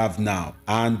we have now.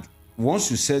 And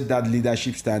once you set that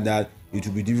leadership standard, it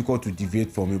will be difficult to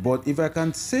deviate from it. But if I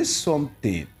can say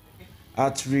something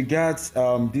as regards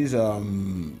this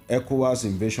ECOWAS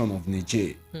invasion of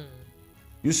Niger,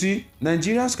 you see,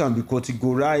 Nigerians can be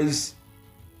categorized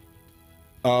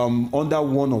under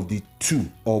one of the two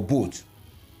or both,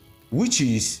 which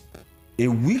is a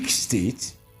weak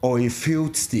state or a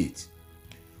failed state.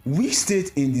 Weak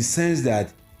state in the sense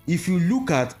that if you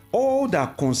look at all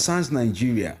that concerns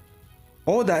Nigeria,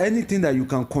 anything that you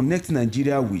can connect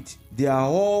Nigeria with, they are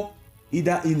all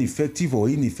either ineffective or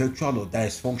ineffectual or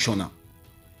dysfunctional.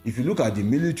 If you look at the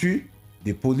military,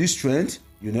 the police strength,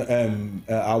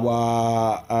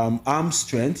 our armed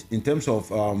strength in terms of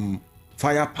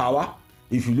firepower,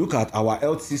 if you look at our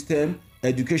health system,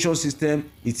 education system,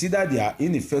 it's either they are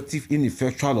ineffective,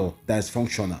 ineffectual, or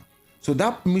dysfunctional. So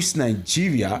that makes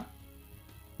Nigeria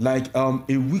like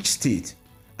a weak state,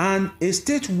 and a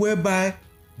state whereby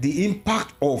the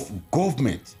impact of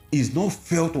government is not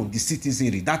felt on the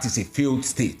citizenry. That is a failed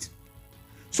state.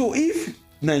 So if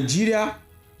Nigeria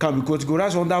can be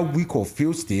categorized under weak or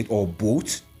failed state or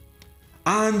both,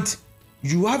 and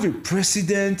you have a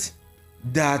president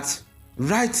that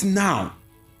right now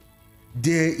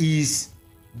there is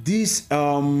this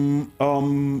local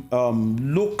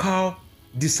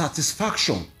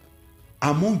dissatisfaction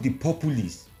among the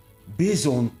populace based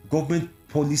on government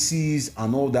policies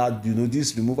and all that,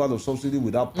 this removal of subsidy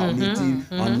without permitting,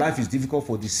 and life is difficult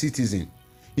for the citizen.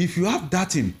 If you have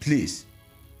that in place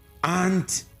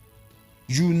and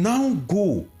you now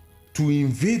go to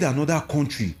invade another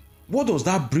country, what does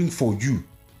that bring for you?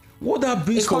 What that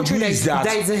brings for you is that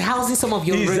is housing some of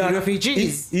your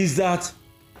refugees. Is that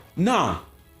now,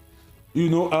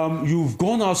 you've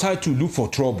gone outside to look for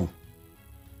trouble,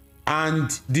 and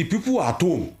the people at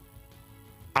home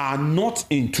are not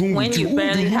in tune with you.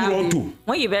 Who do you run to?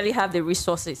 When you barely have the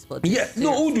resources for this. Yeah,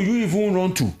 no, who do you even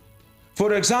run to?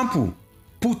 For example,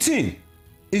 Putin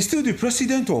is still the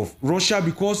president of Russia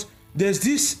because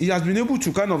he has been able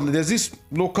to there's this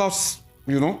local,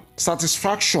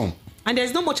 satisfaction. And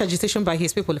there's not much agitation by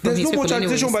his people. There's not much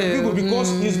agitation by the people because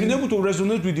he's been able to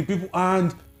resonate with the people,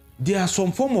 and there are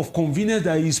some form of convenience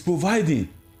that he's providing.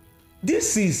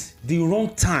 This is the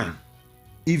wrong time.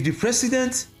 If the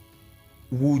president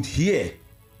would hear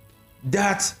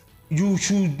that you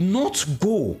should not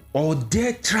go or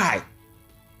dare try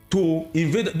to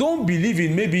invade, don't believe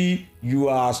in maybe you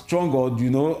are strong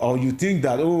or you think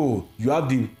that you have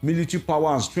the military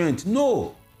power and strength.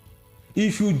 No,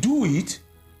 if you do it,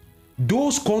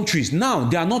 those countries now,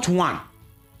 they are not one,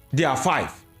 they are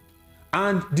 5,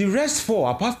 and the rest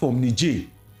 4 apart from Niger,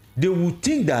 they will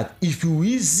think that if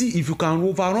you can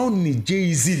overrun Niger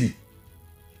easily,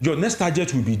 your next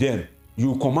target will be them.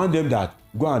 You command them that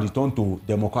go and return to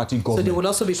democratic government. So they will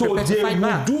also be prepared to fight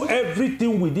back. So they will do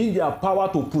everything within their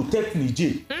power to protect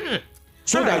Niger,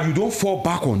 so that you don't fall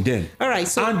back on them. All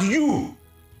right. And you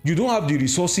don't have the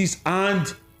resources,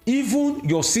 and even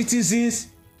your citizens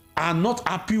are not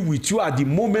happy with you at the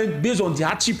moment based on the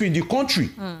hardship in the country.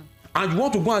 And you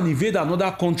want to go and invade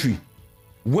another country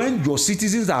when your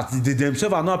citizens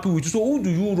themselves are not happy with you. So who do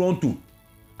you run to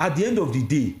at the end of the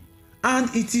day? And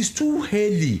it is too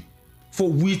early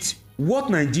with what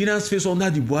Nigerians face under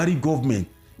the Buhari government.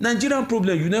 Nigerian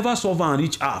problem, you never solve and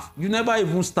reach half. You never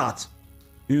even start.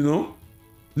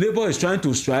 Labour is trying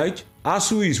to strike.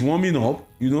 ASU is warming up.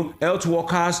 Health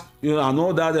workers, and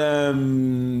all that.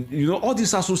 All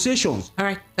these associations. All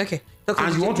right. Okay.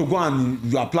 And you want to go and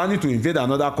you are planning to invade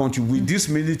another country with this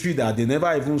military that they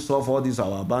never even solve all this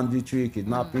our banditry,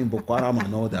 kidnapping, Boko Haram,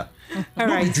 and all that. All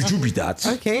right. Did you be that?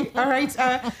 Okay. All right.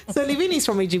 So Living is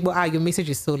from Ijeoma. Your message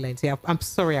is so lengthy. I'm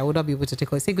sorry, I would not be able to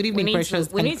take it. Say good evening,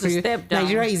 precious. We need to step down.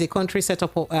 Nigeria is a country set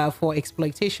up for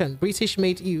exploitation. British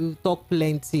made you talk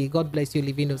plenty. God bless you,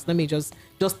 Livinus. Let me just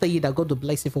tell you that God will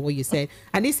bless you for what you said.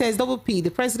 And he says, Double P,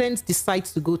 the president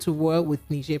decides to go to war with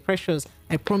Niger. Precious,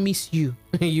 I promise you.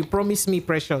 You promise me,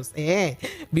 Precious.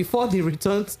 Before the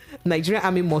returns, Nigerian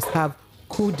army must have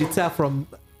coup d'etat from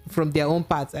their own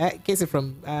parts. Casey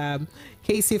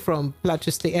from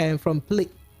Plateau State,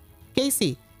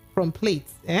 Casey from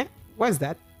Plates. What's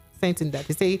that? Sent in that.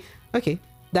 They say, okay,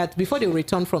 that before they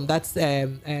return from that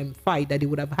fight, that they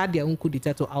would have had their own coup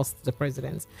d'etat to oust the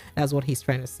president. That's what he's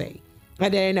trying to say.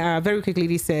 And then very quickly,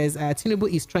 he says,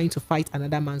 Tinubu is trying to fight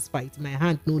another man's fight. My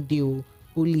hand no deal,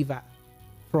 Oliver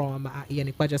from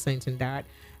Yannikwaja sent in that.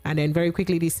 And then very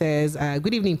quickly, he says,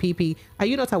 good evening, PP. Are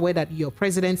you not aware that your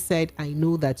president said, I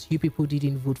know that you people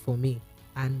didn't vote for me?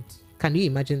 And can you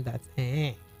imagine that?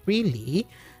 Really?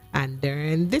 And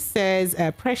then this says,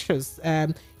 Precious,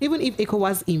 even if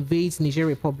ECOWAS invades Niger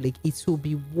Republic, it will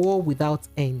be war without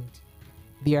end.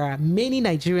 There are many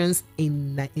Nigerians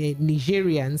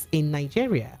Nigerians in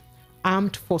Nigeria,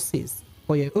 armed forces.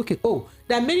 There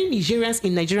are many Nigerians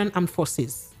in Nigerian armed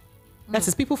forces. That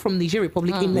is people from Niger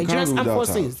Republic in Nigerian armed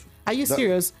forces. Are you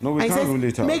serious? No, we can't rule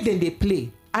it out. Make them they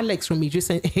play. Alex from Niger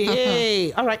said,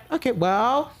 hey, all right, okay,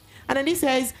 well. And then he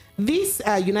says, these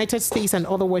United States and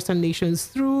other Western nations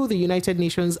through the United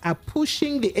Nations are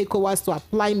pushing the ECOWAS to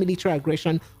apply military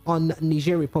aggression on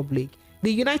Niger Republic.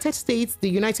 The United States, the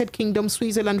United Kingdom,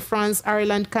 Switzerland, France,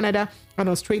 Ireland, Canada, and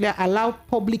Australia allow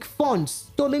public funds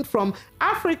stolen from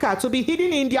Africa to be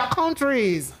hidden in their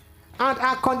countries and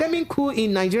are condemning coup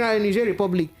in Nigeria and Niger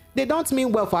Republic. They don't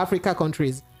mean well for Africa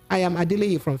countries. I am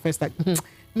Adelehi from First Act.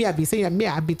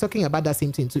 I've been talking about that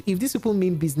same thing too. If these people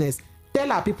mean business,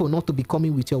 tell our people not to be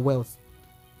coming with your wealth.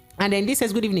 And then this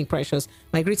says, good evening, Precious.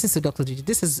 My greetings to Dr. Digi.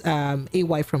 This is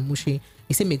AY from Mushi.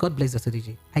 He said, may God bless Dr.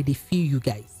 Digi. I dey feel you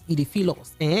guys. They feel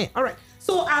us. All right.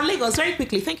 So Lagos, very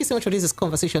quickly, thank you so much for this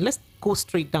conversation. Let's go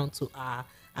straight down to our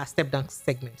step down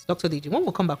segment. Dr. Digi, when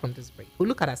we'll come back from this break, we'll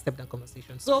look at our step down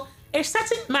conversation. So a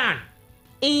certain man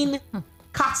in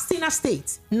Katsina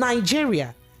State,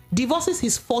 Nigeria, divorces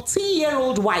his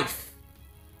 14-year-old wife.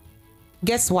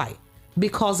 Guess why?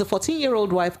 Because the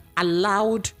 14-year-old wife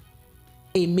allowed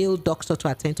a male doctor to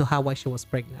attend to her while she was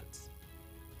pregnant.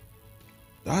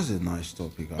 That's a nice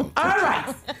topic. All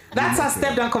right. That's our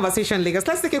step-down conversation, Lagos.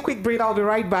 Let's take a quick break. I'll be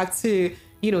right back to,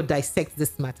 dissect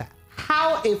this matter.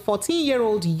 How a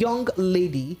 14-year-old young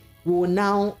lady will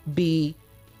now be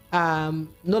no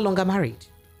longer married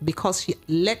because she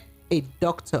let a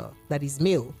doctor that is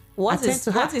male What is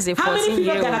a 14-year-old? How many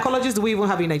female gynecologists do we even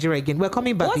have in Nigeria again? We're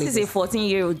coming back. What is a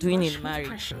 14-year-old doing in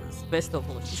marriage? First of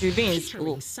all, she should be in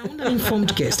school. Sound and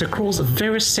informed guests across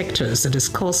various sectors to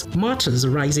discuss matters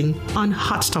arising on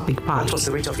Hot Topic Party. What was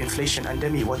the rate of inflation, and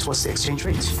then what was the exchange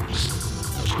rate?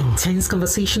 Intense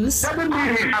conversations, critical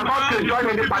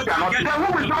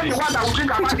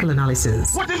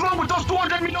analysis. What is wrong with us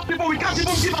 200 million people? We can't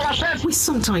even give ourselves. We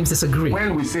sometimes disagree.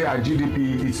 When we say our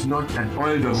GDP, it's not an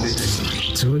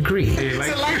oil-dominated. To agree.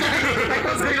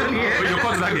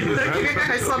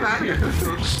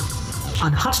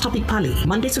 On Hot Topic Pali,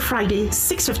 Monday to Friday,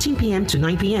 6:15 p.m. to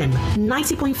 9 p.m.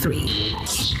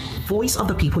 90.3. Voice of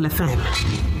the People FM.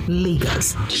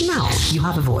 Lagos. Now you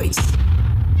have a voice.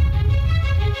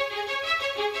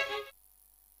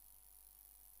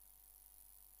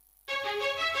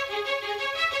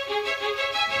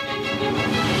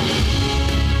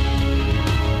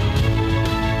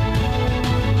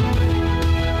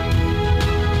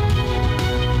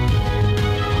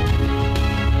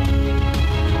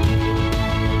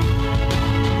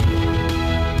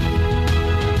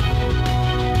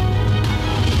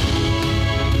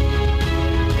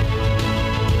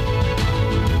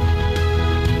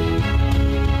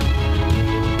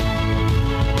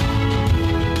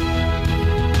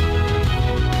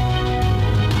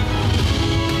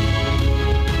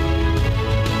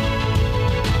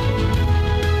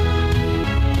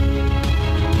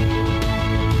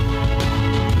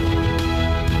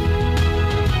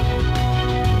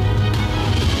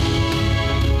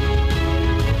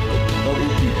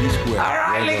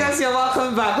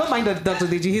 Dr.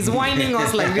 Deji, he's whining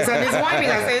us like this, and he's whining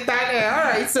us entirely. All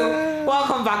right, so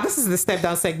welcome back. This is the step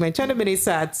down segment. 20 minutes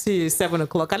to 7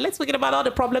 o'clock, and let's forget about all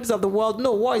the problems of the world.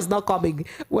 No, war is not coming.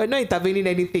 We're not intervening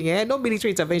anything. No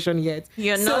military intervention yet.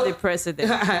 You're not the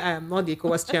president. I am not the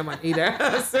ECOWAS chairman either.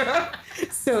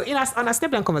 so on our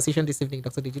step down conversation this evening,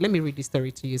 Dr. Deji, let me read this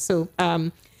story to you. So,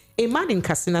 a man in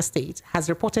Katsina State has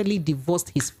reportedly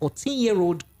divorced his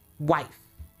 14-year-old wife.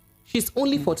 She's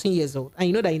only 14 years old, and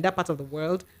you know that in that part of the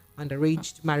world,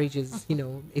 underage marriage is,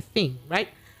 a thing, right?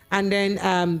 And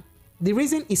then the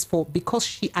reason is because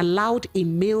she allowed a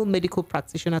male medical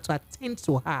practitioner to attend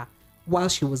to her while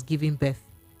she was giving birth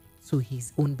to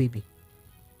his own baby.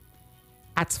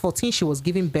 At 14, she was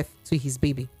giving birth to his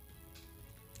baby.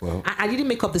 Well, I didn't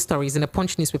make up the stories in a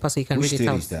Punch newspaper, so you can read it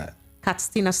out. Which state is that?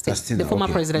 Katsina State, the former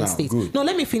president's state. Good. No,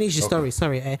 let me finish the story.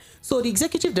 Sorry. So the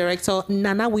executive director,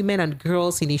 Nana Women and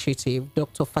Girls Initiative,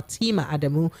 Dr. Fatima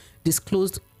Adamu,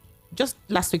 disclosed just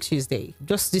last week Tuesday,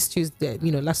 this Tuesday,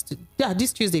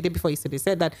 this Tuesday, day before yesterday,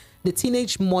 said that the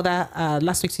teenage mother,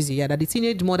 last week Tuesday, that the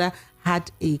teenage mother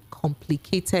had a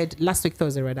complicated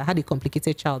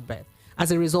childbirth.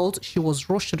 As a result, she was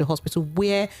rushed to the hospital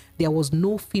where there was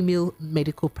no female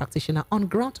medical practitioner on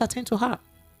ground to attend to her.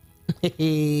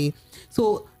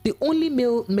 So the only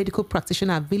male medical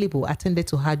practitioner available attended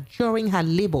to her during her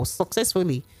labor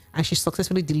successfully, and she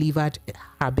successfully delivered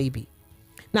her baby.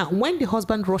 Now, when the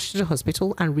husband rushed to the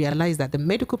hospital and realized that the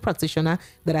medical practitioner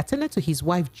that attended to his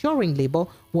wife during labor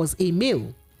was a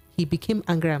male, he became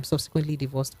angry and subsequently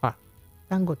divorced her.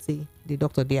 Thank God, say the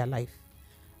doctor they are alive.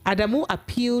 Adamu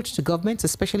appealed to governments,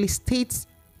 especially state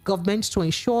governments, to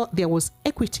ensure there was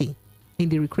equity in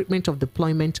the recruitment of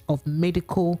deployment of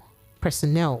medical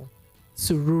personnel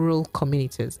to rural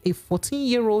communities. A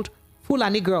 14-year-old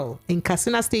Fulani girl in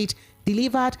Katsina State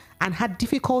delivered and had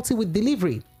difficulty with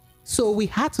delivery. So we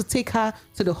had to take her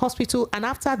to the hospital, and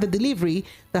after the delivery,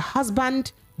 the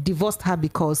husband divorced her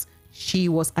because she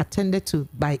was attended to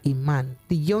by a man.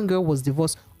 The young girl was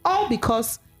divorced all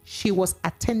because she was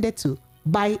attended to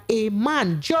by a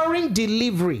man during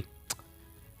delivery.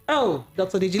 Oh,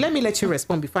 Dr. Deji, let me let you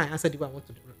respond before I answer the way I want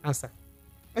to answer.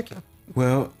 Okay.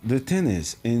 Well, the thing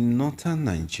is, in northern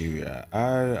Nigeria,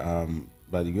 I,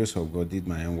 by the grace of God, did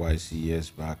my NYC years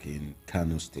back in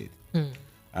Kano State.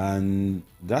 And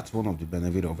that's one of the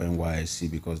benefits of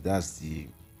NYSC, because that's the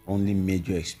only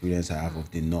major experience I have of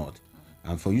the North.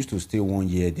 And for you to stay 1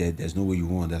 year there, there's no way you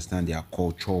won't understand their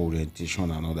cultural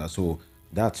orientation and all that. So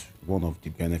that's one of the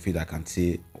benefits I can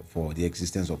say for the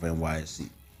existence of NYSC.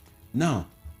 Now,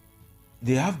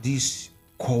 they have this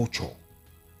culture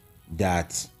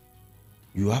that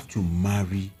you have to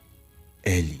marry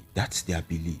early. That's their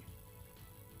belief.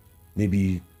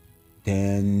 Maybe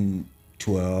 10,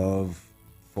 12,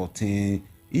 14.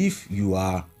 If you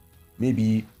are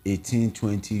maybe 18,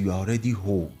 20, you are already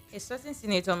old. A certain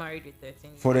senator married with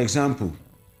 13. For example,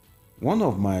 one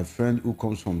of my friends who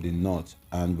comes from the north,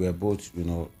 and we're both,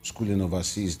 schooling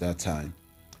overseas that time.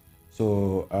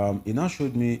 So he now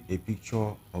showed me a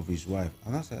picture of his wife,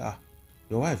 and I said,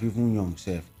 your wife even young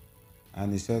self.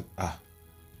 And he said, I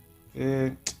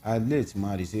late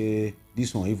married. He said,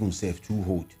 this one even self too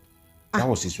old. That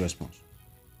was his response.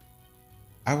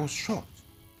 I was shocked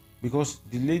because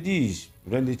the lady is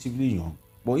relatively young,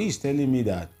 but he is telling me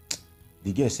that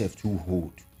the girl self too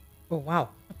old. Oh, wow.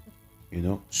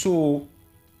 So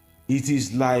it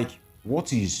is like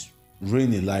what is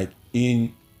reigning like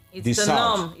in the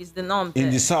south. It's the norm.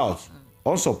 In the south,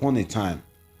 once upon a time,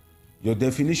 your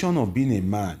definition of being a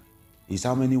man is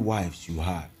how many wives you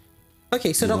have.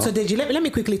 Okay, so Dr. Deji, let me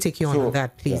quickly take you on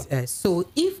that, please. Yeah. So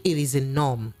if it is a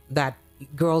norm that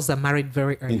girls are married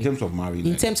very early. In terms of marriage.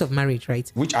 In terms of marriage, right?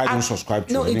 Which I don't subscribe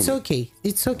to. No, anyway. it's okay.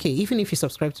 It's okay. Even if you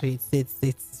subscribe to it,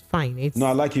 it's fine. No,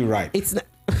 I like it right. It's not.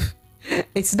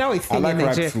 It's now a thing I like in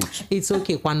Nigeria. fruit. It's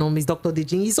okay, Kwano, Miss Dr.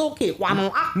 Deji. It's okay,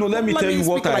 Kwano. No, let me tell you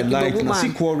what I like. It's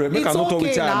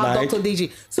okay now, Dr.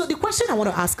 Deji. So the question I want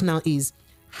to ask now is,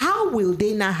 how will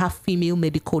they now have female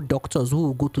medical doctors who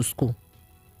will go to school?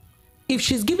 If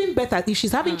she's giving birth, if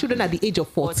she's having children at the age of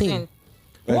 14,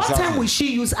 what time will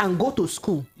she use and go to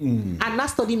school and not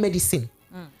study medicine?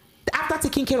 After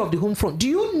taking care of the home front, do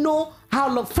you know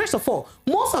how long? First of all,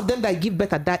 most of them that give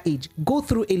birth at that age go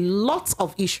through a lot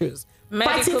of issues.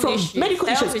 Medical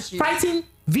issues, fighting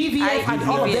VVF and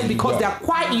all of them because they are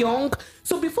quite young.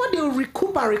 So before they will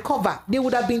recoup and recover, they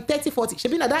would have been 30, 40.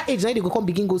 Should be at that age, now they go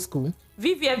begin go school.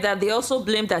 VVF that they also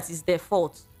blame that it's their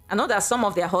fault. I know that some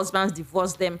of their husbands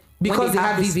divorced them because they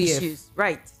have these VVF. Issues.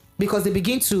 Right. Because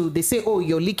they say, oh,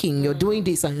 you're leaking, you're doing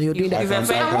this and you're doing that.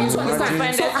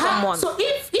 So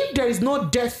if there is no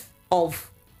death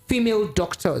of female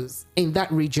doctors in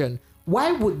that region,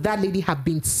 why would that lady have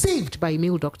been saved by a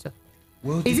male doctor?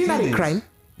 Well, isn't that a crime?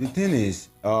 The thing is,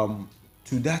 to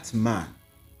that man,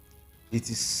 it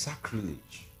is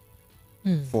sacrilege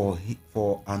for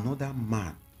another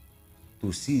man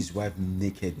to see his wife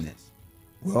nakedness.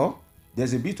 Well,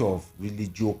 there's a bit of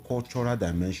religio-cultural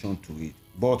dimension to it,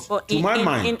 but to my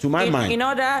mind, in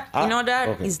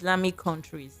other Islamic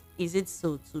countries, is it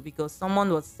so too? Because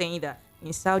someone was saying that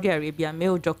in Saudi Arabia,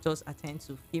 male doctors attend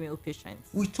to female patients.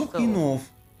 We're talking of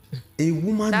a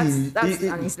woman that's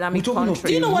an Islamic country.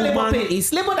 Do you know what labor pain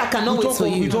is? Labor that cannot wait for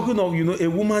you. We're talking of a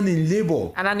woman in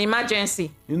labor and an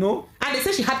emergency. And they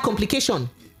say she had complication.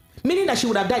 Meaning that she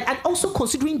would have died, and also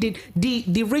considering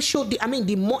the ratio, the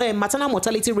maternal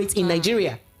mortality rate in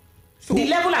Nigeria, so the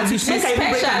level at which the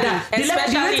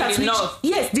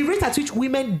rate at which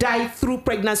women die through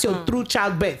pregnancy or through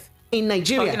childbirth in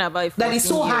Nigeria, that is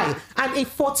so high, and a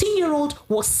 14-year-old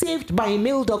was saved by a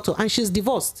male doctor, and she's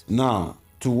divorced. Now,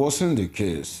 to worsen the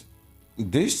case,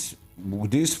 this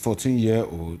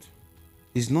 14-year-old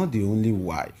is not the only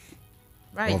wife.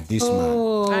 Right. Of this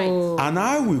man. Right. And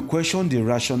I will question the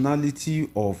rationality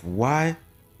of why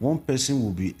one person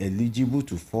will be eligible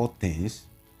to 4 things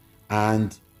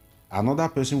and another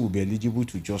person will be eligible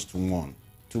to just 1.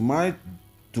 To my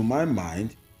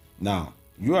mind, now,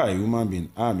 you are a human being,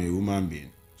 I'm a human being.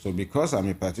 So because I'm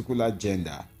a particular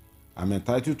gender, I'm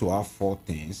entitled to have 4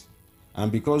 things.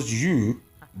 And because you,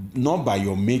 not by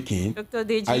your making, Dr.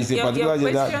 Deji, as a particular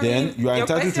gender, then you are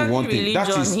entitled to 1 thing. That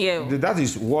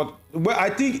is what. Well, I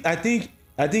think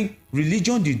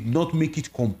religion did not make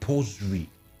it compulsory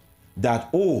that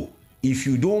if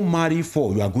you don't marry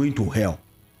 4, you are going to hell.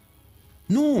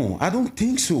 No, I don't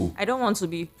think so. I don't want to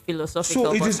be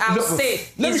philosophical, but is, I'll say,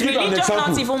 is religion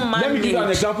not even man-made? Let me give you an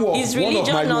example of is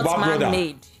religion one of my not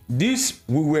man-made?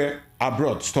 We were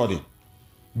abroad studying.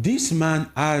 This man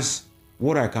has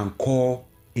what I can call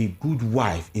a good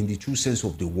wife in the true sense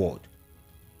of the word.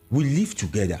 We live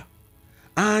together.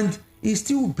 And he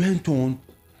still bent on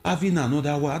having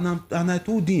another one. And I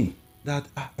told him that,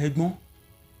 Edmond,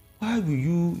 why will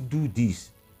you do this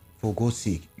for God's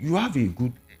sake? You have a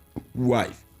good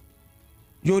wife.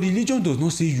 Your religion does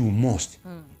not say you must.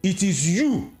 It is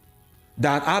you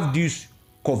that have this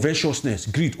covetousness,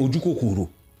 greed, ojukokoro.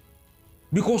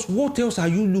 Because what else are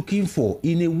you looking for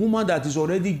in a woman that is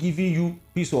already giving you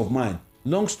peace of mind?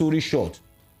 Long story short,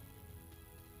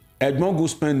 Edmond go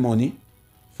spend money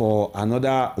for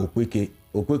another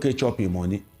Okweke chopping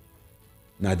money.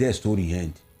 Now their story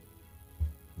end.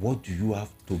 what do you have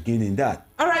to gain in that?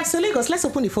 All right, so Lagos, let's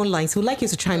open the phone lines. We'd like you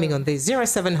to chime in on this.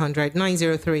 0700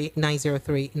 903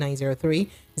 903 903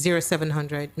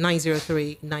 0700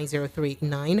 903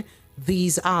 903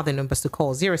 These are the numbers to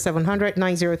call. 0700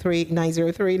 903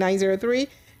 903 903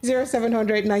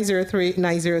 0700 903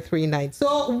 9039.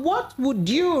 So what would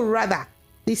you rather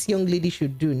this young lady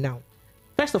should do now?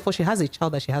 First of all, she has a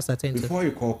child that she has to attend to. Before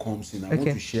your call comes in, I want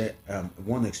to share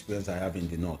one experience I have in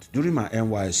the north. During my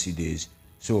NYSC days,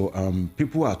 so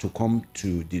people are to come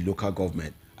to the local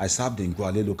government. I served in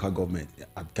Gwale local government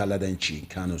at Galadanchi in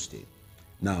Kano State.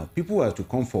 Now, people were to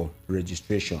come for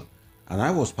registration, and I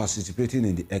was participating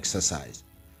in the exercise.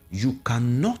 You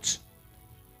cannot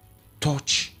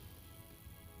touch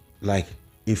like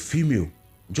a female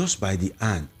just by the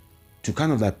hand to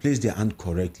kind of like place their hand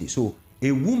correctly. So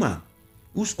a woman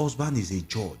whose husband is a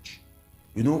judge,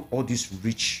 you know, all this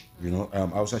rich, you know,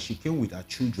 also she came with her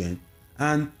children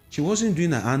and she wasn't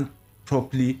doing her hand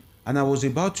properly, and I was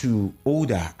about to hold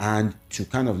her hand to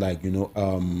kind of like, you know,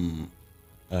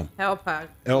 help her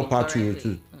to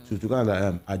kind of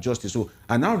like, adjust it. So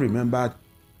I now remembered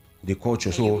the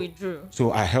culture.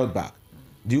 So I held back.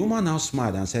 The woman now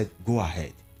smiled and said, "Go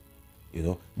ahead." You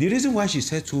know, the reason why she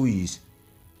said so is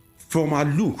from her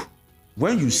look.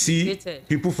 When you see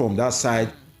people from that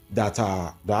side that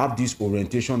have this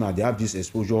orientation and they have this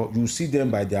exposure, you see them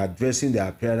by their dressing, their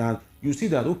appearance. You see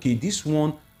that, okay, this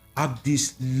one have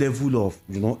this level of,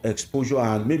 you know, exposure,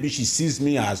 and maybe she sees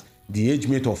me as the age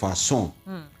mate of her son.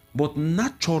 But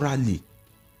naturally,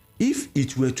 if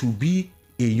it were to be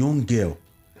a young girl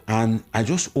and I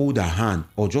just hold her hand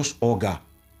or just hug her,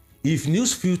 if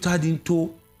news filtered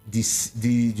into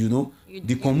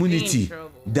the community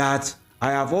that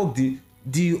I have hugged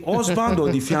the husband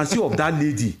or the fiancé of that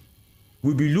lady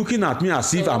will be looking at me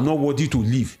as if I'm not worthy to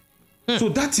live. So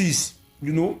that is,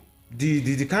 you know,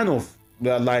 the kind of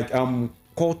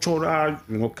cultural,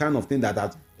 you know, kind of thing that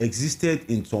has existed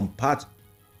in some part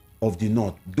of the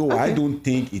north. Though I don't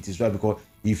think it is right, because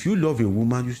if you love a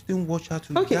woman, you still watch her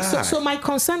to die. So my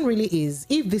concern really is,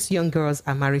 if these young girls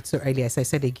are married so early, as I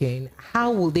said again,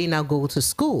 how will they now go to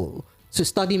school to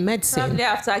study medicine? Probably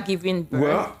after giving birth.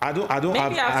 Well,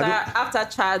 after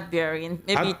childbearing,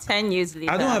 maybe 10 years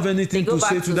later. I don't have anything to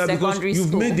say to that, because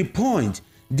you've made the point.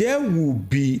 There will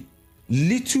be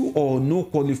little or no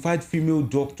qualified female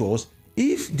doctors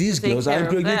if these girls are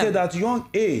impregnated at young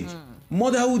age.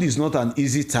 Motherhood is not an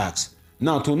easy task.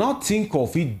 Now, to not think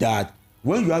of it that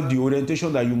when you have the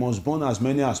orientation that you must born as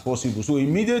many as possible, so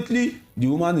immediately the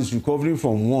woman is recovering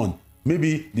from one.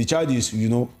 Maybe the child is, you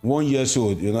know, 1 year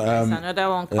old. You know, there's another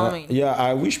one coming. Yeah,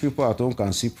 I wish people at home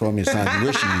can see Promise and the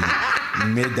way she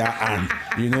made that hand.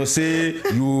 You know, say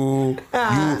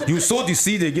you sow the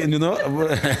seed again. You know. All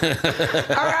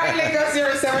right,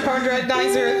 Lagos 0700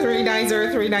 903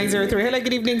 903 903. Hello,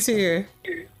 good evening to you.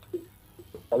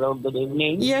 Hello, good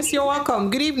evening. Yes, you're welcome.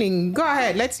 Good evening. Go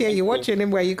ahead. Let's hear you. What's your name?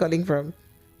 Where are you calling from?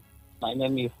 My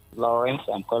name is Lawrence.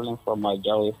 I'm calling from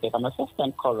Niger. I'm a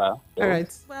first-time caller. All right.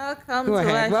 Welcome. Go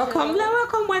ahead. Welcome.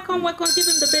 Give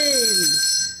him the bail.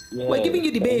 Yes. We're giving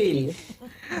you the bail.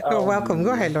 Welcome.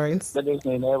 Go ahead, Lawrence. Good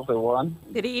evening, everyone.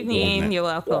 Good evening. You're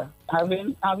welcome. Yeah.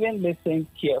 Having listened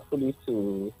carefully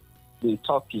to the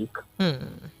topic,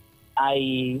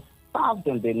 I served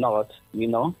in the north, you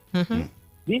know.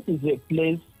 This is a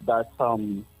place that,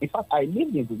 in fact, I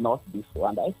lived in the north before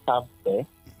and I served there.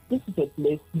 This is a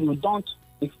place you don't,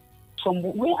 from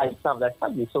where I served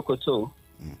in Sokoto,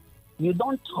 you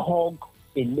don't hug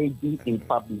a lady in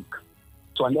public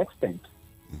to an extent.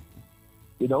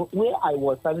 You know, where I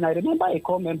was serving, I remember a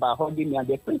call member hugging me and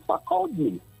the principal called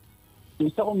me to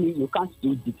tell me you can't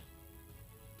do this.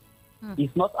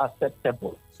 It's not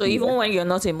acceptable. So even when you're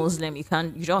not a Muslim, you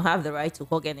don't have the right to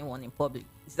hug anyone in public.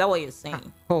 Is that what you're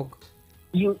saying? Hug.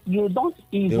 You don't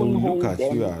even hold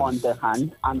them on the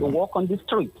hand and walk on the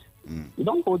street. You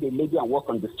don't hold a lady and walk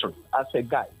on the street as a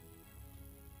guy.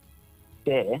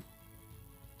 There.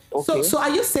 Okay. So are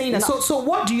you saying that? So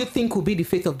what do you think will be the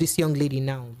fate of this young lady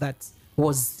now that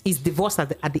is divorced at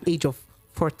the age of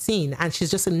 14 and she's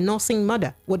just a nursing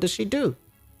mother? What does she do?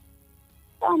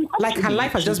 Like her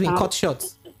life has just been cut short.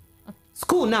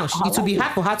 School now, it will be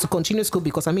hard for her to continue school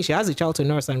because she has a child to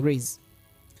nurse and raise.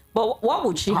 But what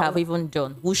would she have even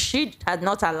done? Would she had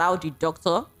not allowed the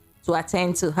doctor to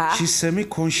attend to her? She's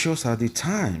semi-conscious at the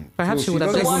time. Perhaps she would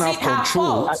have even have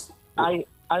control.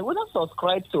 I would have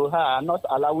subscribed to her, not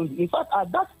allowing. In fact,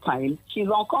 at that time, she's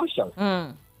unconscious.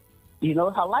 You know,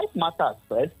 her life matters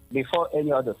first before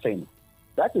any other thing.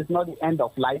 That is not the end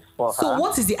of life for her. So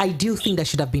what is the ideal thing that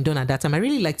should have been done at that time? I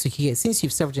really like to hear, since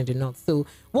you've served in the north. So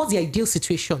what's the ideal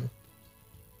situation?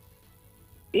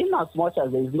 in as much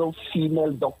as there is no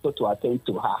female doctor to attend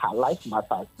to her, her life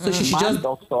matters. So she should just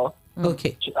doctor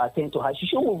okay to attend to her. She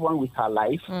should move on with her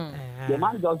life. The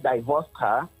man just divorced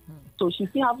her, so she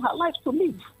still have her life to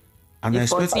live. And I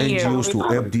expect NGOs to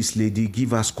help this lady,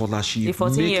 give her scholarship,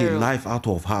 make a life out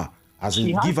of her, as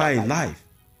in give her a life.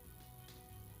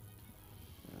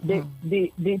 The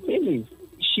thing is,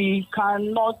 she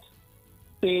cannot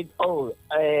say, oh,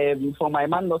 for my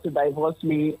man not to divorce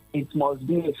me, it must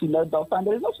be a female doctor. And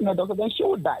there is no female doctor, then she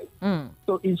will die.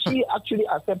 So is she actually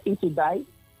accepting to die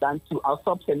than to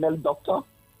accept a male doctor?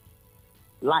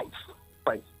 Life,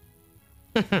 right?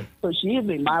 So she is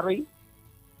married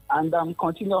and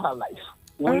continue her life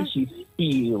when she's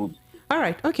healed. All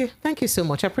right. Okay. Thank you so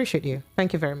much. I appreciate you.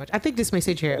 Thank you very much. I think this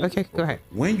message here. Okay, go ahead.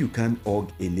 When you can't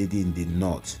hug a lady in the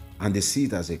north and they see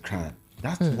it as a crime,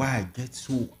 that's why I get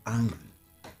so angry,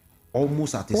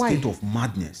 almost at a state of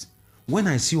madness. When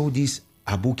I see all these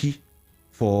abuki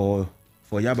for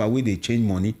Yaba, where they change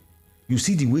money, you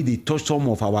see the way they touch some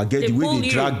of our girls, the way they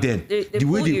drag them, the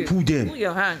way they pull them. Pull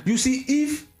your hand. You see,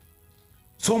 if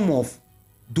some of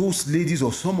those ladies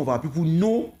or some of our people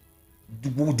know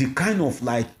the kind of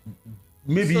like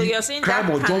maybe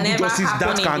crime or jungle justice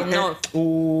that can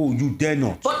you dare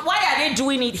not. But why are they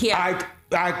doing it here?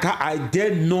 I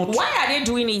dare not. Why are they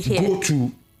doing it here? Go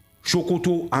to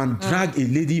Sokoto and drag a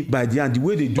lady by the hand the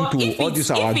way they do to all these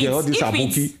our girls, all these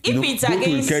aboki. You know, go to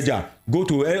Ikeja, go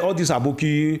to all these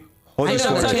aboki.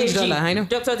 I know.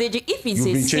 Dr. Deji, if it's You've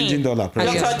a been changing sin, dollar, Dr.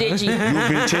 Deji, you've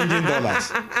been changing dollars.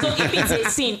 So if it's a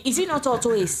sin, is it not also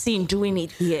a sin doing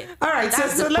it here? All right,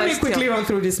 so let me quickly run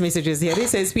through these messages here.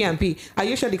 This says P&P. Are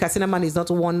you sure the Katsina man is not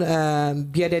one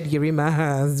bearded Yerima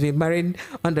has been married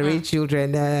underage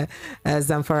children?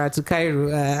 Zamfara to Cairo.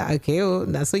 Okay, oh,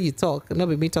 now so you talk. Not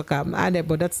me talk.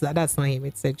 But that's not him.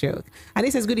 It's a joke. And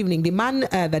he says, good evening. The man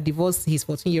that divorced his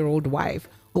 14-year-old wife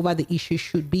over the issue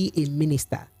should be a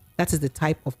minister. That is the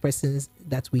type of persons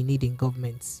that we need in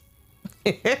governments.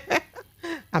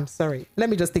 I'm sorry. Let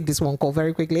me just take this one call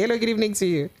very quickly. Hello, good evening to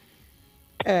you.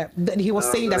 He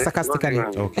was saying that sarcastically.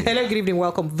 Okay. Hello, good evening.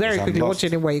 Welcome. Very quickly. What's your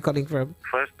name? Where are you calling from?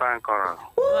 First time caller.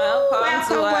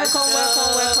 Welcome.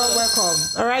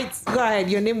 All right. Go ahead.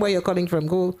 Your name, where you're calling from.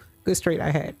 Go straight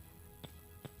ahead.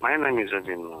 My name is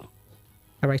Obina.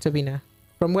 All right, Obina.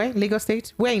 From where? Lagos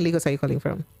State? Where in Lagos are you calling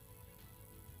from?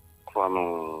 From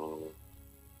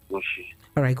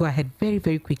all right, go ahead very,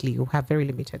 very quickly. You have very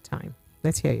limited time.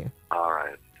 Let's hear you. All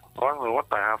right. Well, what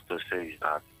I have to say is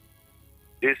that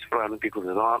these foreign people,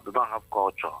 they don't have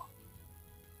culture.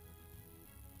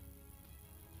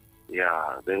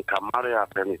 Yeah, they can marry at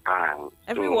any time.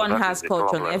 Everyone has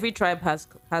culture. Every tribe has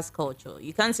culture.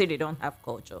 You can't say they don't have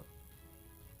culture.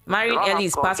 Marrying early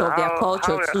is part of their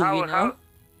culture too, you know?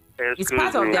 It's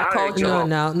part of their culture.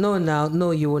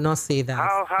 No, you will not say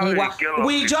that.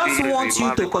 We just want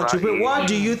you to contribute. What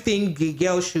do you think the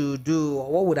girl should do?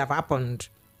 Or what would have happened?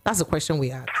 That's the question we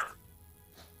asked.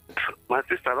 My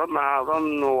sister, I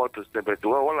don't know what to say, but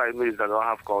all I know is that I don't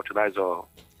have culture. That's all.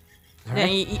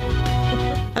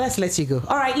 Let's let you go.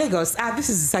 All right, Lagos. This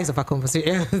is the size of our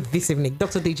conversation this evening.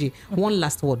 Dr. Deji, one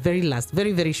last word, very last,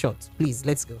 very, very short. Please,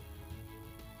 let's go.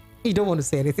 You don't want to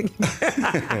say anything.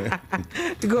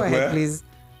 Go ahead, please.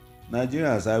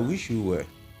 Nigerians, I wish you were.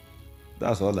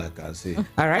 That's all I can say.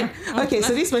 All right. Okay,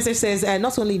 so this message says,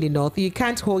 not only in the north, you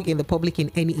can't hug in the public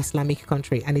in any Islamic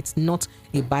country, and it's not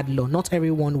a bad law. Not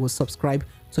everyone will subscribe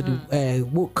to the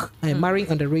woke. Marrying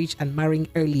underage and marrying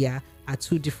earlier are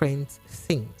two different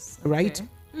things, right?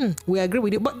 Okay. We agree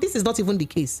with you, but this is not even the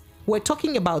case. We're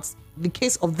talking about the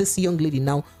case of this young lady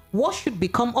now. What should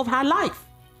become of her life?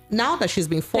 Now that she's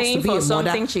been forced to be a mother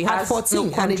at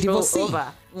 14 and a divorcee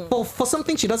for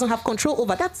something she doesn't have control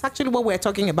over. That's actually what we're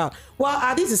talking about.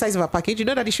 Well, this is the size of our package. You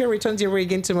know that the show returns your way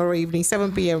again tomorrow evening,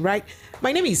 7 p.m., right?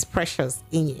 My name is Precious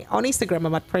Inye. On Instagram,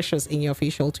 I'm at Precious Inye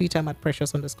Official. Twitter, I'm at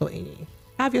Precious_Inye.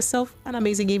 Have yourself an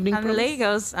amazing evening. And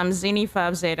Lagos, I'm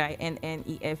Zinifab,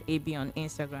 ZINNEFAB on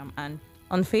Instagram. And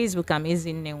on Facebook, I'm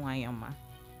Izinne Wayama.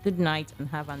 Good night and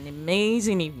have an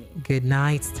amazing evening. Good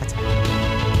night. Ta-ta.